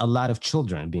see a lot of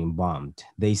children being bombed.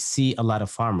 They see a lot of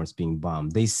farmers being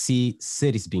bombed. They see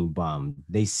cities being bombed.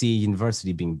 They see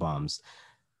university being bombed.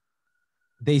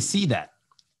 They see that.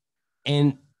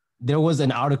 And there was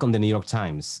an article in the New York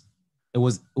Times. It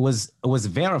was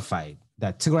verified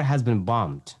that Tigray has been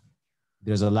bombed.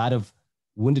 There's a lot of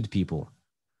wounded people.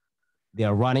 They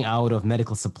are running out of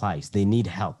medical supplies. They need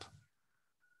help.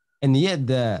 And yet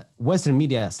the Western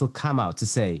media still come out to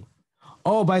say,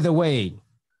 oh, by the way,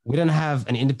 we don't have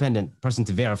an independent person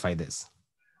to verify this.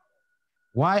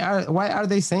 Why are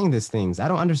they saying these things? I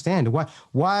don't understand.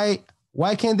 Why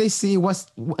can't they see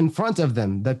what's in front of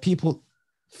them? The people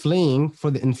fleeing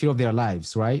in fear of their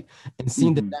lives, right? And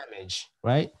seeing the damage,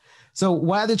 right? So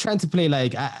why are they trying to play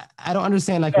like I don't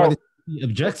understand like why they be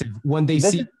objective when they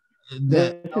see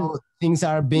things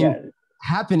are being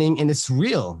happening and it's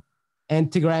real, and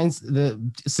Tigrayans, the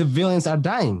civilians are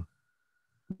dying.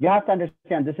 You have to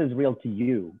understand this is real to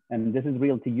you, and this is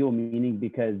real to you meaning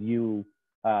because you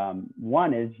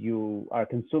one is you are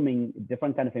consuming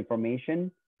different kind of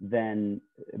information than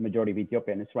majority of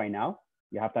Ethiopians right now.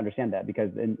 You have to understand that because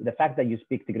the fact that you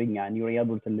speak Tigrinya and you're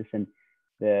able to listen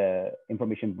the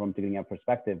information from Tigrinya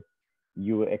perspective,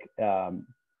 you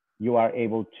are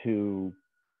able to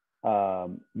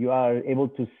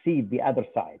see the other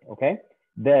side. Okay,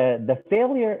 the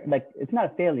failure, like it's not a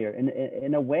failure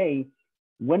in a way.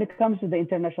 When it comes to the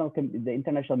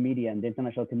international media and the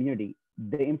international community,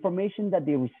 the information that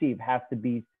they receive has to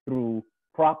be through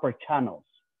proper channels,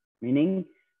 meaning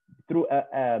through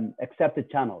accepted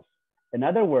channels. In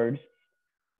other words,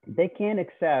 they can't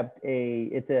accept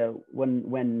when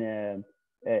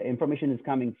information is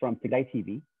coming from Tigray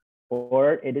TV,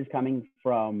 or it is coming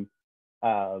from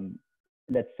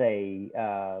let's say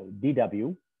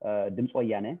DW, Dimts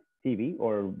Wayane TV,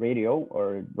 or radio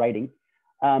or writing.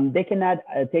 They cannot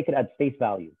take it at face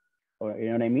value, or you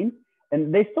know what I mean?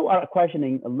 And they still are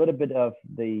questioning a little bit of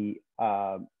the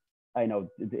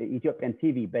the Ethiopian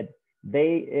TV, but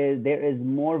there is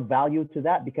more value to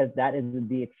that because that is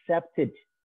the accepted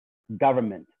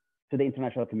government to the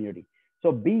international community.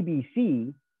 So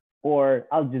BBC or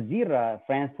Al Jazeera,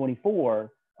 France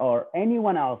 24, or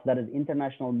anyone else that is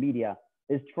international media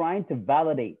is trying to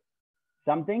validate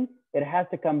something, it has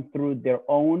to come through their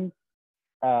own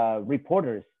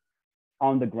reporters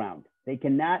on the ground. They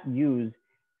cannot use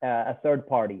a third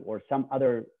party or some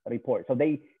other report. So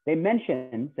they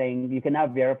mention saying you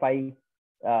cannot verify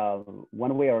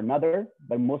one way or another,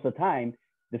 but most of the time,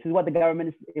 this is what the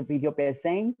government of Ethiopia is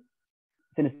saying.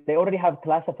 Since they already have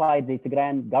classified the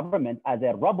Tigrayan government as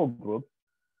a rebel group,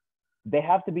 they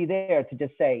have to be there to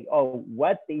just say, oh,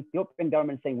 what the Ethiopian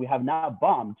government is saying, we have not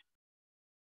bombed.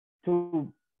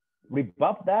 To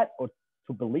rebuff that or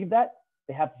to believe that,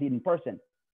 they have to see it in person.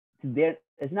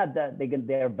 It's not that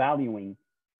they're valuing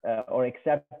or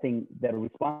accepting the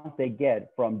response they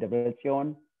get from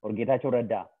Debretsion or Getachew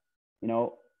Reda,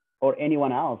 or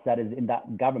anyone else that is in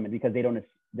that government because they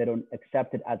don't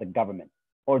accept it as a government,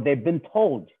 or they've been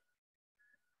told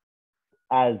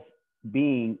as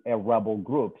being a rebel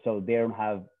group, so they don't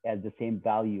have as the same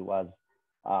value as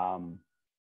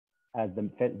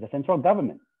the central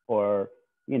government or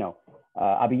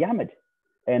Abiy Ahmed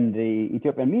and the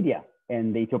Ethiopian media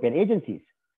and the Ethiopian agencies.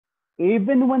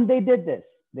 Even when they did this,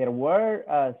 there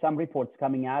were some reports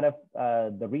coming out of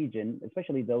the region,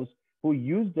 especially those who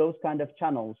use those kind of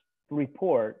channels to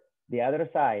report the other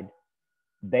side.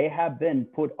 They have been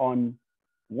put on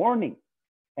warning,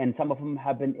 and some of them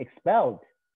have been expelled.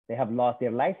 They have lost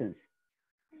their license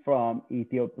from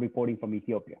reporting from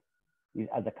Ethiopia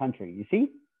as a country, you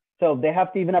see? So they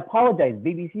have to even apologize.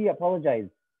 BBC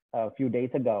apologized a few days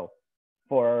ago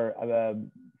for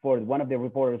one of their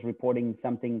reporters reporting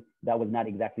something that was not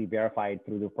exactly verified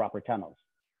through the proper channels.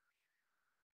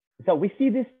 So we see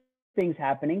these things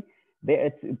happening.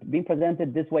 It's being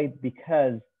presented this way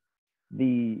because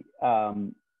the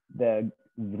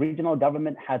regional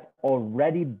government has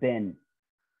already been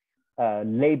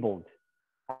labeled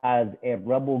as a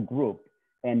rebel group.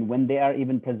 And when they are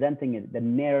even presenting it, the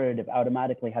narrative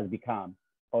automatically has become,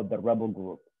 oh, the rebel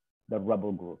group.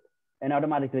 And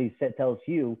automatically tells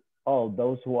you, oh,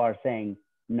 those who are saying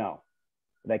no,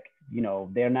 like,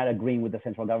 they're not agreeing with the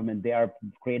central government. They are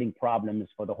creating problems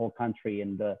for the whole country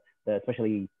and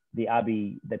especially the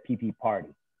Abiy, the PP party.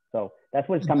 So that's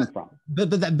where it's coming from. But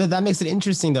that makes it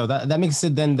interesting, though. That makes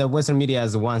it then the Western media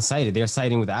as one-sided. They're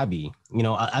siding with Abiy,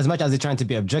 as much as they're trying to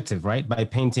be objective, right? By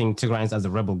painting Tigrayans as a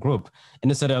rebel group. And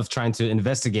instead of trying to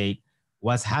investigate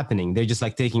what's happening, they're just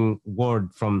like taking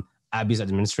word from Abiy's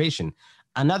administration.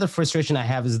 Another frustration I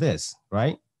have is this,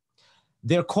 right?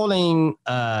 They're calling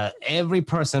every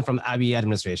person from Abiy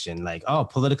administration, like, oh,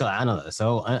 political analyst.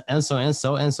 So, and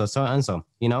so.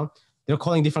 They're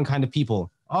calling different kind of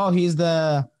people. Oh, he's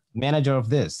the manager of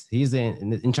this. He's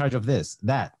in charge of this,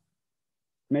 that.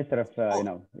 Minister of,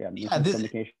 Minister of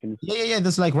Communications. Yeah.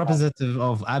 This is like representative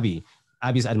of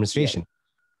Abiy's administration.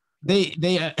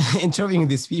 they interviewing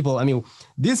these people. I mean,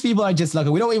 these people are just like,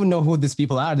 we don't even know who these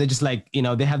people are. They're just like,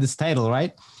 they have this title,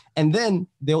 right? And then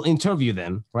they'll interview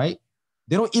them, right?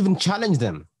 They don't even challenge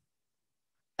them.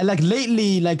 And like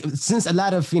lately, like since a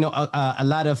lot of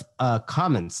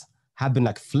comments have been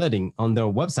like flooding on their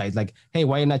website, like, hey,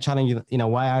 why are you not challenging?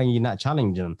 Why are you not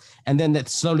challenging them? And then that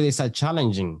slowly they start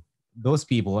challenging those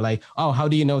people, like, oh, how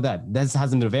do you know that? That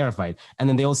hasn't been verified. And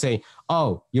then they'll say,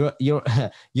 oh, your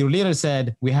your leader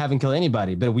said we haven't killed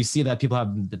anybody, but we see that people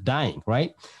have been dying,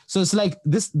 right? So it's like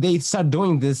this, they start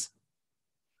doing this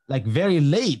like very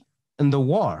late in the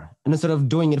war instead of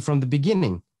doing it from the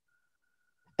beginning.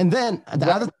 And then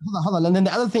hold on. And then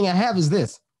the other thing I have is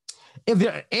this: if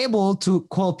they're able to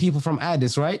call people from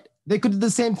Addis, right? They could do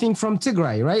the same thing from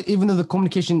Tigray, right? Even though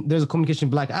there's a communication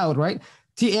blackout, right?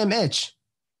 TMH,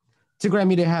 Tigray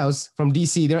Media House from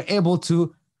DC,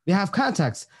 they have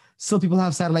contacts. Still people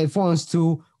have satellite phones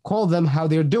to call them how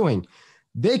they're doing.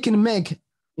 They can make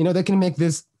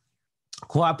this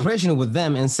cooperation with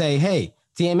them and say, hey,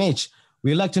 TMH,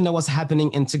 we'd like to know what's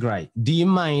happening in Tigray. Do you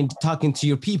mind talking to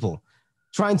your people?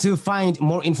 Trying to find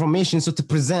more information, so to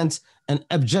present an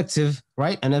objective,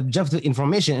 right? An objective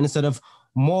information instead of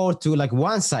more to like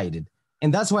one-sided.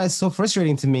 And that's why it's so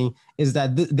frustrating to me is that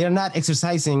they're not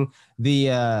exercising the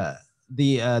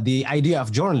idea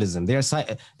of journalism. They're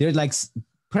like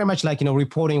pretty much like,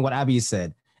 reporting what Abiy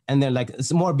said. And they're like,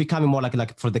 it's more becoming more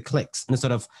like for the clicks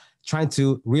instead of trying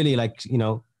to really like,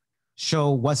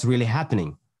 show what's really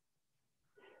happening.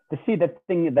 To see the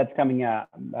thing that's coming out,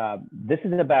 this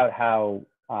is about how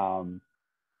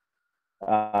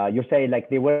you're saying like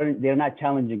they're not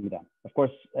challenging them. Of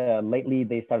course, lately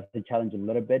they started to challenge a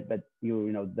little bit, but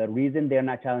the reason they're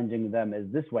not challenging them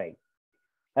is this way.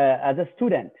 As a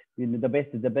student,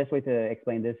 the best way to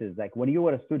explain this is like when you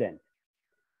were a student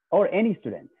or any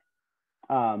student,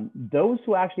 those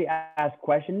who actually ask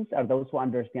questions are those who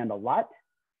understand a lot.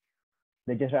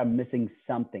 They just are missing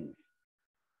something.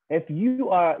 If you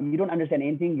don't understand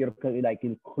anything, you're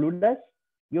clueless,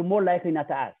 you're more likely not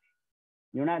to ask.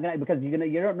 You're not gonna, because you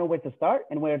don't know where to start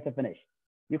and where to finish.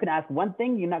 You can ask one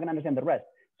thing, you're not gonna understand the rest.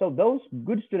 So those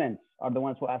good students are the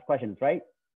ones who ask questions, right?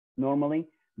 Normally,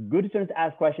 good students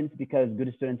ask questions because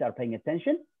good students are paying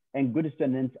attention, and good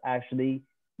students actually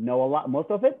know a lot,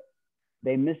 most of it.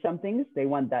 They miss some things, they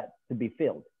want that to be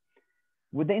filled.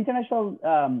 With the international,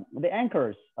 the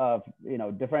anchors of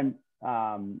different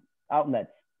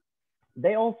outlets,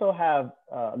 they also have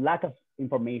lack of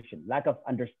information, lack of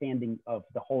understanding of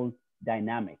the whole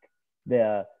dynamic,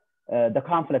 the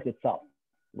conflict itself,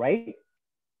 right?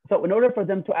 So in order for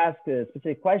them to ask a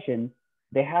specific question,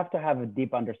 they have to have a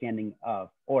deep understanding of,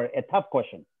 or a tough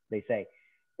question, they say,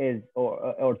 is,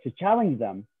 or to challenge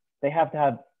them, they have to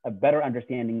have a better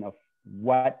understanding of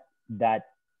what that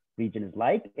region is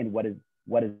like and what is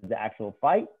the actual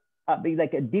fight, be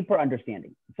like a deeper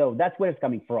understanding. So that's where it's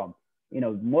coming from.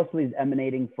 Mostly is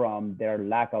emanating from their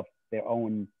lack of their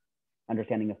own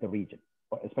understanding of the region,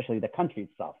 especially the country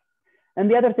itself. And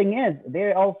the other thing is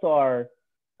they also are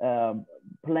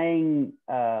playing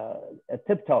a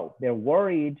tiptoe. They're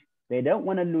worried. They don't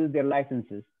want to lose their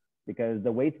licenses because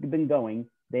the way it's been going,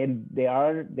 they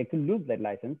could lose their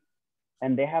license,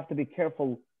 and they have to be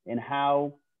careful in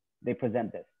how they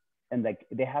present this. And like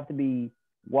they have to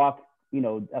walk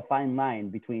a fine line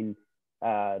between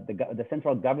the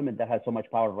central government that has so much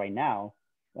power right now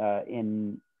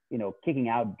in kicking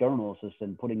out journalists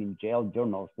and putting in jail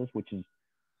journalists, which is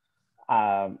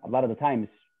a lot of the times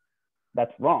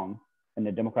that's wrong in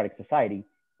a democratic society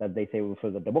that they say for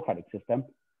the democratic system.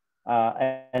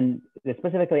 And they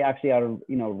specifically actually are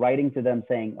writing to them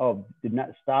saying, oh, did not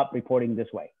stop reporting this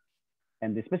way,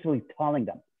 and they're specifically telling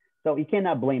them. So you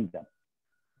cannot blame them.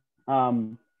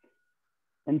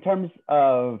 In terms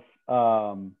of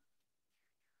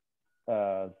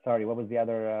sorry, what was the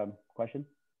other question?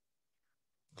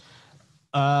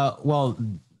 Well,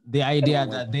 the idea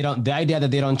that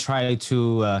they don't try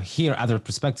to hear other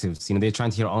perspectives. They're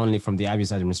trying to hear only from the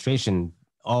Abiy's administration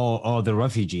or the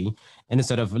refugee, and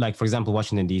instead of, like, for example,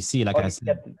 Washington D.C. Like I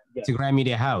said, Tigray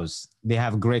Media House, they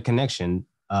have great connection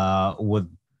with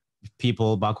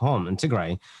people back home in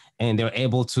Tigray, and they're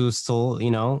able to still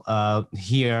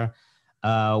hear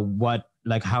what,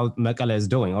 like, how Mekelle is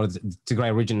doing, or the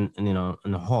Tigray region, in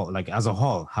a whole, like as a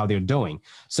whole, how they're doing.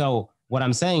 So what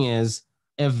I'm saying is,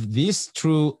 if these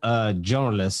true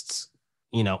journalists,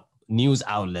 news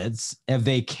outlets, if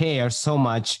they care so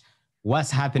much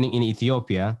what's happening in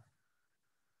Ethiopia,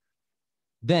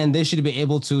 then they should be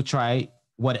able to try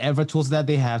whatever tools that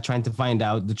they have, trying to find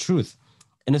out the truth.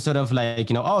 instead of like,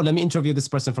 oh, let me interview this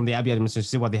person from the Abiy administration,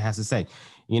 see what they has to say.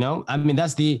 I mean,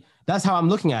 that's how I'm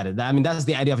looking at it. I mean, that's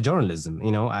the idea of journalism.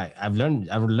 I've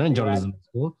learned journalism in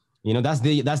school.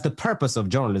 That's the purpose of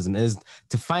journalism, is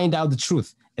to find out the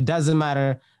truth. It doesn't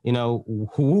matter,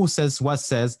 who says what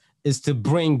says, is to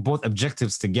bring both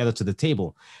objectives together to the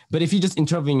table. But if you're just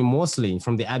interviewing mostly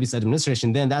from the Abiy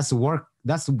administration, then that's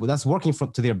working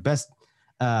to their best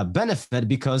benefit,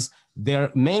 because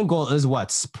their main goal is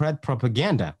what? Spread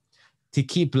propaganda, to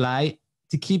keep lie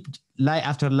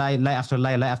after lie after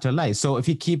lie after lie. So if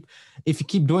you keep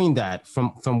doing that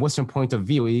from Western point of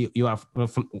view, you are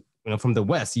from the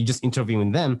West, you just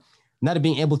interviewing them, not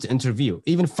being able to interview,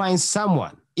 even find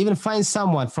someone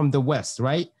from the West,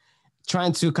 right?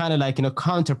 Trying to kind of like,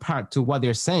 counterpart to what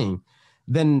they're saying,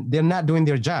 then they're not doing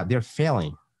their job. They're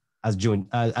failing as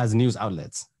news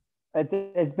outlets.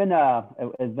 It's been a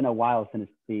while since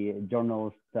the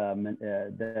journalist,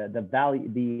 the value,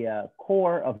 the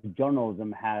core of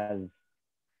journalism has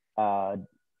been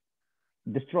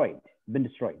destroyed,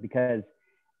 because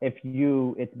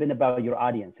it's been about your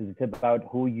audience. It's about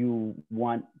who you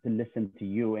want to listen to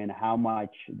you, and how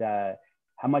much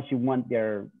you want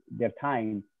their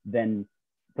time, than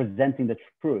presenting the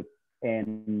truth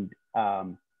and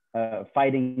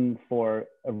fighting for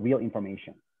real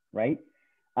information, right?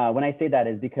 When I say that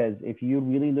is because if you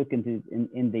really look into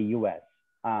in the U.S.,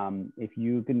 if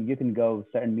you can go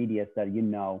certain medias that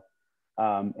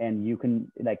and you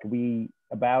can, like,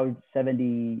 about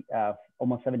 70,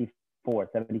 almost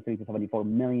 73 to 74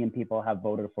 million people have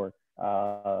voted for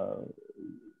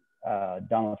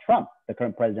Donald Trump, the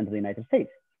current president of the United States.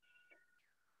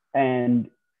 And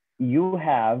you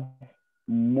have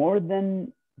more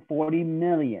than 40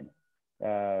 million,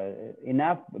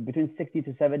 enough, between 60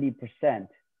 to 70%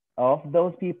 of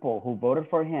those people who voted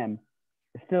for him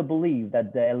still believe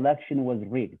that the election was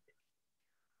rigged,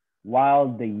 while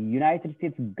the United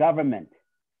States government,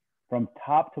 from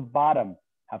top to bottom,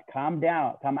 have come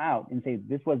out and say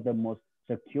this was the most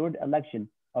secured election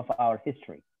of our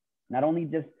history. Not only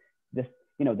just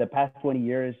the past 20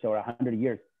 years or 100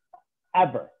 years,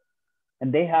 ever.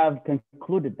 And they have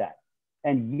concluded that.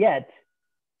 And yet,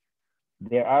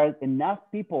 there are enough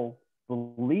people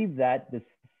who believe that this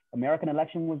American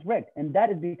election was rigged. And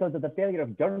that is because of the failure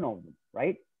of journalism,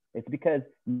 right? It's because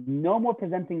no more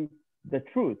presenting the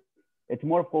truth. It's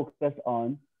more focused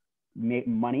on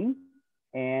money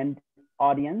and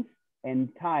audience and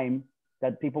time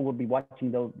that people will be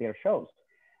watching their shows.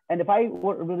 And if I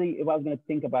was going to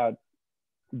think about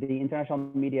the international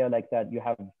media like that you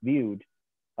have viewed,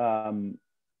 are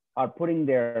putting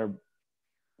their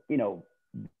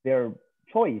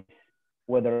choice,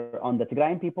 whether on the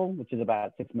Tigrayan people, which is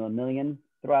about 6 million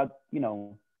throughout,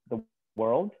 the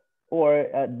world, or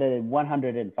the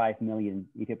 105 million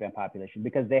Ethiopian population,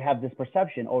 because they have this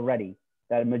perception already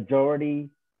that a majority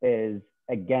is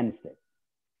against it.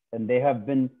 And they have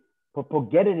been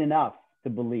propagated enough to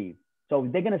believe. So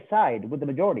they're going to side with the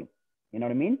majority. You know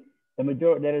what I mean? The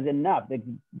majority, there is enough. The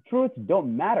truth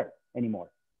don't matter anymore.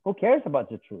 Who cares about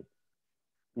the truth?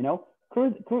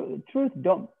 Truth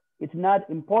don't, it's not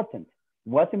important.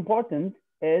 What's important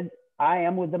is I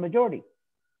am with the majority,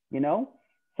 So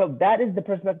that is the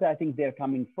perspective I think they're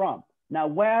coming from. Now,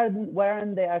 where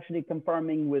aren't they actually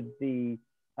confirming with the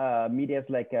medias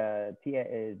like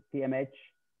TMH?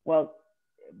 Well,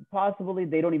 possibly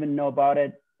they don't even know about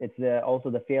it. It's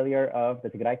also the failure of the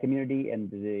Tigray community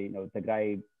and the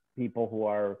Tigray people who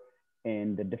are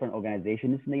in the different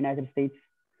organizations in the United States.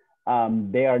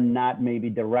 They are not maybe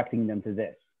directing them to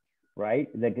this, right?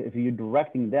 Like if you're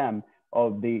directing them,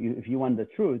 if you want the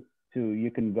truth,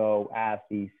 you can go ask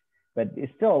these, but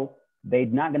it's still, they're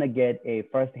not gonna get a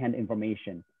firsthand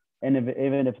information. And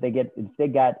if they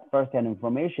got firsthand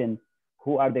information,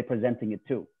 who are they presenting it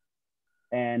to?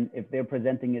 And if they're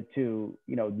presenting it to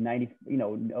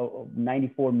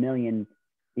 94 million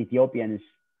Ethiopians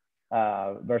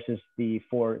versus the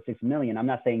 6 million, I'm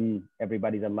not saying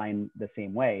everybody's aligned the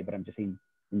same way, but I'm just saying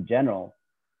in general,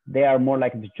 they are more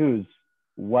likely to choose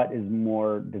what is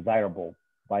more desirable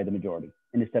by the majority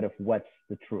instead of what's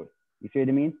the truth. You see what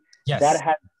I mean? Yes.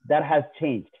 That has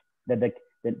changed. That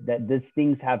these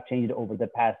things have changed over the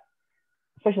past,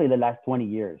 especially the last 20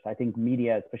 years. I think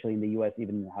media, especially in the US,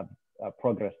 even have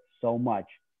progressed so much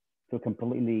to a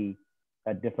completely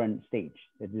different stage,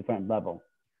 a different level.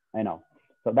 I know.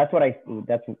 So that's my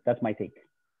take.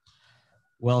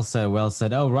 Well said, well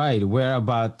said. All right, we're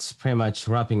about pretty much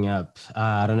wrapping up.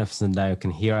 I don't know if Zendaya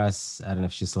can hear us. I don't know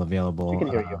if she's still available. I can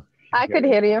hear you. I could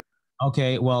hear you.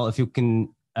 Okay, well, if you can,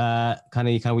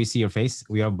 can we see your face?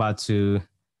 We are about to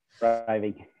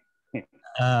driving.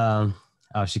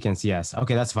 Oh, she can see us.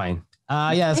 Okay, that's fine.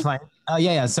 Yeah, that's fine.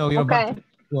 Yeah. So you're Okay.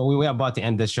 we're about to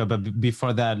end the show, but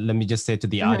before that, let me just say to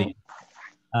the audience,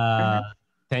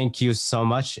 thank you so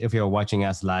much if you're watching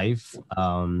us live,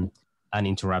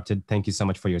 uninterrupted. Thank you so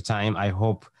much for your time. I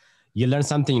hope you learned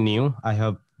something new. I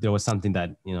hope there was something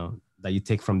that that you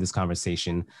take from this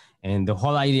conversation. And the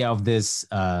whole idea of this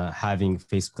having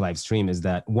Facebook live stream is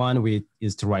that one,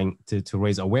 is to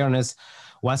raise awareness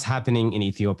what's happening in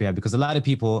Ethiopia, because a lot of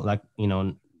people,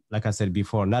 like I said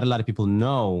before, not a lot of people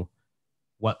know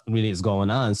what really is going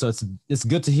on. So it's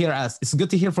good to hear us. It's good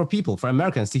to hear from people, for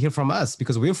Americans to hear from us,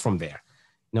 because we're from there.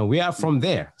 We are from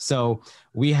there. So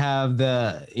we have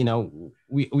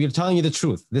we're telling you the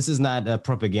truth. This is not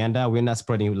propaganda. We're not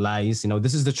spreading lies.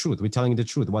 This is the truth. We're telling you the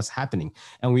truth, what's happening.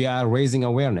 And we are raising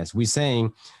awareness. We're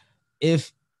saying,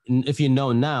 if you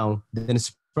know now, then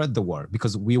spread the word,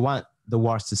 because we want the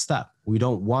wars to stop. We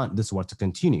don't want this war to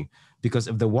continue, because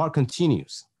if the war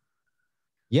continues,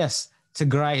 yes,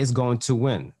 Tigray is going to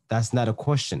win. That's not a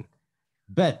question.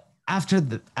 But after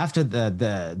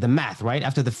the math, right?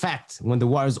 After the fact, when the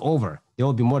war is over, there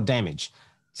will be more damage.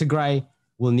 Tigray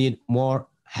will need more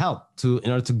help in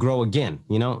order to grow again,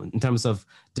 in terms of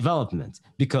development.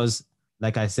 Because,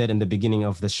 like I said in the beginning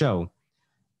of the show,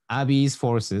 Abiy's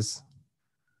forces,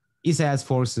 Isaias'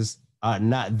 forces are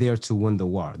not there to win the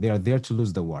war. They are there to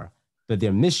lose the war. But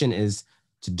their mission is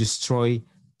to destroy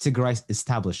Tigray's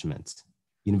establishments,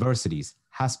 universities,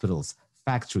 hospitals,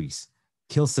 factories,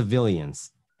 kill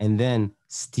civilians, and then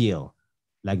steal,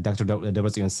 like Dr.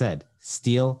 Debretsion said,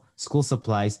 steal school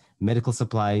supplies, medical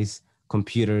supplies,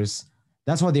 computers.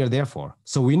 That's what they're there for.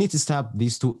 So we need to stop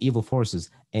these two evil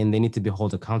forces, and they need to be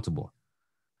held accountable.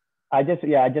 I just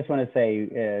want to say,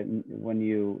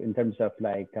 in terms of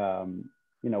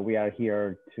we are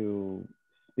here to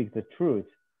speak the truth,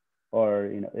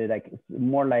 or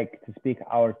more like to speak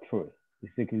our truth,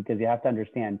 because you have to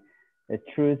understand the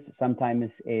truth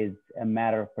sometimes is a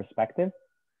matter of perspective.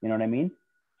 You know what I mean?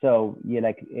 So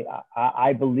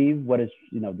I believe what is,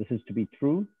 this is to be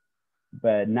true,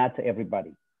 but not to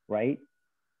everybody, right?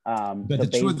 But the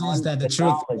truth is that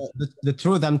the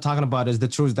truth I'm talking about is the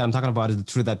truth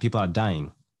that people are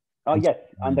dying. Oh, yes,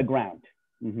 on the ground.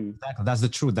 Mm-hmm. Exactly. That's the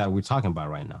truth that we're talking about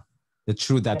right now. The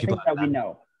truth that people are dying. We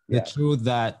know. The truth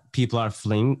that people are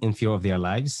fleeing in fear of their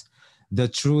lives. The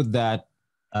truth that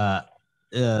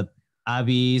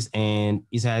Abiy's and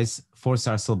Isaias' forces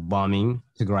are still bombing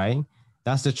Tigray.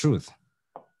 That's the truth.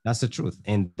 That's the truth.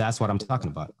 And that's what I'm talking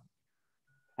about.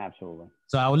 Absolutely.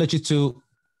 So I will let you to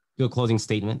do a closing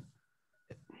statement.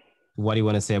 What do you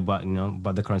want to say about,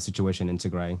 about the current situation in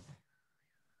Tigray?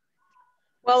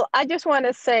 Well, I just want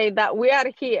to say that we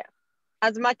are here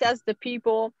as much as the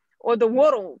people or the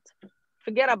world.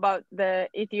 Forget about the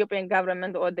Ethiopian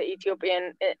government or the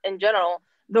Ethiopian in general.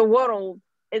 The world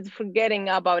is forgetting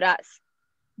about us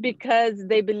because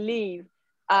they believe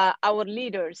our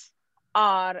leaders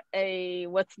are a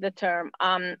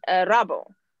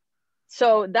rebel.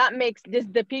 So that makes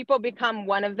the people become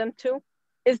one of them too.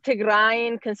 Is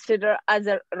Tigrayan considered as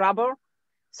a rebel?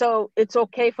 So it's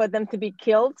okay for them to be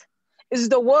killed? Is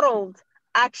the world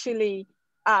actually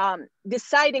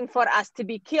deciding for us to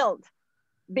be killed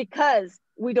because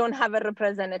we don't have a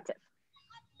representative?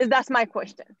 That's my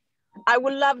question. I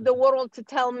would love the world to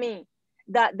tell me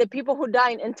that the people who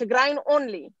die in Tigray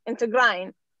only,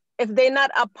 if they're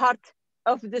not a part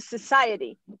of this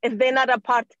society, if they're not a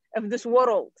part of this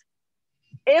world,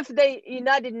 if the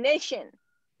United Nations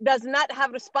does not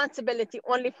have responsibility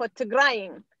only for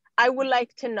Tigray, I would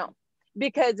like to know,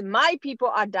 because my people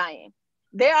are dying.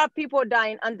 There are people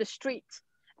dying on the streets,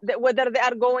 whether they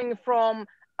are going from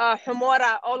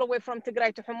Humora, all the way from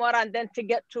Tigray to Humora and then to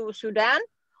get to Sudan,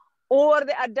 or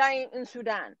they are dying in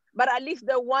Sudan. But at least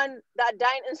the one that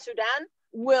dying in Sudan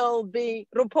will be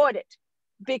reported,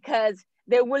 because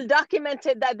they will document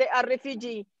it that they are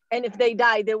refugee, and if they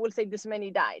die, they will say this many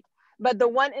died. But the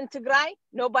one in Tigray,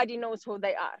 nobody knows who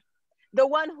they are. The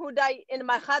one who died in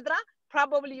Mahadra,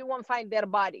 probably you won't find their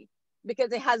body,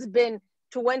 because it has been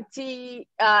 25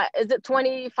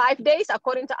 days,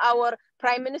 according to our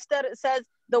prime minister says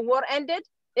the war ended.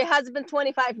 It has been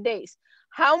 25 days.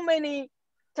 How many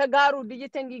Tagaru do you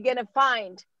think you're gonna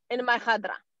find in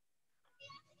Mahadra?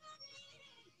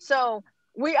 So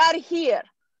we are here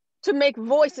to make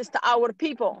voices to our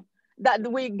people, that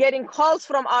we're getting calls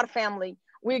from our family,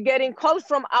 we're getting calls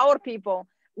from our people,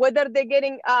 whether they're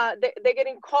getting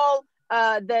called,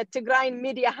 the Tigrayan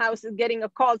media house is getting a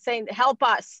call saying, help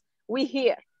us, we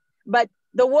here. But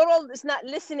the world is not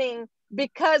listening,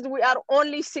 because we are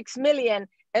only 6 million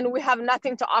and we have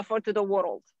nothing to offer to the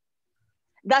world.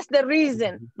 That's the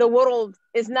reason the world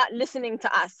is not listening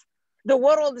to us. The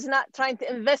world is not trying to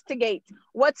investigate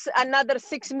what's another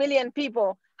 6 million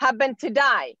people happen to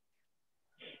die,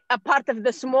 a part of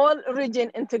the small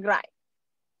region in Tigray.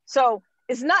 So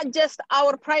it's not just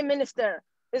our prime minister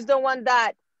is the one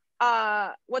that,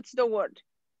 what's the word?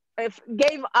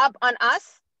 Gave up on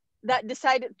us, that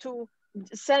decided to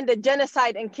send a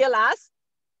genocide and kill us.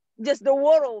 Just the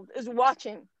world is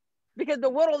watching, because the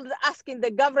world is asking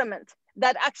the government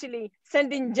that actually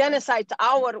sending genocide to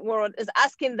our world, is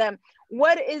asking them,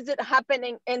 what is it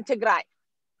happening in Tigray?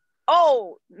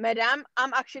 Oh, madam,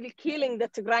 I'm actually killing the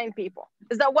Tigrayan people.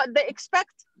 Is that what they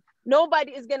expect?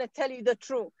 Nobody is gonna tell you the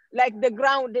truth, like the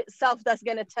ground itself that's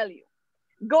gonna tell you.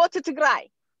 Go to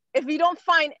Tigray. If you don't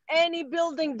find any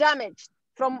building damaged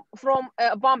from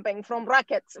bombing, from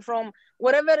rockets, from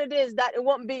whatever it is, that it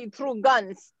won't be through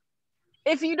guns.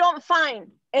 If you don't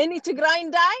find any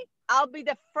Tigrayan die, I'll be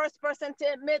the first person to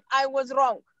admit I was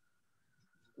wrong.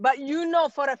 But you know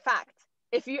for a fact,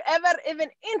 if you ever even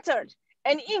entered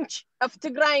an inch of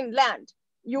Tigrayan land,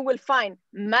 you will find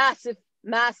massive,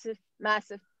 massive,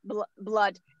 massive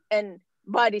blood and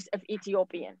bodies of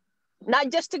Ethiopian.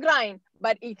 Not just Tigrayan,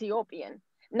 but Ethiopian.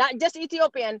 Not just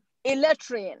Ethiopian,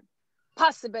 Eritrean,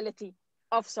 possibility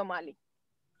of Somali.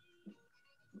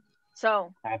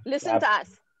 So listen to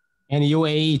us. And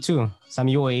UAE too, some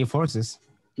UAE forces.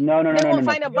 No. They won't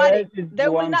find a body. They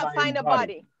will not find a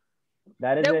body.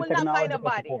 That is they a will not find a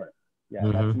body. Support. Yeah,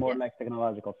 that's more like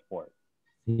technological support.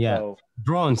 Yeah, so,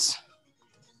 drones.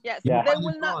 Yes, they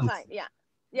will not find.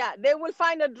 Yeah, they will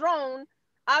find a drone,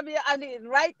 Abiy,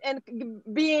 right, and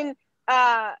being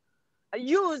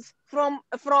used from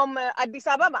Addis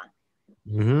Ababa.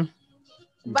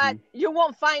 But you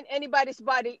won't find anybody's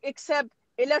body except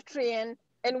Eritrean,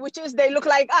 and which is they look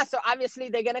like us. So obviously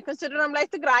they're gonna consider them like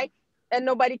Tigray, and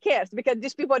nobody cares, because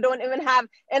these people don't even have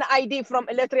an ID from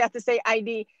Eritrea to say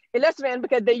ID Eritrean,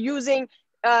 because they're using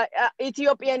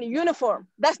Ethiopian uniform.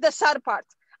 That's the sad part.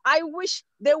 I wish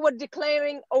they were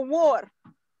declaring a war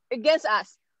against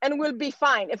us, and we'll be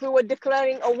fine if we were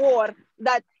declaring a war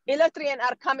that Eritrean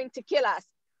are coming to kill us.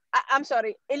 I'm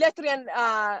sorry, Eritrean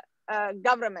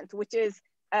government, which is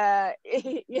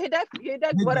Yehdef,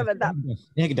 whatever that.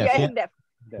 Yehdef.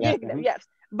 Yes.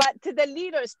 But to the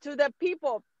leaders, to the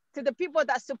people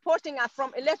that are supporting us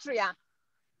from Eritrea,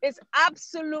 it's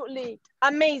absolutely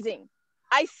amazing.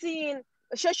 I seen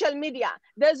social media.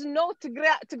 There's no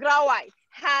Tigray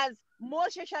has more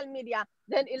social media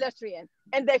than Eritrean,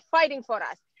 and they're fighting for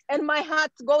us. And my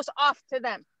heart goes off to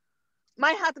them.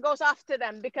 My heart goes off to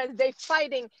them, because they're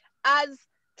fighting as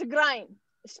Tigrayan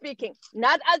speaking,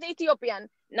 not as Ethiopian,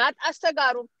 not as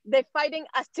Tagaru. They're fighting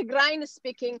as Tigrayan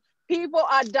speaking. People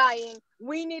are dying.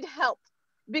 We need help.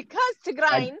 Because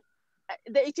Tigrayan,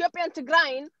 the Ethiopian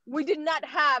Tigrayan, we did not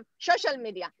have social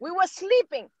media. We were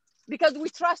sleeping because we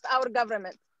trust our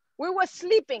government. We were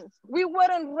sleeping. We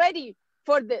weren't ready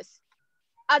for this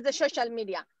as a social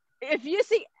media. If you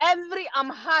see every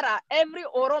Amhara, every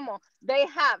Oromo, they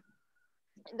have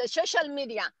the social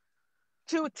media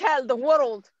to tell the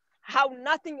world how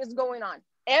nothing is going on.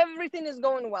 Everything is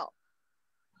going well.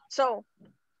 So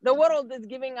the world is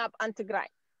giving up on Tigray.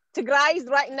 Tigray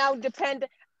right now depend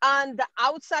on the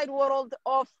outside world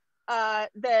of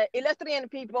the Eritrean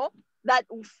people that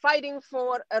fighting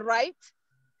for a right.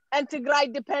 And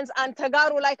Tigray depends on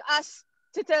Tagaru like us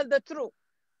to tell the truth.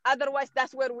 Otherwise,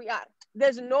 that's where we are.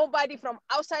 There's nobody from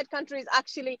outside countries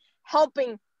actually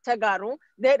helping Tagaru.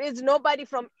 There is nobody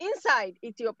from inside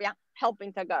Ethiopia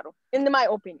helping Tagaru, in my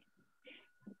opinion.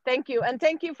 Thank you. And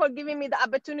thank you for giving me the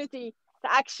opportunity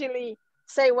to actually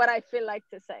say what I feel like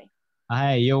to say.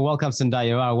 Hi, you're welcome, Sundar.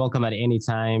 You are welcome at any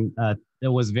time. It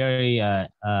was very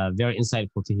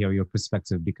insightful to hear your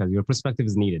perspective, because your perspective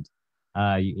is needed.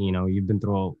 You've been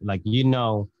through, you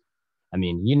know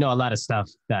a lot of stuff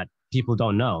that people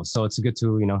don't know. So it's good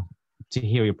to, to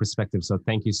hear your perspective. So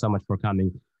thank you so much for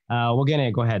coming. We're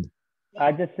gonna go ahead.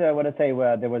 I just want to say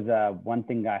there was one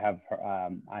thing I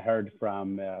heard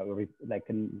from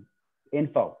an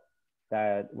info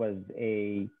that was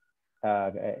a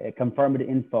confirmed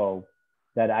info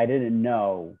that I didn't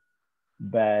know,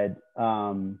 but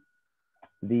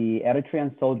the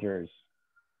Eritrean soldiers,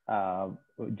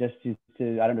 just to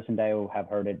I don't know if Sandayo have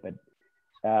heard it, but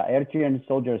Eritrean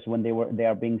soldiers, when they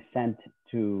are being sent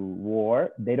to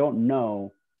war, they don't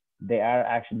know they are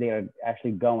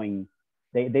actually going.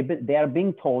 They are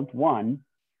being told, one,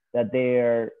 that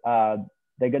the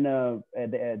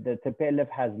TPLF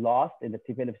has lost and the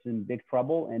TPLF is in big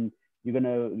trouble, and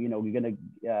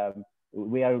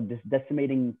we are just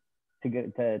decimating to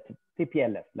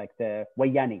TPLF, like the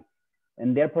Wayani.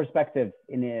 In their perspective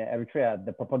in Eritrea,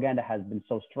 the propaganda has been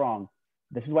so strong.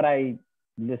 This is what I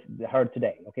heard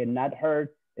today. Okay, not heard.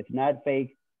 It's not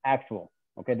fake. Actual.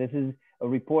 Okay, this is a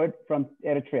report from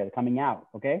Eritrea coming out.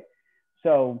 Okay,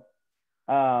 so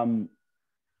when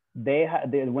they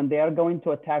are going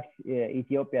to attack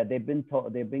Ethiopia, they're being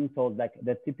told like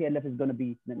the TPLF is going to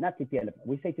be not TPLF.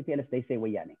 We say TPLF, they say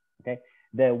Wayani. Okay,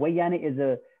 the Wayani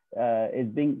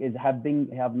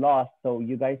have lost, so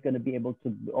you guys going to be able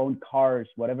to own cars,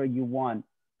 whatever you want,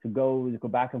 to go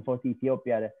back and forth to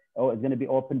Ethiopia. Oh, it's going to be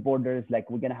open borders.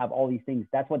 Like we're going to have all these things.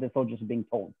 That's what the soldiers are being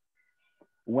told.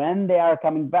 When they are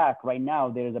coming back right now,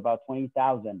 there's about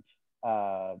 20,000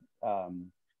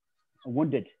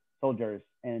 wounded soldiers,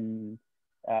 and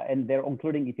they're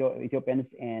including Ethiopians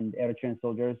and Eritrean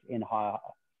soldiers in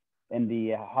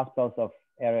the hospitals of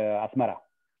Asmara,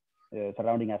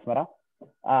 surrounding Asmara,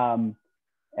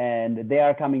 and they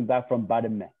are coming back from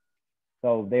Badme.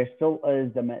 So they're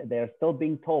still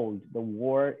being told the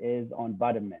war is on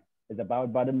Badme. It's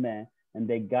about Badme, and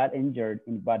they got injured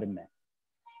in Badme.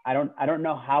 I don't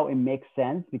know how it makes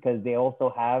sense, because they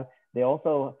also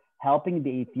helping the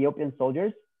Ethiopian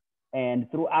soldiers, and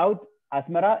throughout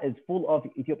Asmara is full of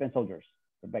Ethiopian soldiers.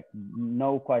 Like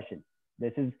no question.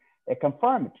 This is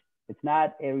confirmed. It's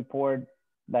not a report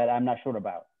that I'm not sure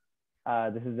about.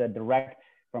 This is a direct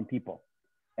from people,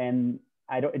 and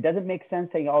it doesn't make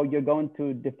sense saying, oh, you're going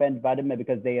to defend Badme,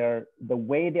 because the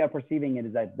way they are perceiving it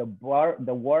is that the war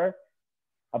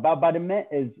about Badme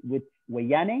is with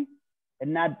Wayani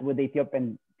and not with the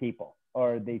Ethiopian people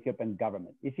or the Ethiopian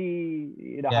government. You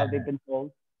see, how they've been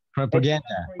told.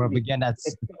 Propaganda.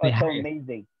 It's so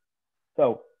amazing.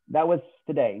 So that was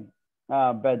today.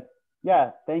 But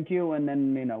yeah, thank you. And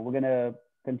then, we're going to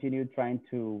continue trying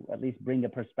to at least bring a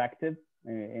perspective.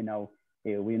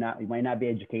 We might not be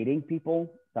educating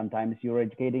people. Sometimes you're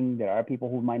educating. There are people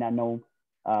who might not know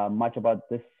much about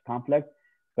this conflict,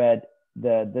 but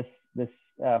this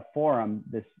forum,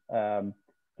 this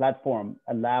platform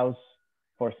allows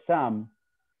for some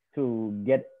to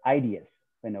get ideas.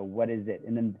 What is it?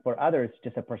 And then for others,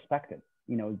 just a perspective.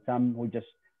 Some who just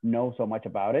know so much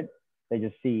about it, they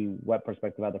just see what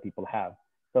perspective other people have.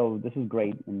 So this is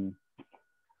great, and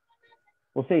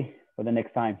we'll see for the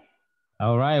next time.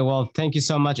 All right. Well, thank you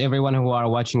so much, everyone who are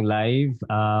watching live.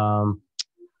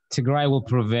 Tigray will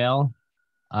prevail.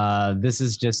 This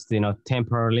is just,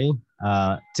 temporarily.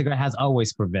 Tigray has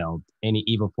always prevailed any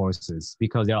evil forces,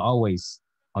 because they're always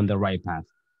on the right path.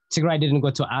 Tigray didn't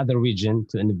go to other region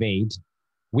to invade.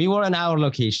 We were in our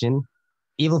location.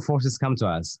 Evil forces come to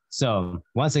us. So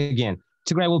once again,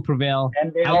 Tigray will prevail.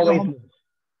 And they always lose.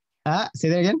 Say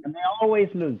that again? And they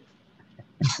always lose.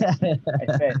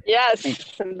 Yes, they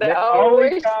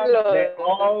always lose. They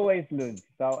always lose.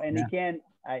 So, and you can't,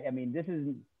 this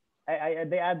is,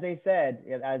 as they said,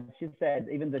 as she said,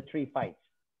 even the tree fights.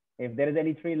 If there is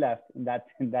any tree left in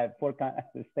that poor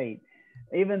state,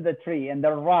 even the tree and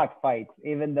the rock fights,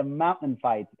 even the mountain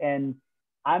fights. And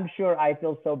I'm sure I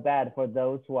feel so bad for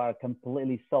those who are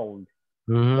completely sold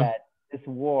that this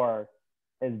war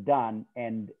is done,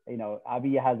 and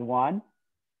Abiy has won.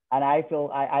 And I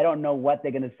feel I don't know what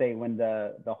they're gonna say when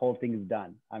the whole thing is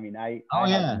done. It's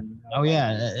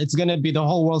gonna be, the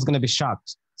whole world's gonna be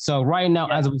shocked. So right now,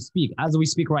 as we speak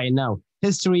right now,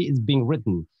 history is being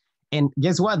written. And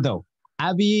guess what though?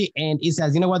 Abiy and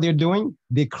Isaias, you know what they're doing?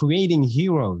 They're creating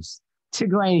heroes,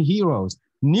 Tigrayan heroes,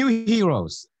 new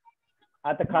heroes.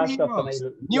 At the cost of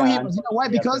new heroes. You know why?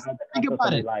 Because think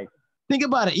about it. Think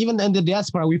about it. Even in the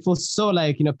diaspora, we feel so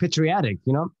patriotic.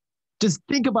 Just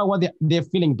think about what they're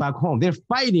feeling back home. They're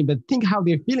fighting, but think how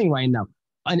they're feeling right now.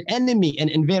 An enemy and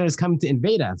invaders coming to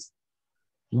invade us.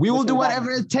 We will do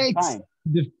whatever it takes to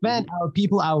defend our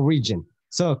people, our region.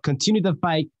 So continue the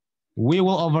fight. We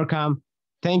will overcome.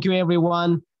 Thank you,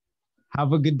 everyone.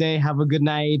 Have a good day. Have a good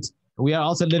night. We are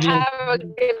also living.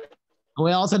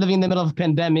 We're also living in the middle of a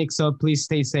pandemic, so please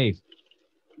stay safe.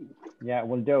 Yeah,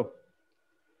 we'll do.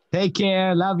 Take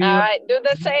care. Love you. All right, do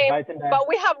the same. Bye, but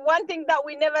we have one thing that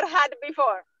we never had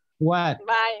before. What?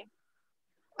 Bye.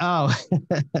 Oh.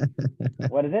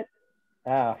 What is it?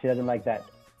 Oh, she doesn't like that.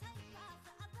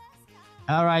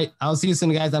 All right. I'll see you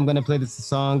soon, guys. I'm going to play this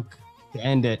song to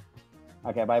end it.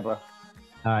 Okay, bye, bro. All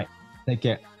right. Take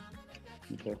care.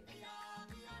 You too.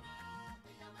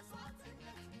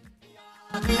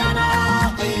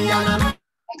 Iyana,